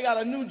year they got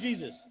a new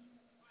Jesus.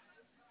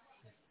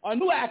 A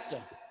new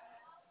actor.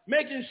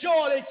 Making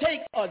sure they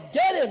take a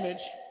dead image,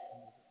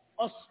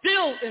 a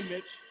still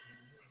image,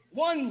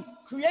 one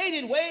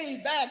created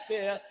way back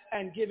there,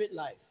 and give it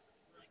life.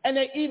 And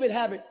they even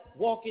have it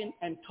walking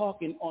and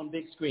talking on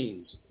big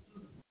screens,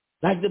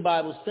 like the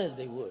Bible says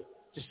they would.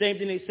 The same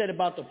thing they said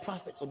about the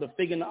prophets of the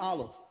fig and the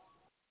olive.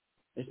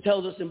 It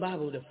tells us in the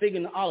Bible, the fig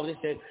and the olive, they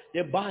said,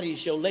 their bodies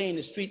shall lay in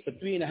the street for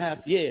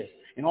 3.5 years,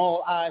 and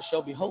all eyes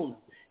shall behold them.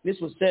 This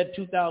was said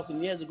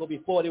 2,000 years ago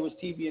before there was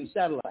TV and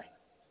satellite.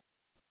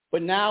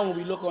 But now when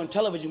we look on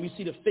television, we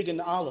see the fig and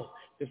the olive.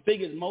 The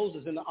fig is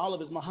Moses and the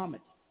olive is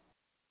Muhammad.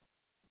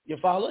 You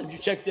follow? If you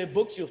check their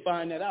books, you'll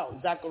find that out.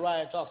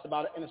 Zechariah talks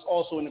about it, and it's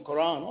also in the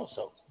Quran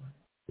also.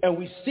 And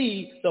we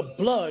see the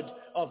blood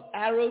of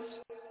Arabs,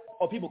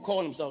 or people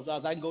call themselves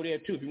Arabs. I can go there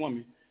too if you want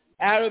me.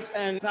 Arabs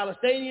and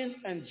Palestinians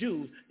and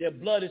Jews, their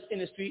blood is in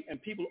the street,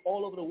 and people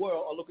all over the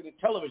world are looking at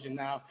television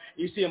now.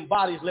 You see them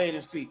bodies laying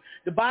in the street.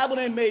 The Bible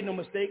ain't made no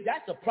mistake.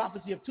 That's a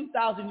prophecy of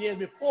 2,000 years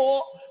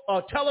before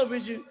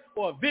television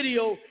or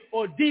video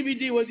or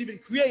DVD was even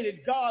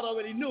created. God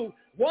already knew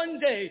one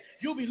day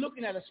you'll be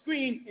looking at a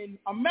screen in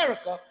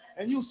America,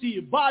 and you'll see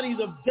bodies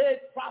of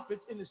dead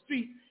prophets in the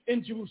street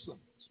in Jerusalem.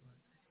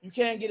 You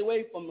can't get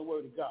away from the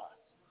word of God.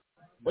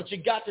 What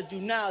you got to do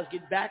now is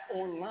get back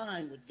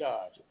online with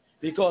God.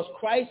 Because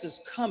Christ is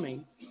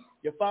coming,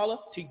 you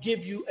follow, to give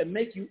you and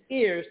make you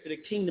heirs to the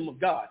kingdom of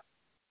God.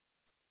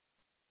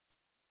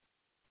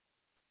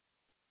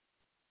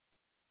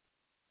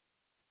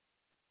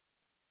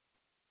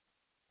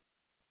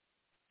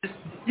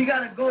 You got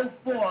to go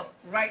forth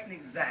right and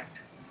exact.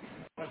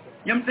 You know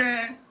what I'm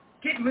saying?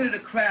 Get rid of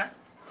the crap,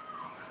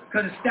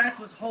 because the stats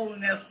was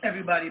holding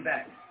everybody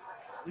back.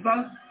 You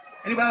follow?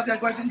 Anybody else got a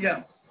question?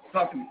 Yeah.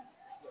 Talk to me.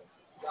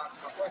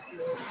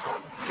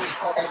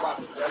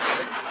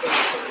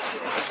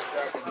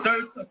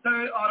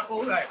 Third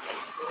article, right?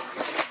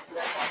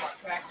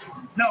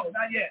 No,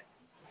 not yet.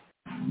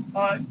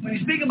 When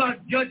you speak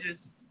about judges,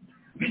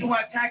 the reason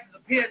why taxes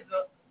appears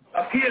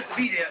to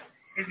be there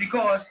is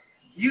because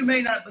you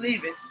may not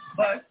believe it,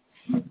 but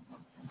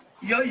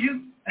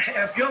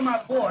if you're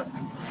my boss,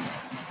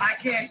 I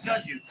can't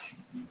judge you.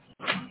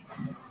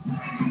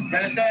 You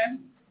understand?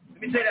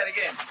 Let me say that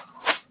again.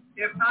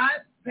 If I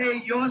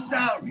pay your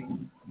salary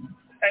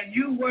and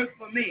you work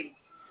for me,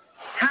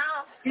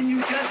 how can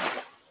you judge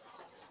me?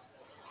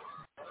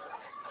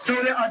 So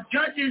there are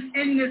judges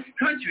in this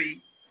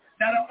country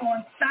that are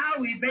on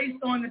salary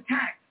based on the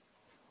tax.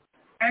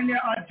 And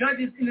there are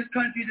judges in this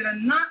country that are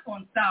not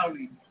on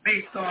salary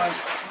based on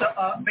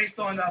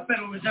the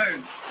Federal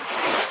Reserve.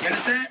 You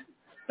understand?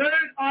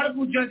 Third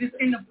article judges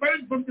in the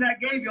first book that I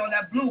gave you on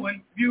that blue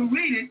one, if you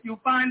read it, you'll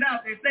find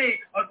out they say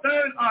a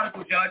third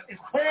article judge is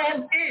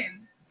called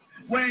in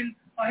when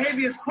a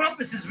habeas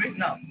corpus is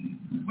written up,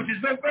 which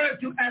is referred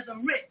to as a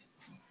writ.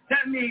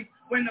 That means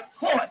when the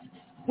court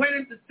went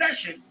into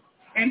session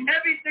and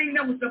everything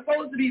that was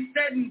supposed to be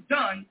said and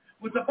done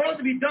was supposed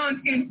to be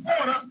done in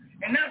order,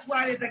 and that's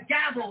why there's a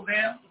gavel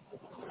there.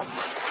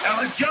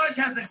 Now, a judge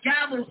has a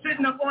gavel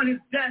sitting up on his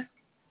desk.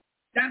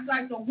 That's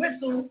like the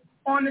whistle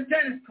on the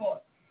tennis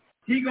court.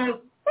 He goes,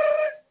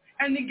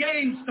 and the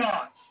game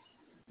starts.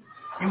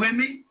 You with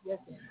me? Yes,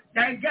 sir.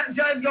 That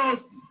judge goes,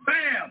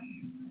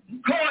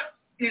 bam, court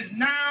is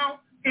now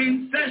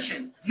in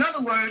session. In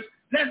other words,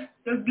 let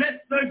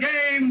the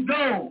game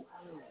go.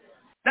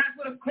 That's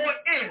what a court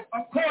is.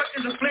 A court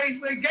is a place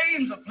where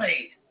games are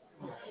played.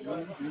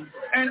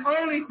 And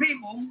only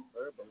people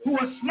who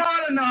are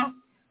smart enough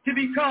to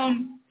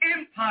become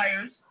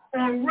umpires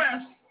or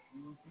refs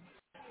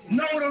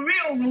know the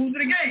real rules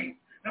of the game.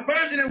 The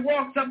person that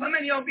walks up, how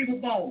many of y'all people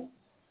bowl?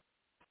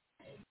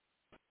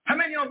 How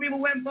many of y'all people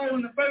went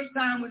bowling the first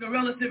time with a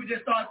relative and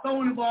just started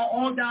throwing the ball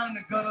all down in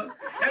the gutter,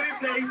 every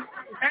place,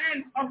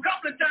 and a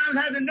couple of times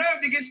had the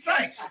nerve to get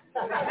strikes?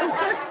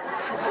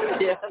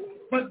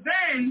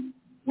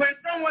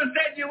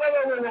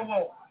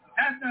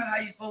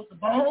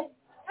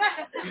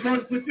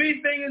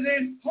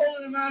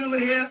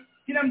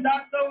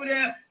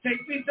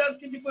 take 3 steps,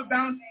 keep your foot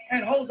balanced,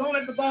 and don't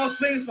let the ball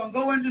swing. So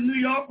go into New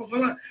York or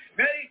go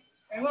ready.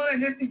 And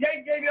then they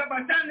gave you,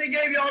 by the time they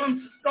gave you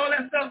all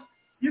that stuff,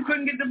 you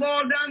couldn't get the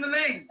ball down the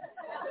lane.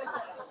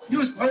 You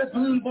was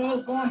pulling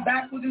balls going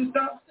backwards and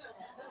stuff.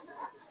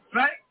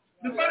 Right?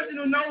 The person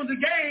who knows the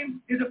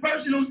game is the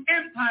person who's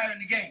umpiring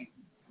the game.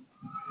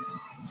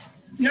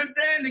 You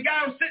understand? The guy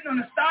who's sitting on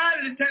the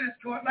side of the tennis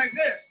court like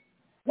this,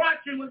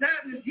 watching what's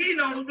happening, he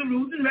knows the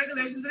rules and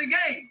regulations of the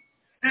game.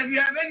 And if you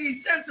have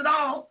any sense at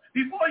all,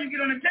 before you get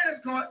on the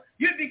tennis court,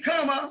 you'd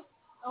become a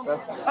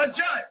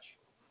judge.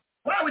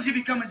 Why would you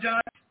become a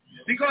judge?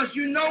 Because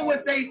you know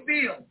what they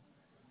feel.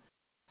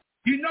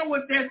 You know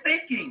what they're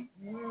thinking.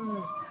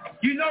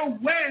 You know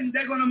when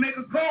they're going to make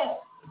a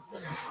call.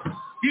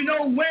 You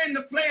know when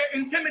the player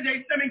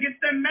intimidates them and gets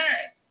them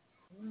mad.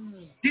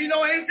 Do you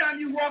know anytime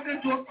you walk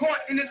into a court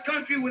in this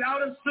country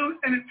without a suit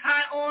and a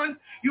tie on,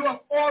 you have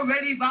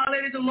already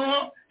violated the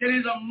law? There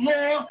is a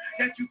law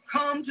that you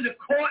come to the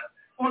court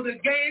or the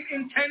game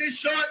in tennis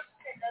shorts.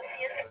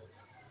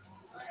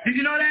 Did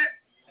you know that?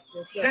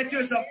 That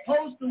you're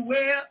supposed to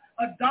wear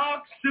a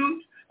dark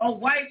suit, a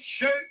white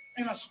shirt,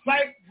 and a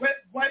striped red,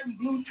 white, and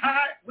blue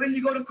tie when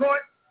you go to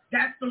court?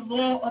 That's the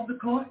law of the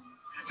court.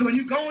 So when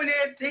you go in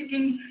there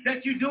thinking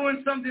that you're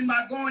doing something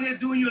by going there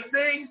doing your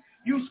thing,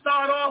 you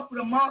start off with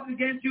a mark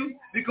against you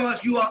because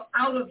you are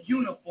out of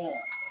uniform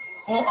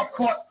for a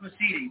court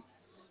proceeding.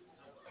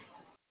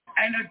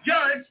 And the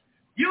judge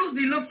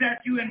usually looks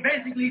at you and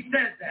basically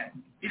says that.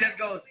 He just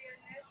goes, you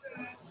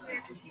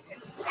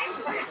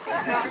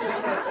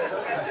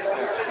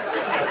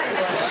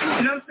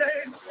know what I'm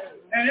saying?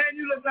 And then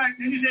you look like,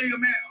 then you say to your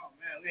man, oh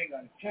man, we ain't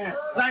got a chance.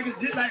 Like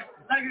it's his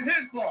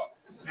fault.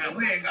 Man,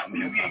 we ain't got a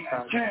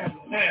chance.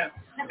 Yeah.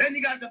 Then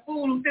you got the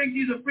fool who thinks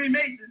he's a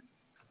Freemason.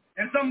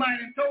 And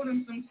somebody told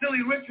him some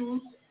silly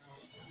rituals.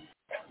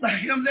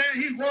 Like, you know what I'm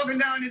saying? He's walking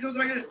down and he goes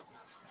like this.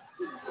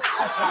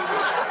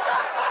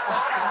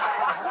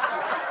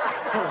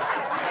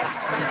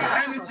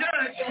 And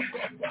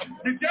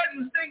the judge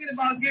was thinking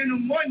about giving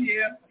him 1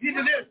 year. He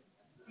did this.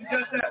 He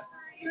just said,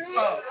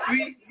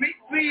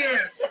 3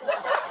 years.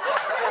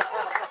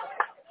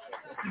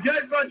 The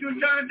judge thought you were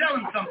trying to tell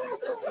him something.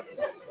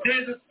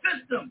 There's a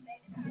system,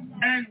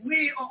 and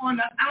we are on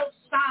the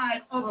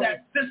outside of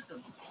that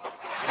system.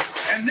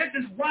 And this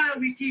is why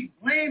we keep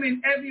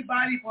blaming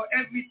everybody for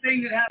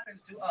everything that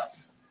happens to us.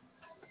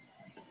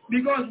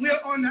 Because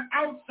we're on the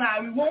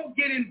outside. We won't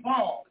get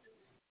involved.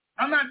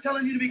 I'm not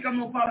telling you to become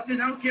no politician.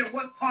 I don't care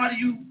what party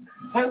you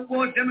vote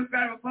for,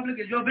 Democrat,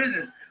 Republican, it's your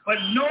business. But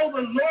know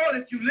the law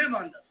that you live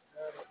under.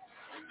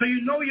 So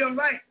you know your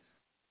rights.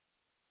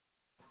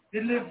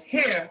 They live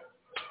here.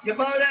 You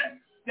follow that?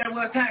 That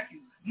will attack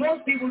you.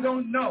 Most people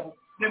don't know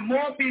that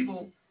more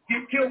people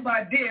get killed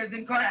by deers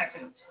in car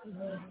accidents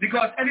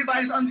because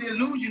everybody's under the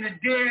illusion that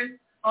deers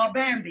are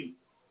Bambi.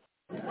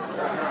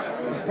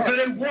 So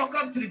they walk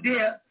up to the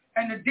deer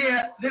and the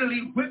deer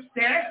literally whips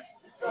their ass.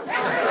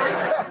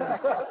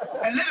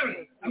 And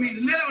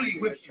literally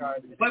whips you.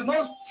 But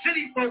most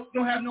city folks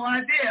don't have no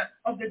idea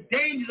of the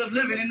dangers of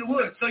living in the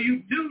woods. So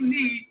you do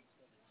need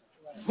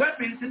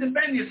weapons to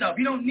defend yourself.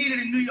 You don't need it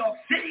in New York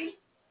City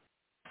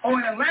or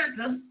in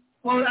Atlanta.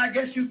 Well, I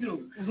guess you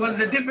do. Well,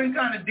 there's a different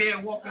kind of deer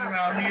walking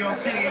around New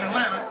York City and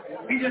Atlanta.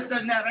 He just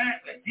doesn't have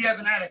he has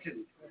an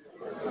attitude.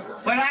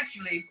 But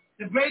actually,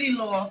 the Brady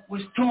Law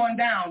was torn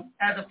down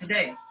as of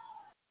today.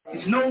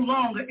 It's no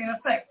longer in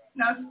effect.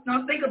 Now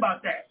think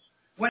about that.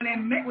 When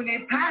they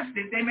passed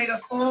it, they made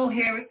us all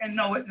hear it and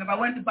know it. And if I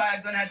went to buy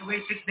a gun, I had to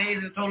wait 6 days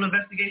in a total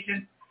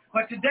investigation.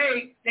 But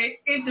today, they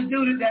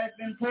introduced it that it's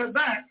been pulled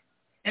back,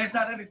 and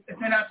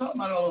they're not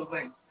talking about it all over the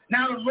place.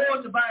 Now the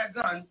law to buy a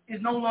gun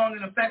is no longer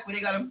in effect where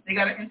they got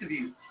to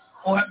interview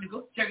or have to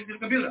go check it to the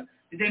computer.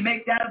 Did they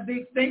make that a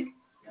big thing?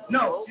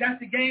 No, that's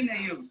the game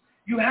they use.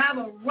 You have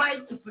a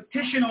right to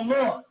petition a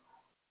law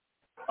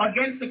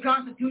against the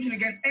Constitution,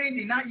 against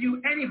anything, not you,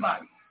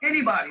 anybody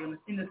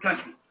in this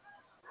country.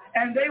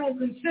 And they will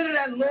consider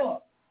that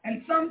law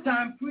and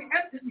sometimes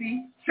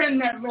preemptively send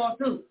that law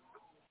through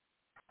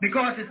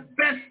because it's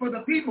best for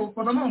the people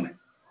for the moment.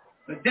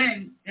 But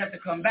then they have to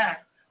come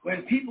back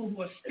when people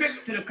who are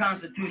strict to the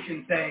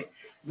Constitution say,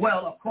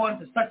 well, according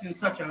to such and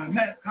such a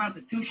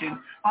Constitution,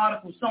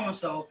 Article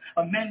so-and-so,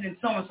 amending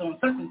so-and-so and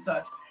such and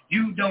such,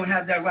 you don't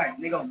have that right.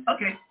 And they go,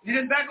 okay, you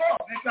just back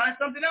off and try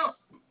something else.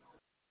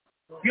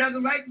 You have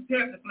the right to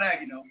tear up the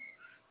flag, you know.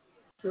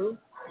 True.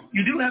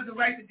 You do have the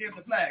right to tear up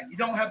the flag. You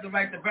don't have the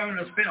right to burn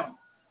it or spit on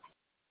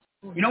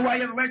it. You know why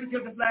you have a right to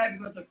tear up the flag?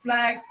 Because the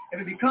flag, if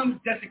it becomes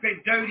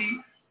desecrated,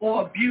 dirty,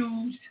 or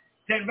abused,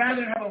 then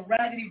rather than have a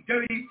raggedy,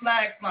 dirty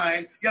flag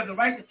flying, you have the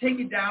right to take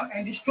it down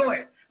and destroy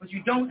it. But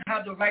you don't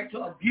have the right to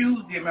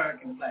abuse the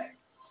American flag,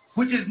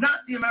 which is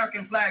not the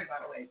American flag, by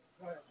the way.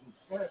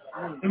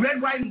 The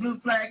red, white, and blue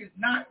flag is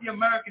not the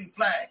American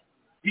flag.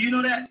 Do you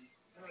know that?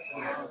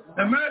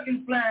 The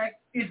American flag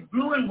is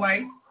blue and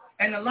white,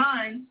 and the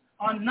lines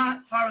are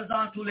not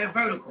horizontal, they're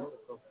vertical.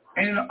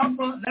 And in the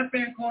upper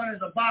left-hand corner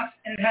is a box,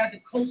 and it has the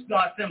Coast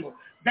Guard symbol.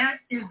 That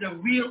is the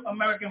real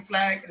American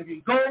flag. And if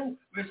you go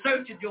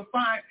research it, you'll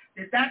find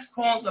that that's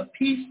called the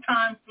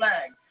peacetime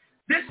flag.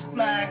 This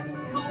flag...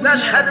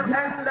 نشهد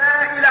أن لا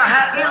إله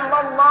إلا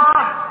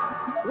الله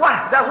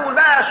وحده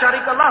لا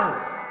شريك له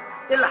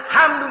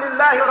الحمد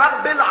لله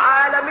رب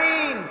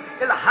العالمين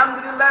الحمد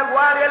لله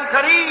الوالي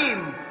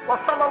الكريم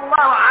وصلى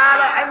الله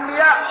على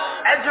الأنبياء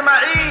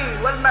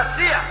أجمعين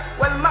والمسيح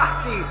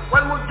والمهدي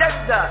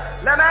والمجدد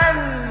لمن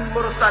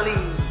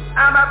مرسلين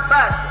أما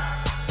بعد.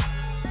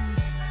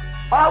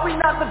 Are we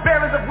not the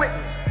bearers of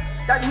witness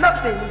that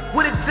nothing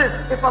would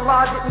exist if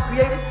Allah didn't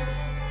create it?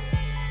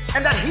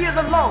 And that He is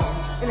alone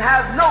and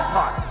has no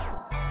part?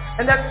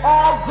 And that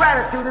all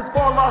gratitude is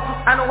for Allah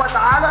subhanahu wa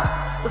ta'ala,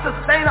 the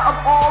sustainer of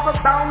all the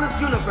boundless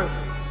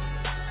universes.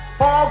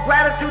 All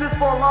gratitude is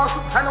for Allah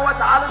subhanahu wa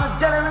ta'ala, the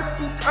generous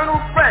eternal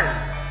friend.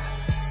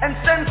 And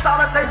send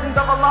salutations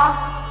of Allah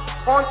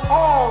on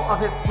all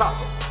of His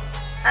prophets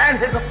and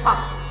His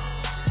apostles,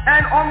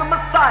 and on the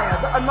Messiah,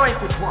 the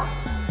anointed one,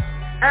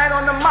 and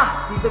on the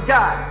Mahdi, the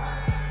guide,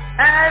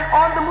 and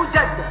on the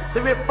Mujaddid,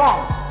 the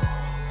reformer,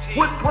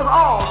 which was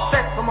all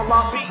sent from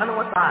Allah subhanahu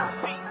wa ta'ala.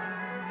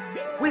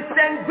 We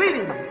send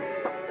greetings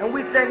and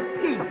we send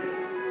peace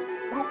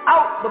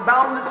throughout the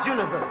boundless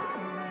universe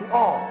to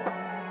all.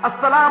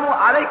 Assalamu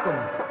alaikum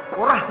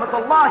wa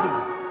rahmatullahi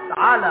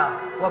ta'ala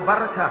wa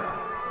barakatuh.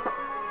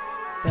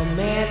 The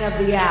man of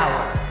the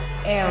hour,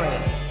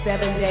 airing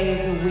 7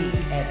 days a week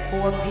at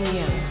 4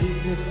 p.m.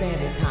 Eastern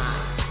Standard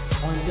Time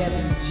on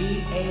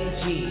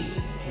WGAG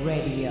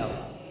Radio.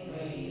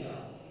 Radio.